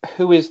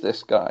 who is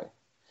this guy?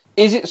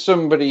 Is it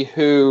somebody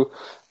who,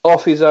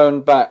 off his own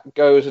back,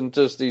 goes and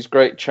does these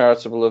great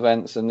charitable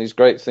events and these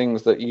great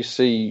things that you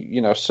see,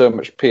 so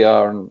much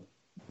PR and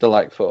the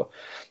like for?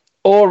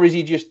 Or is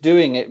he just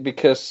doing it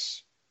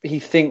because he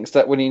thinks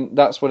that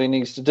that's what he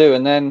needs to do?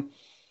 And then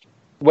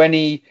when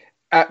he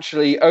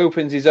actually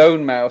opens his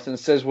own mouth and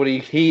says what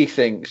he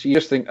thinks, you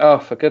just think, oh,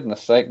 for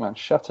goodness sake, man,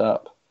 shut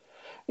up.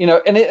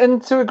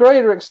 And to a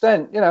greater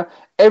extent,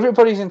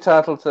 everybody's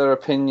entitled to their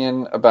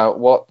opinion about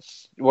what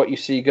you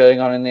see going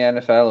on in the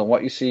NFL and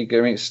what you see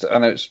going. I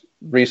know it's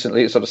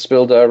sort of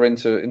spilled over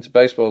into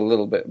baseball a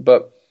little bit,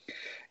 but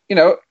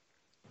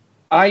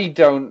I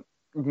don't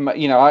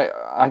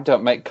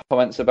make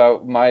comments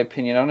about my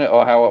opinion on it,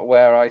 or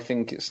where I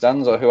think it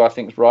stands, or who I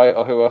think's right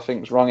or who I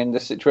think's wrong in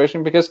this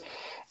situation, because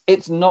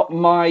it's not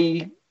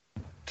my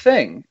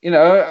thing.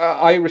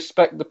 I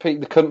respect the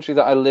country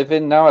that I live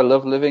in now. I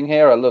love living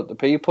here. I love the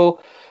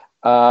people.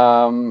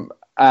 But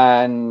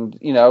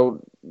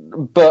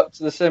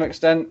to the same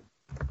extent,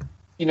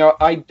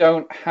 I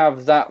don't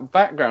have that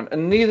background,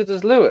 and neither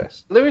does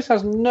Lewis. Lewis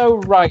has no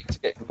right to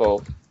get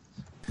involved.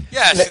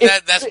 Yes,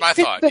 that's my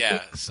thought.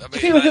 Yes,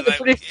 if he was at the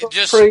British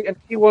Grand Prix and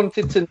he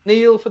wanted to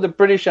kneel for the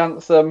British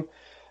anthem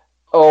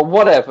or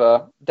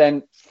whatever,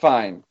 then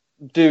fine,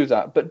 do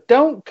that. But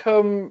don't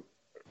come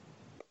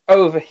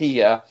over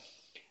here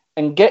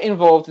and get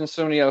involved in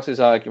somebody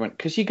else's argument,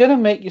 because you're going to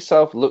make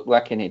yourself look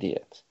like an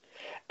idiot.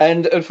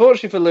 And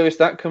unfortunately for Lewis,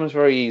 that comes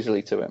very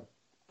easily to him.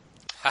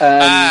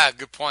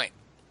 Good point.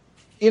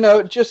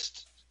 You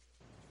just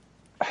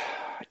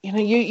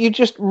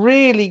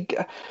really,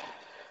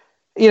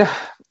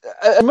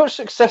 as much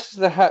success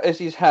as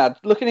he's had,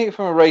 looking at it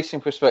from a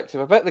racing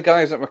perspective, I bet the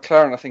guys at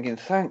McLaren are thinking,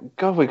 thank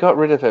God we got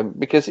rid of him,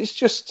 because it's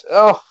just,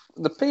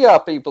 the PR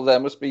people there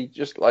must be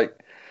just like,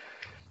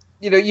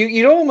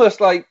 you'd almost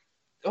like,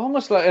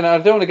 and I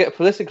don't want to get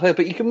political here,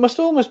 but you must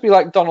almost be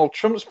like Donald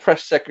Trump's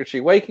press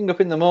secretary, waking up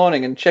in the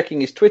morning and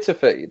checking his Twitter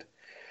feed.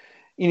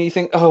 You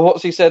think,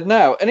 what's he said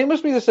now? And it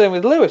must be the same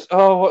with Lewis.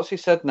 Oh, what's he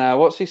said now?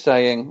 What's he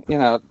saying?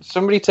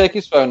 Somebody take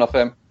his phone off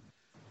him.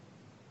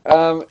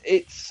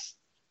 It's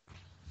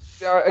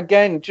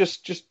again,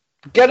 just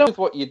get on with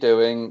what you're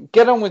doing.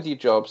 Get on with your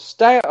job.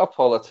 Stay out of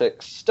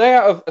politics. Stay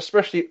out of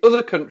especially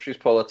other countries'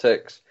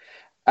 politics,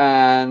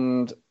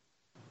 and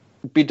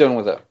be done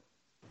with it.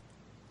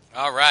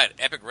 All right,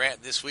 Epic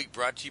Rant this week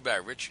brought to you by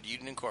Richard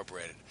Uden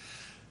Incorporated.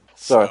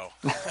 Sorry.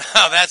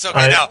 That's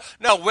okay.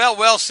 No,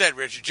 well said,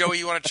 Richard. Joey,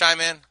 you want to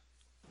chime in?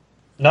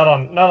 Not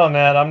on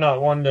that. I'm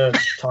not one to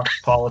talk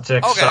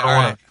politics. Okay, all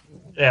right.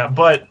 Yeah,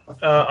 but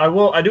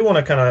I do want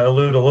to kind of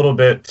allude a little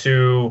bit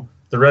to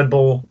the Red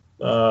Bull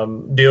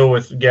deal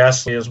with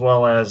Gasly as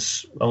well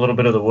as a little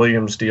bit of the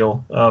Williams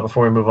deal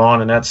before we move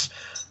on. And that's,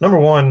 number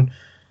one,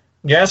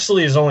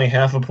 Gasly is only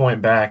half a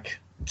point back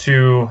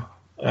to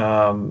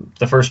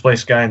the first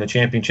place guy in the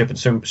championship in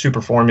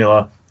Super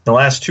Formula. The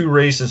last 2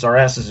 races are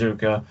at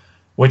Suzuka,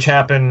 which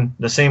happened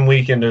the same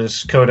weekend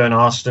as Coda and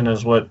Austin,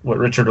 as what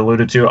Richard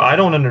alluded to. I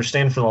don't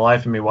understand for the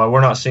life of me why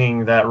we're not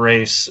seeing that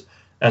race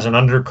as an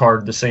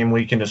undercard the same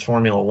weekend as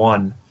Formula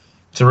One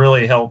to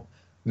really help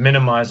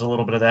minimize a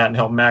little bit of that and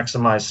help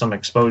maximize some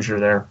exposure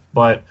there.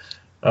 But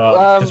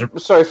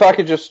sorry, if I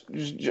could just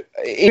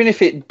even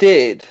if it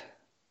did,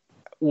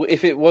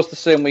 if it was the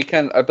same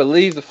weekend, I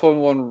believe the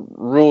Formula One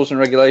rules and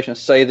regulations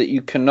say that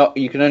you can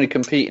only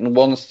compete in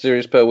 1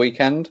 series per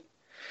weekend.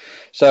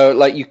 So,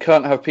 like, you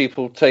can't have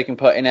people taking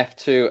part in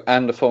F2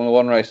 and a Formula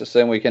One race the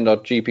same weekend, or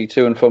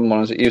GP2 and Formula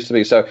One as it used to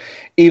be. So,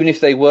 even if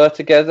they were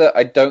together,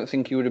 I don't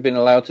think you would have been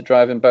allowed to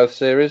drive in both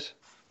series.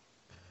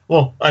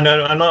 Well, I'm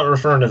not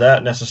referring to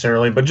that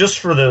necessarily, but just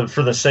for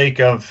the sake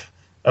of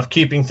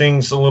keeping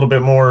things a little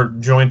bit more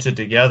jointed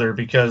together,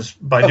 because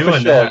by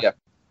doing that,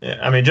 yeah.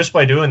 I mean, just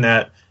by doing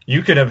that,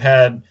 you could have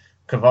had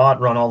Kvyat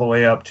run all the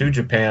way up to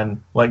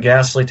Japan, let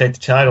Gasly take the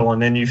title,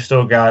 and then you've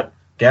still got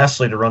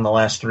Gasly to run the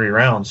last 3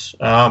 rounds.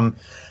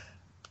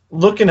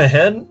 Looking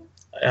ahead,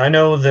 I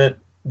know that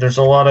there's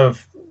a lot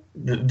of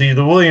the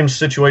Williams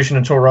situation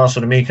in Toro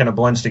Rosso to me kind of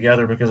blends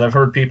together, because I've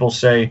heard people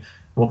say,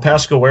 well,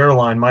 Pascal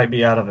Wehrlein might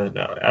be out of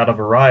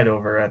a ride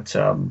over at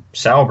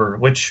Sauber,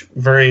 which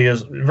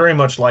is very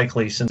much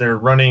likely, since they're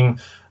running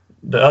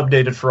the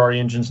updated Ferrari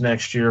engines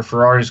next year.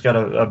 Ferrari's got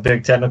a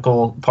big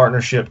technical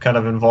partnership kind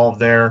of involved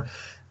there,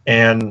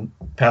 and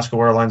Pascal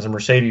Wehrlein's a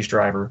Mercedes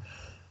driver.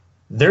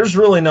 There's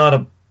really not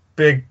a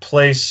big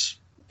place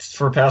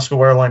for Pascal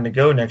Wehrlein to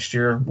go next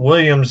year.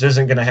 Williams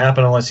isn't going to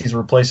happen unless he's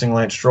replacing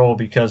Lance Stroll,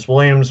 because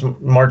Williams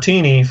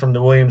Martini from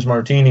the Williams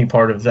Martini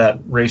part of that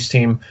race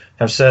team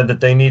have said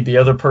that they need the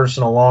other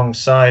person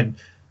alongside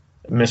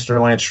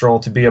Mr. Lance Stroll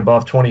to be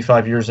above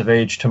 25 years of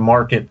age to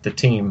market the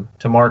team,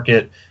 to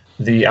market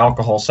the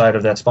alcohol side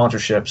of that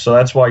sponsorship. So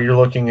that's why you're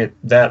looking at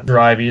that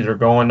drive either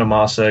going to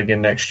Massa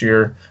again next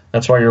year.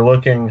 That's why you're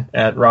looking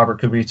at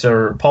Robert Kubica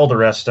or Paul di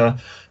Resta,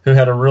 who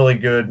had a really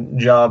good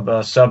job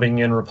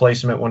subbing in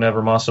replacement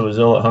whenever Massa was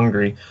ill at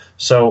Hungary.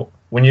 So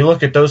when you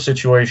look at those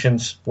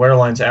situations,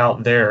 Wehrlein's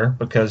out there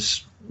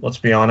because, let's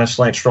be honest,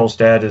 Lance Stroll's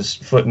dad is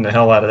footing the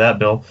hell out of that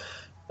bill.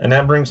 And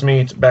that brings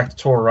me back to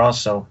Toro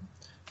Rosso.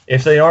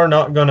 If they are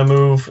not going to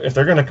move, if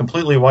they're going to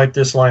completely wipe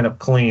this lineup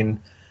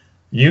clean,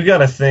 you got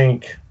to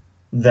think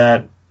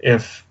that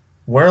if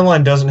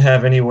Wehrlein doesn't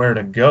have anywhere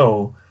to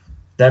go,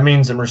 that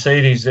means that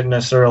Mercedes didn't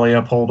necessarily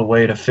uphold a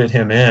way to fit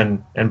him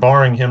in. And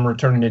barring him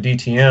returning to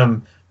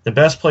DTM, the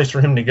best place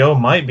for him to go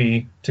might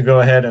be to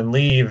go ahead and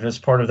leave as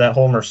part of that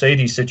whole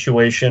Mercedes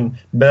situation,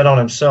 bet on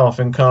himself,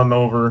 and come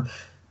over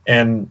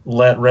and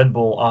let Red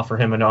Bull offer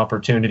him an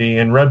opportunity.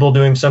 And Red Bull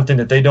doing something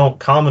that they don't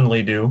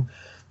commonly do,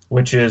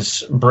 which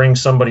is bring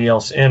somebody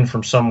else in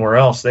from somewhere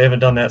else. They haven't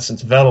done that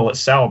since Vettel at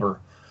Sauber.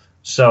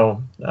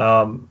 So,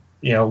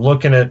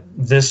 looking at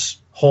this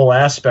whole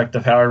aspect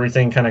of how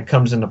everything kind of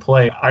comes into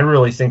play, I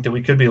really think that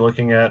we could be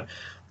looking at,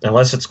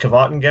 unless it's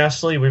Kvyat and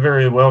Gasly, we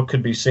very well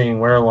could be seeing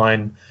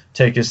Wehrlein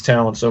take his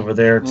talents over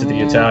there to the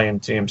Italian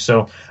team.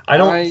 So I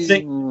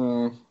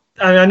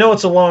know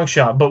it's a long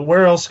shot, but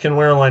where else can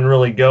Wehrlein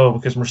really go?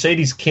 Because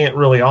Mercedes can't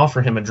really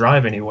offer him a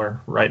drive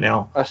anywhere right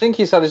now. I think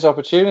he's had his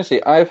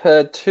opportunity. I've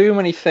heard too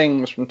many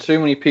things from too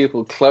many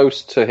people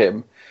close to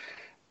him,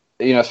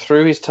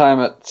 through his time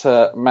at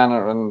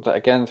Manor and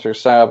again through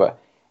Sauber.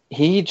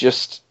 He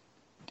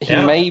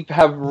may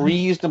have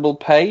reasonable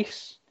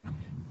pace,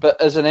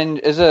 but as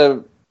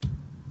a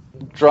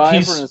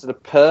driver and as a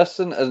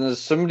person and as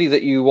somebody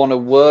that you want to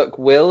work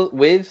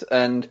with,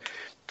 and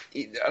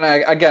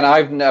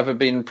I've never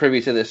been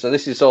privy to this, so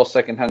this is all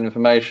second-hand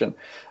information.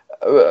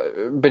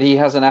 But he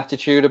has an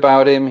attitude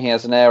about him. He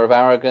has an air of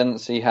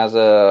arrogance. He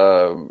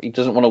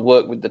doesn't want to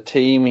work with the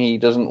team. He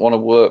doesn't want to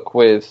work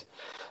with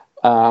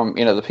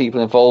the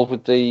people involved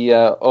with the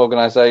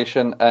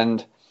organization.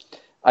 And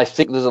I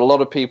think there's a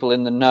lot of people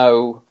in the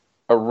know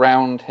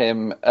around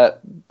him at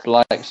the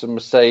likes of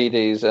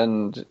Mercedes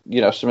and,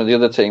 some of the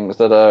other teams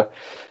that are,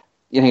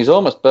 he's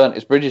almost burnt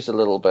his bridges a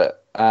little bit.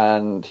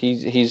 And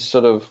he's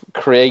sort of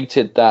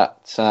created that,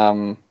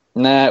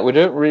 we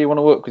don't really want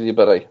to work with you,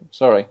 buddy.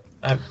 Sorry.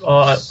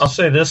 I'll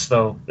say this,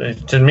 though.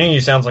 To me, he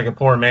sounds like a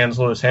poor man's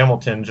Lewis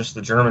Hamilton, just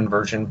the German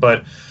version.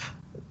 But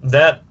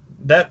that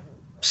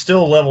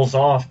still levels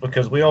off,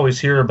 because we always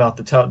hear about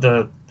the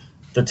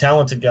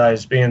talented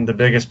guys being the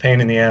biggest pain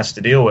in the ass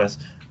to deal with.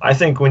 I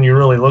think when you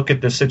really look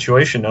at this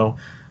situation, though,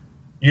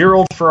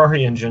 year-old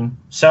Ferrari engine,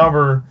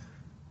 Sauber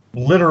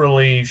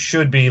literally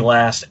should be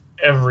last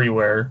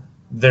everywhere.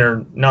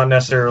 They're not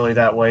necessarily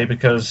that way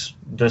because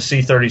the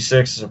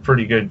C36 is a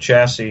pretty good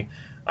chassis.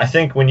 I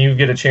think when you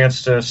get a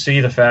chance to see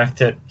the fact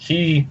that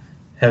he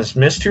has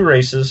missed 2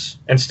 races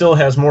and still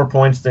has more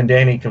points than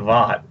Danny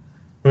Kvyat,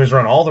 who has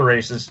run all the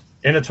races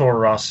in a Toro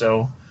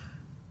Rosso,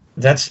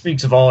 that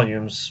speaks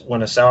volumes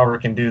when a Sauber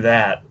can do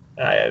that.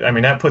 I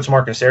mean, that puts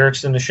Marcus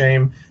Ericsson to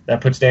shame.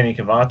 That puts Danny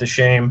Kvyat to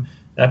shame.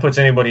 That puts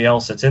anybody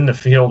else that's in the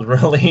field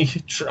really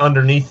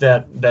underneath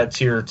that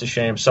tier to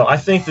shame. So I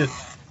think that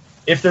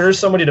if there is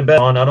somebody to bet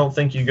on, I don't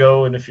think you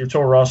go. And if you're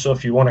Toro Rosso,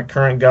 if you want a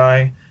current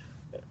guy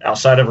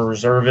outside of a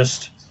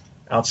reservist,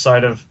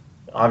 outside of,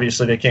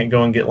 obviously they can't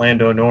go and get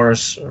Lando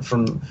Norris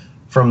from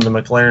the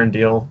McLaren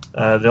deal.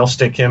 They'll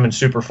stick him in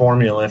Super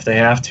Formula if they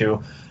have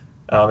to.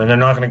 And they're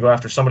not going to go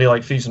after somebody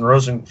like Felix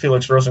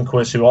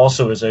Rosenqvist, who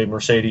also is a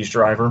Mercedes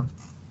driver.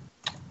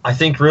 I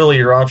think really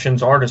your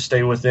options are to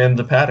stay within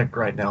the paddock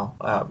right now.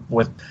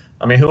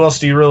 Who else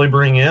do you really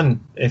bring in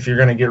if you're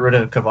going to get rid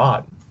of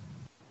Kvyat?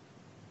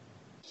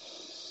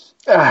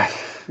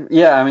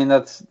 Yeah, I mean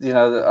that's as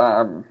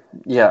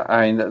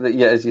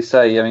you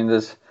say, I mean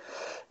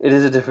it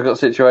is a difficult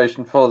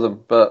situation for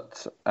them,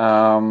 but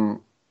as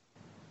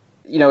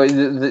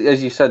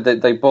you said,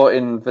 they brought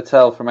in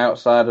Vettel from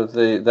outside of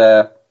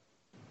their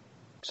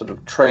sort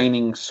of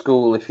training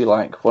school, if you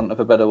like, for want of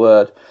a better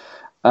word.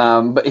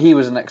 But he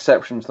was an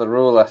exception to the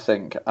rule, I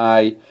think.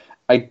 I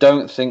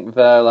don't think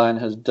Wehrlein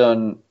has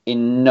done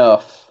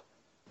enough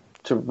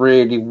to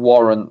really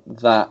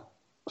warrant that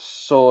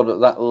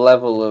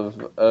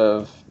level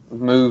of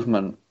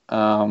movement.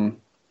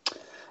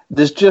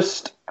 There's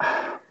just,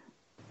 I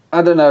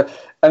don't know.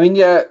 I mean,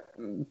 he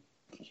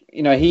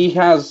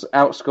has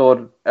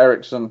outscored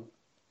Ericsson,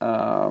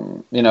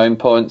 in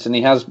points, and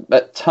he has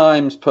at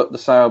times put the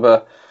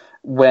Sauber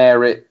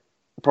where it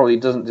probably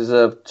doesn't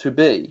deserve to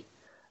be.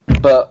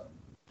 But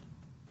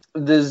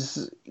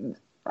there's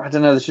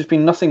just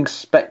been nothing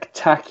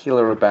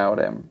spectacular about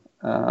him.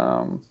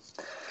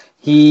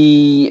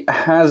 He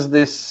has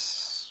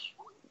this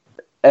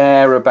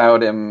air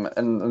about him,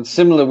 and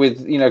similar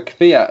with,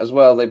 Kvyat as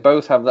well. They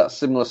both have that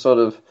similar sort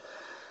of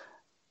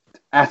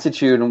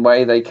attitude and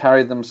way they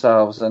carry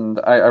themselves, and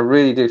I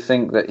really do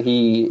think that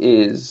he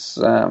is,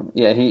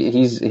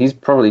 he's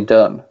probably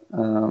done.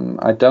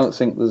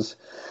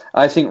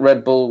 I think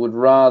Red Bull would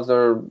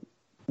rather,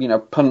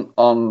 punt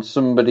on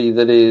somebody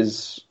that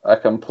is a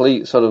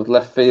complete sort of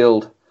left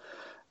field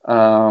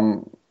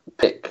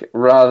pick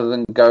rather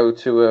than go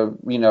to a,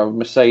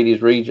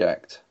 Mercedes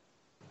reject.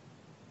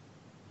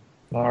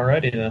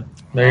 Alrighty then.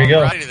 There you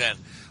go. Alrighty then.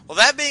 Well,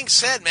 that being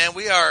said, man,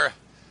 we are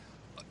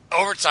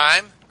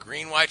overtime,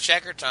 green, white,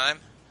 checker time.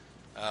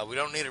 We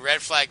don't need a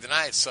red flag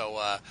tonight.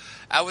 So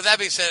with that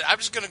being said, I'm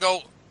just going to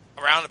go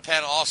around the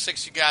panel, all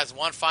six of you guys.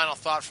 One final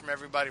thought from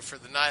everybody for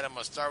the night. I'm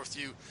going to start with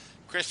you,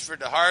 Christopher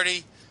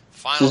DeHardy.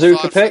 Final Suzuka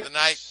thought pick? for the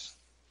night.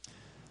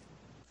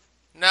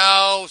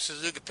 No,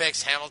 Suzuka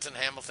picks Hamilton.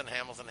 There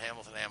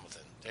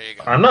you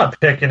go. I'm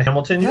not picking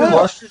Hamilton. You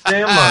lost your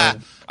damn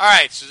mind. All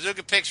right,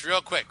 Suzuka picks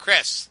real quick.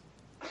 Chris.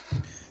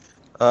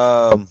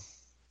 Raikkonen.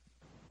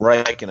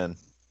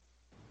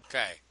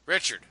 Okay.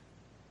 Richard.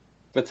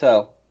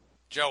 Vettel.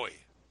 Joey.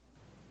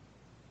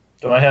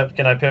 Can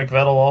I pick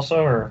Vettel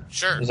also, or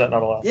Sure. is that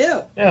not allowed?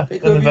 Yeah. Yeah,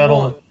 Pick then whoever you Vettel.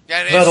 want.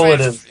 Yeah, Vettel it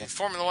is. In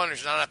Formula One,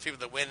 there's not enough people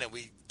that win that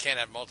we can't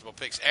have multiple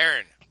picks.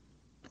 Aaron.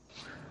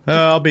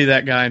 I'll be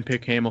that guy and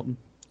pick Hamilton.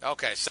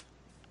 Okay. So,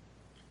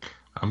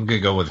 I'm going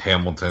to go with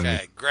Hamilton.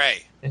 okay.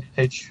 Gray.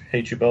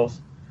 Hate you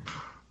both.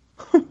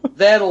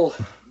 Vettel,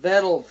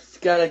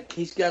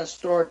 he's got to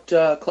start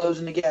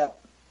closing the gap.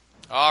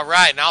 All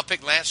right. Now I'll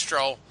pick Lance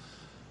Stroll.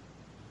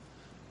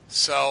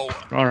 So.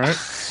 All right.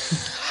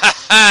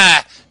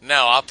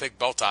 No, I'll pick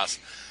Bottas.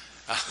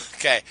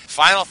 Okay.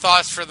 Final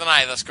thoughts for the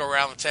night. Let's go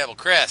around the table.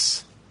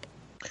 Chris.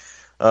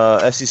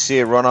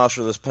 SECA runoffs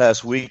for this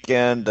past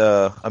weekend.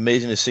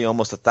 Amazing to see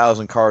almost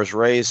 1,000 cars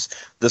race.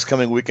 This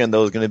coming weekend,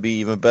 though, is going to be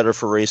even better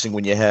for racing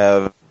when you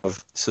have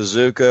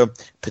Suzuka,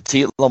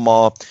 Petit Le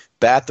Mans,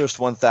 Bathurst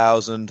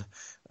 1000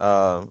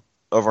 over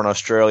in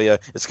Australia.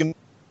 It's going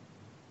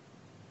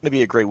to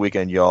be a great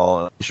weekend,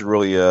 y'all. You should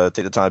really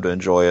take the time to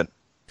enjoy it.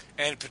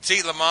 And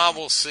Petit Le Mans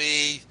will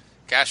see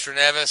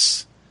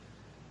Castroneves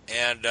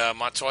and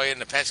Montoya in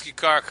the Penske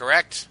car,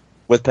 correct?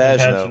 With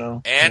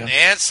Pagano.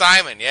 And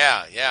Simon,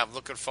 yeah, I'm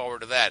looking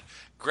forward to that.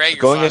 Gray,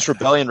 Going against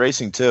Rebellion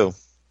Racing, too.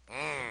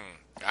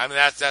 I mean,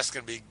 that's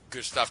going to be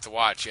good stuff to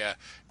watch, yeah.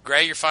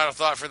 Gray, your final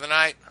thought for the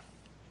night?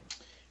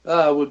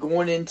 We're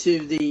going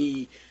into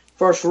the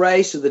first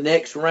race of the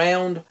next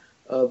round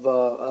of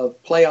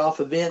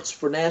playoff events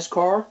for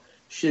NASCAR.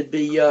 Should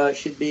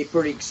be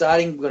pretty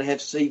exciting. We're going to have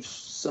to see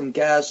some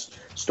guys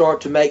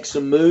start to make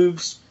some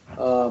moves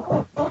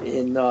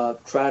and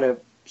try to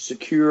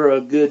secure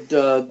a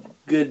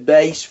good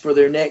base for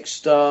their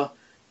next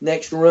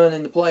run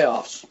in the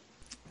playoffs.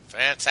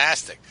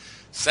 Fantastic.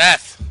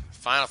 Seth,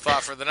 final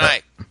thought for the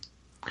night.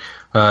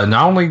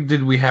 Not only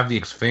did we have the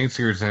Xfinity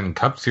Series and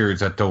Cup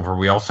Series at Dover,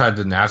 we also had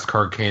the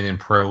NASCAR Can-Am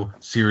Pro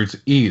Series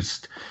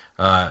East.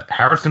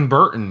 Harrison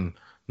Burton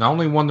not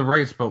only won the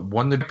race, but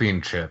won the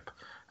championship.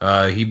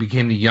 He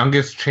became the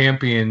youngest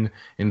champion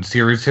in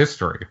series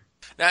history.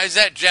 Now, is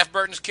that Jeff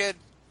Burton's kid?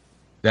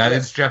 That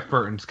is Jeff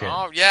Burton's kid.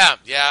 Oh, yeah.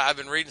 I've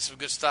been reading some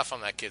good stuff on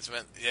that kid.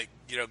 Man,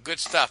 good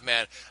stuff,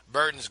 man.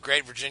 Burton's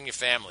great Virginia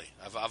family.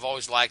 I've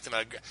always liked him.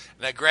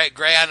 Now,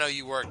 Gray, I know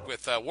you worked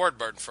with Ward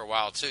Burton for a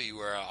while, too. You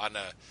were on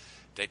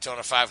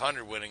Daytona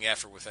 500 winning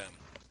effort with him.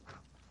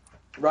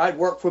 Right,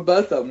 worked for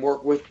both of them.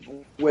 Worked with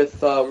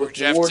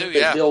Jeff Ward, too,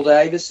 yeah. Bill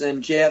Davis,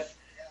 and Jeff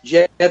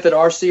at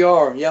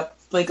RCR. Yep,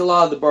 think a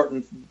lot of the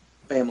Burton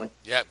family.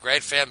 Yep,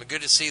 great family.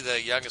 Good to see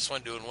the youngest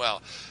one doing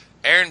well.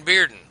 Aaron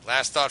Bearden,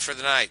 last thought for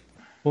the night.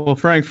 Well,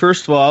 Frank,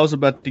 first of all, I was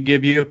about to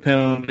give you a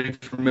penalty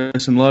for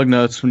missing lug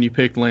nuts when you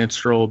picked Lance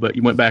Stroll, but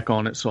you went back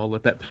on it, so I'll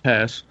let that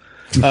pass.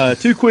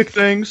 Two quick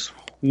things.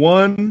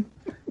 One,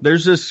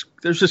 there's this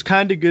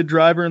kind of good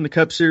driver in the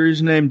Cup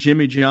Series named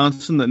Jimmy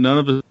Johnson that none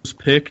of us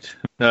picked.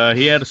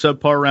 He had a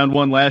subpar round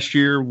 1 last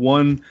year,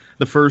 won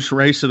the first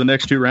race of the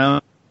next 2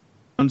 rounds,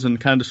 and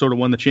kind of sort of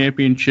won the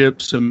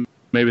championship, so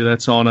maybe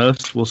that's on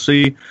us. We'll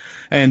see.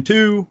 And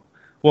 2,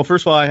 well,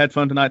 first of all, I had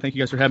fun tonight. Thank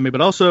you guys for having me.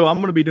 But also, I'm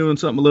going to be doing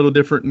something a little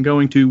different and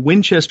going to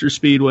Winchester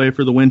Speedway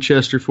for the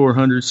Winchester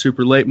 400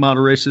 Super Late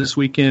Model race this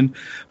weekend.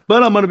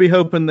 But I'm going to be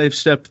hoping they've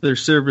stepped their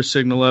service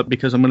signal up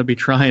because I'm going to be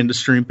trying to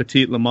stream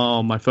Petit Le Mans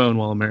on my phone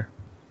while I'm there.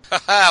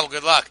 Well,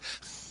 good luck.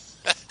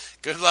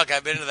 Good luck.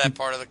 I've been to that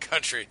part of the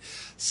country.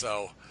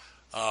 So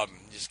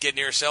just get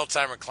near a cell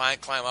timer,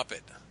 climb up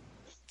it.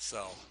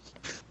 So,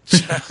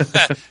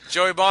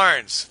 Joey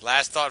Barnes,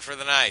 last thought for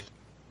the night.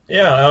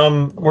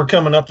 Yeah, we're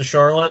coming up to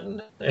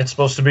Charlotte. It's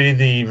supposed to be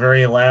the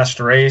very last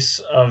race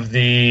of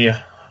the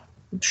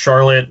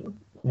Charlotte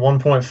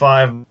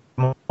 1.5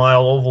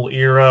 mile oval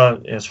era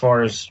as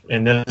far as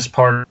in this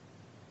part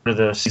of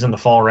the season, the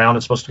fall round.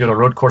 It's supposed to go to a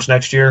road course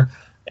next year.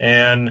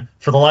 And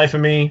for the life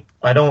of me,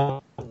 I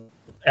don't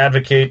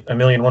advocate a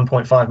million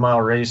 1.5 mile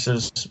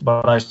races,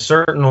 but I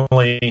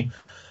certainly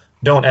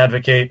don't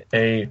advocate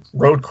a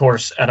road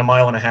course at a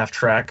 1.5 mile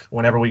track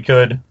whenever we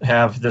could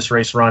have this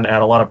race run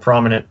at a lot of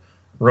prominent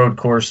road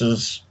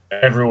courses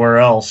everywhere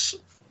else.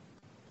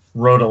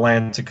 Road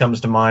Atlanta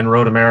comes to mind,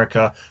 Road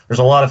America. There's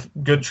a lot of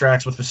good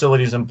tracks with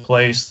facilities in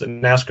place that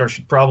NASCAR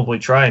should probably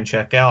try and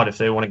check out if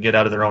they want to get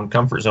out of their own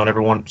comfort zone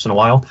every once in a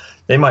while.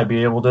 They might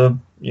be able to,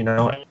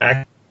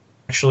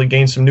 actually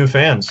gain some new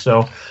fans.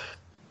 So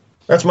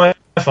that's my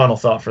final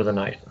thought for the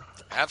night.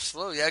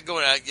 Absolutely. Yeah,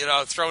 going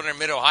throw in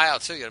Mid-Ohio,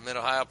 too.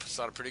 Mid-Ohio puts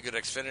on a pretty good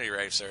Xfinity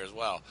race there as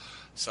well.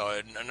 So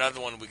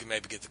another one we can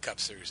maybe get the Cup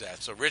Series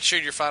at. So,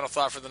 Richard, your final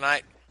thought for the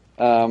night?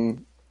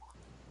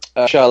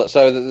 Charlotte.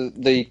 So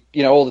the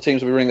all the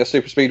teams will be running their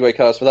super speedway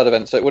cars for that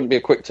event, so it wouldn't be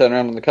a quick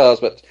turnaround on the cars,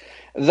 but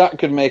that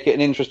could make it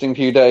an interesting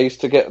few days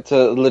to get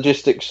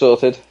logistics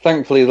sorted.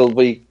 Thankfully, they'll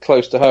be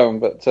close to home,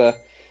 but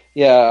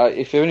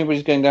if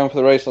anybody's going down for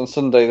the race on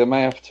Sunday, they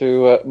may have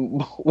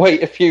to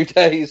wait a few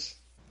days.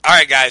 All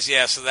right, guys.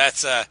 Yeah, so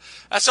that's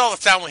all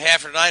the time we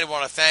have for tonight. I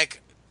want to thank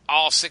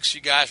all 6 of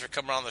you guys for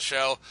coming on the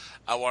show.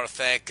 I want to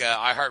thank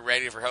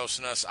iHeartRadio for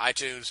hosting us,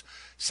 iTunes,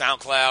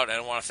 SoundCloud, and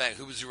I want to thank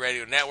Hoobazoo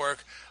Radio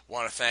Network. I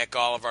want to thank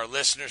all of our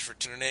listeners for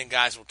tuning in,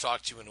 guys. We'll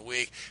talk to you in a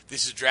week.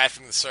 This is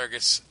Drafting the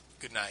Circus.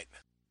 Good night.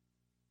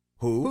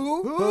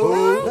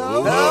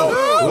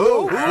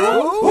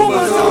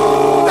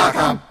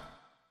 Hoobazoo.com.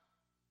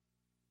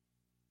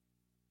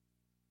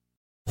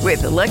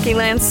 With the Lucky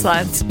Land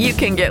Slots, you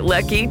can get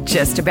lucky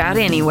just about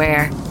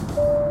anywhere.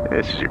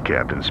 This is your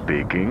captain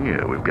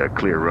speaking. We've got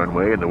clear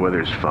runway and the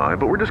weather's fine,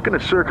 but we're just going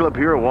to circle up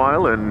here a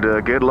while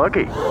and get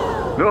lucky.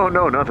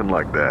 No, nothing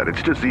like that.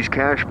 It's just these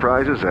cash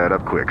prizes add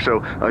up quick. So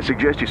I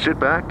suggest you sit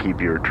back,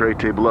 keep your tray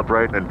table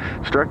upright, and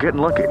start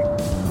getting lucky.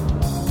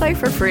 Play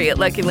for free at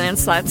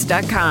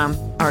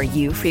LuckyLandSlots.com. Are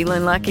you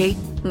feeling lucky?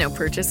 No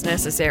purchase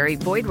necessary.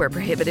 Void where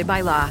prohibited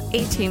by law.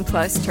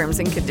 18+ terms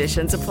and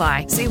conditions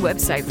apply. See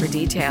website for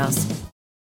details.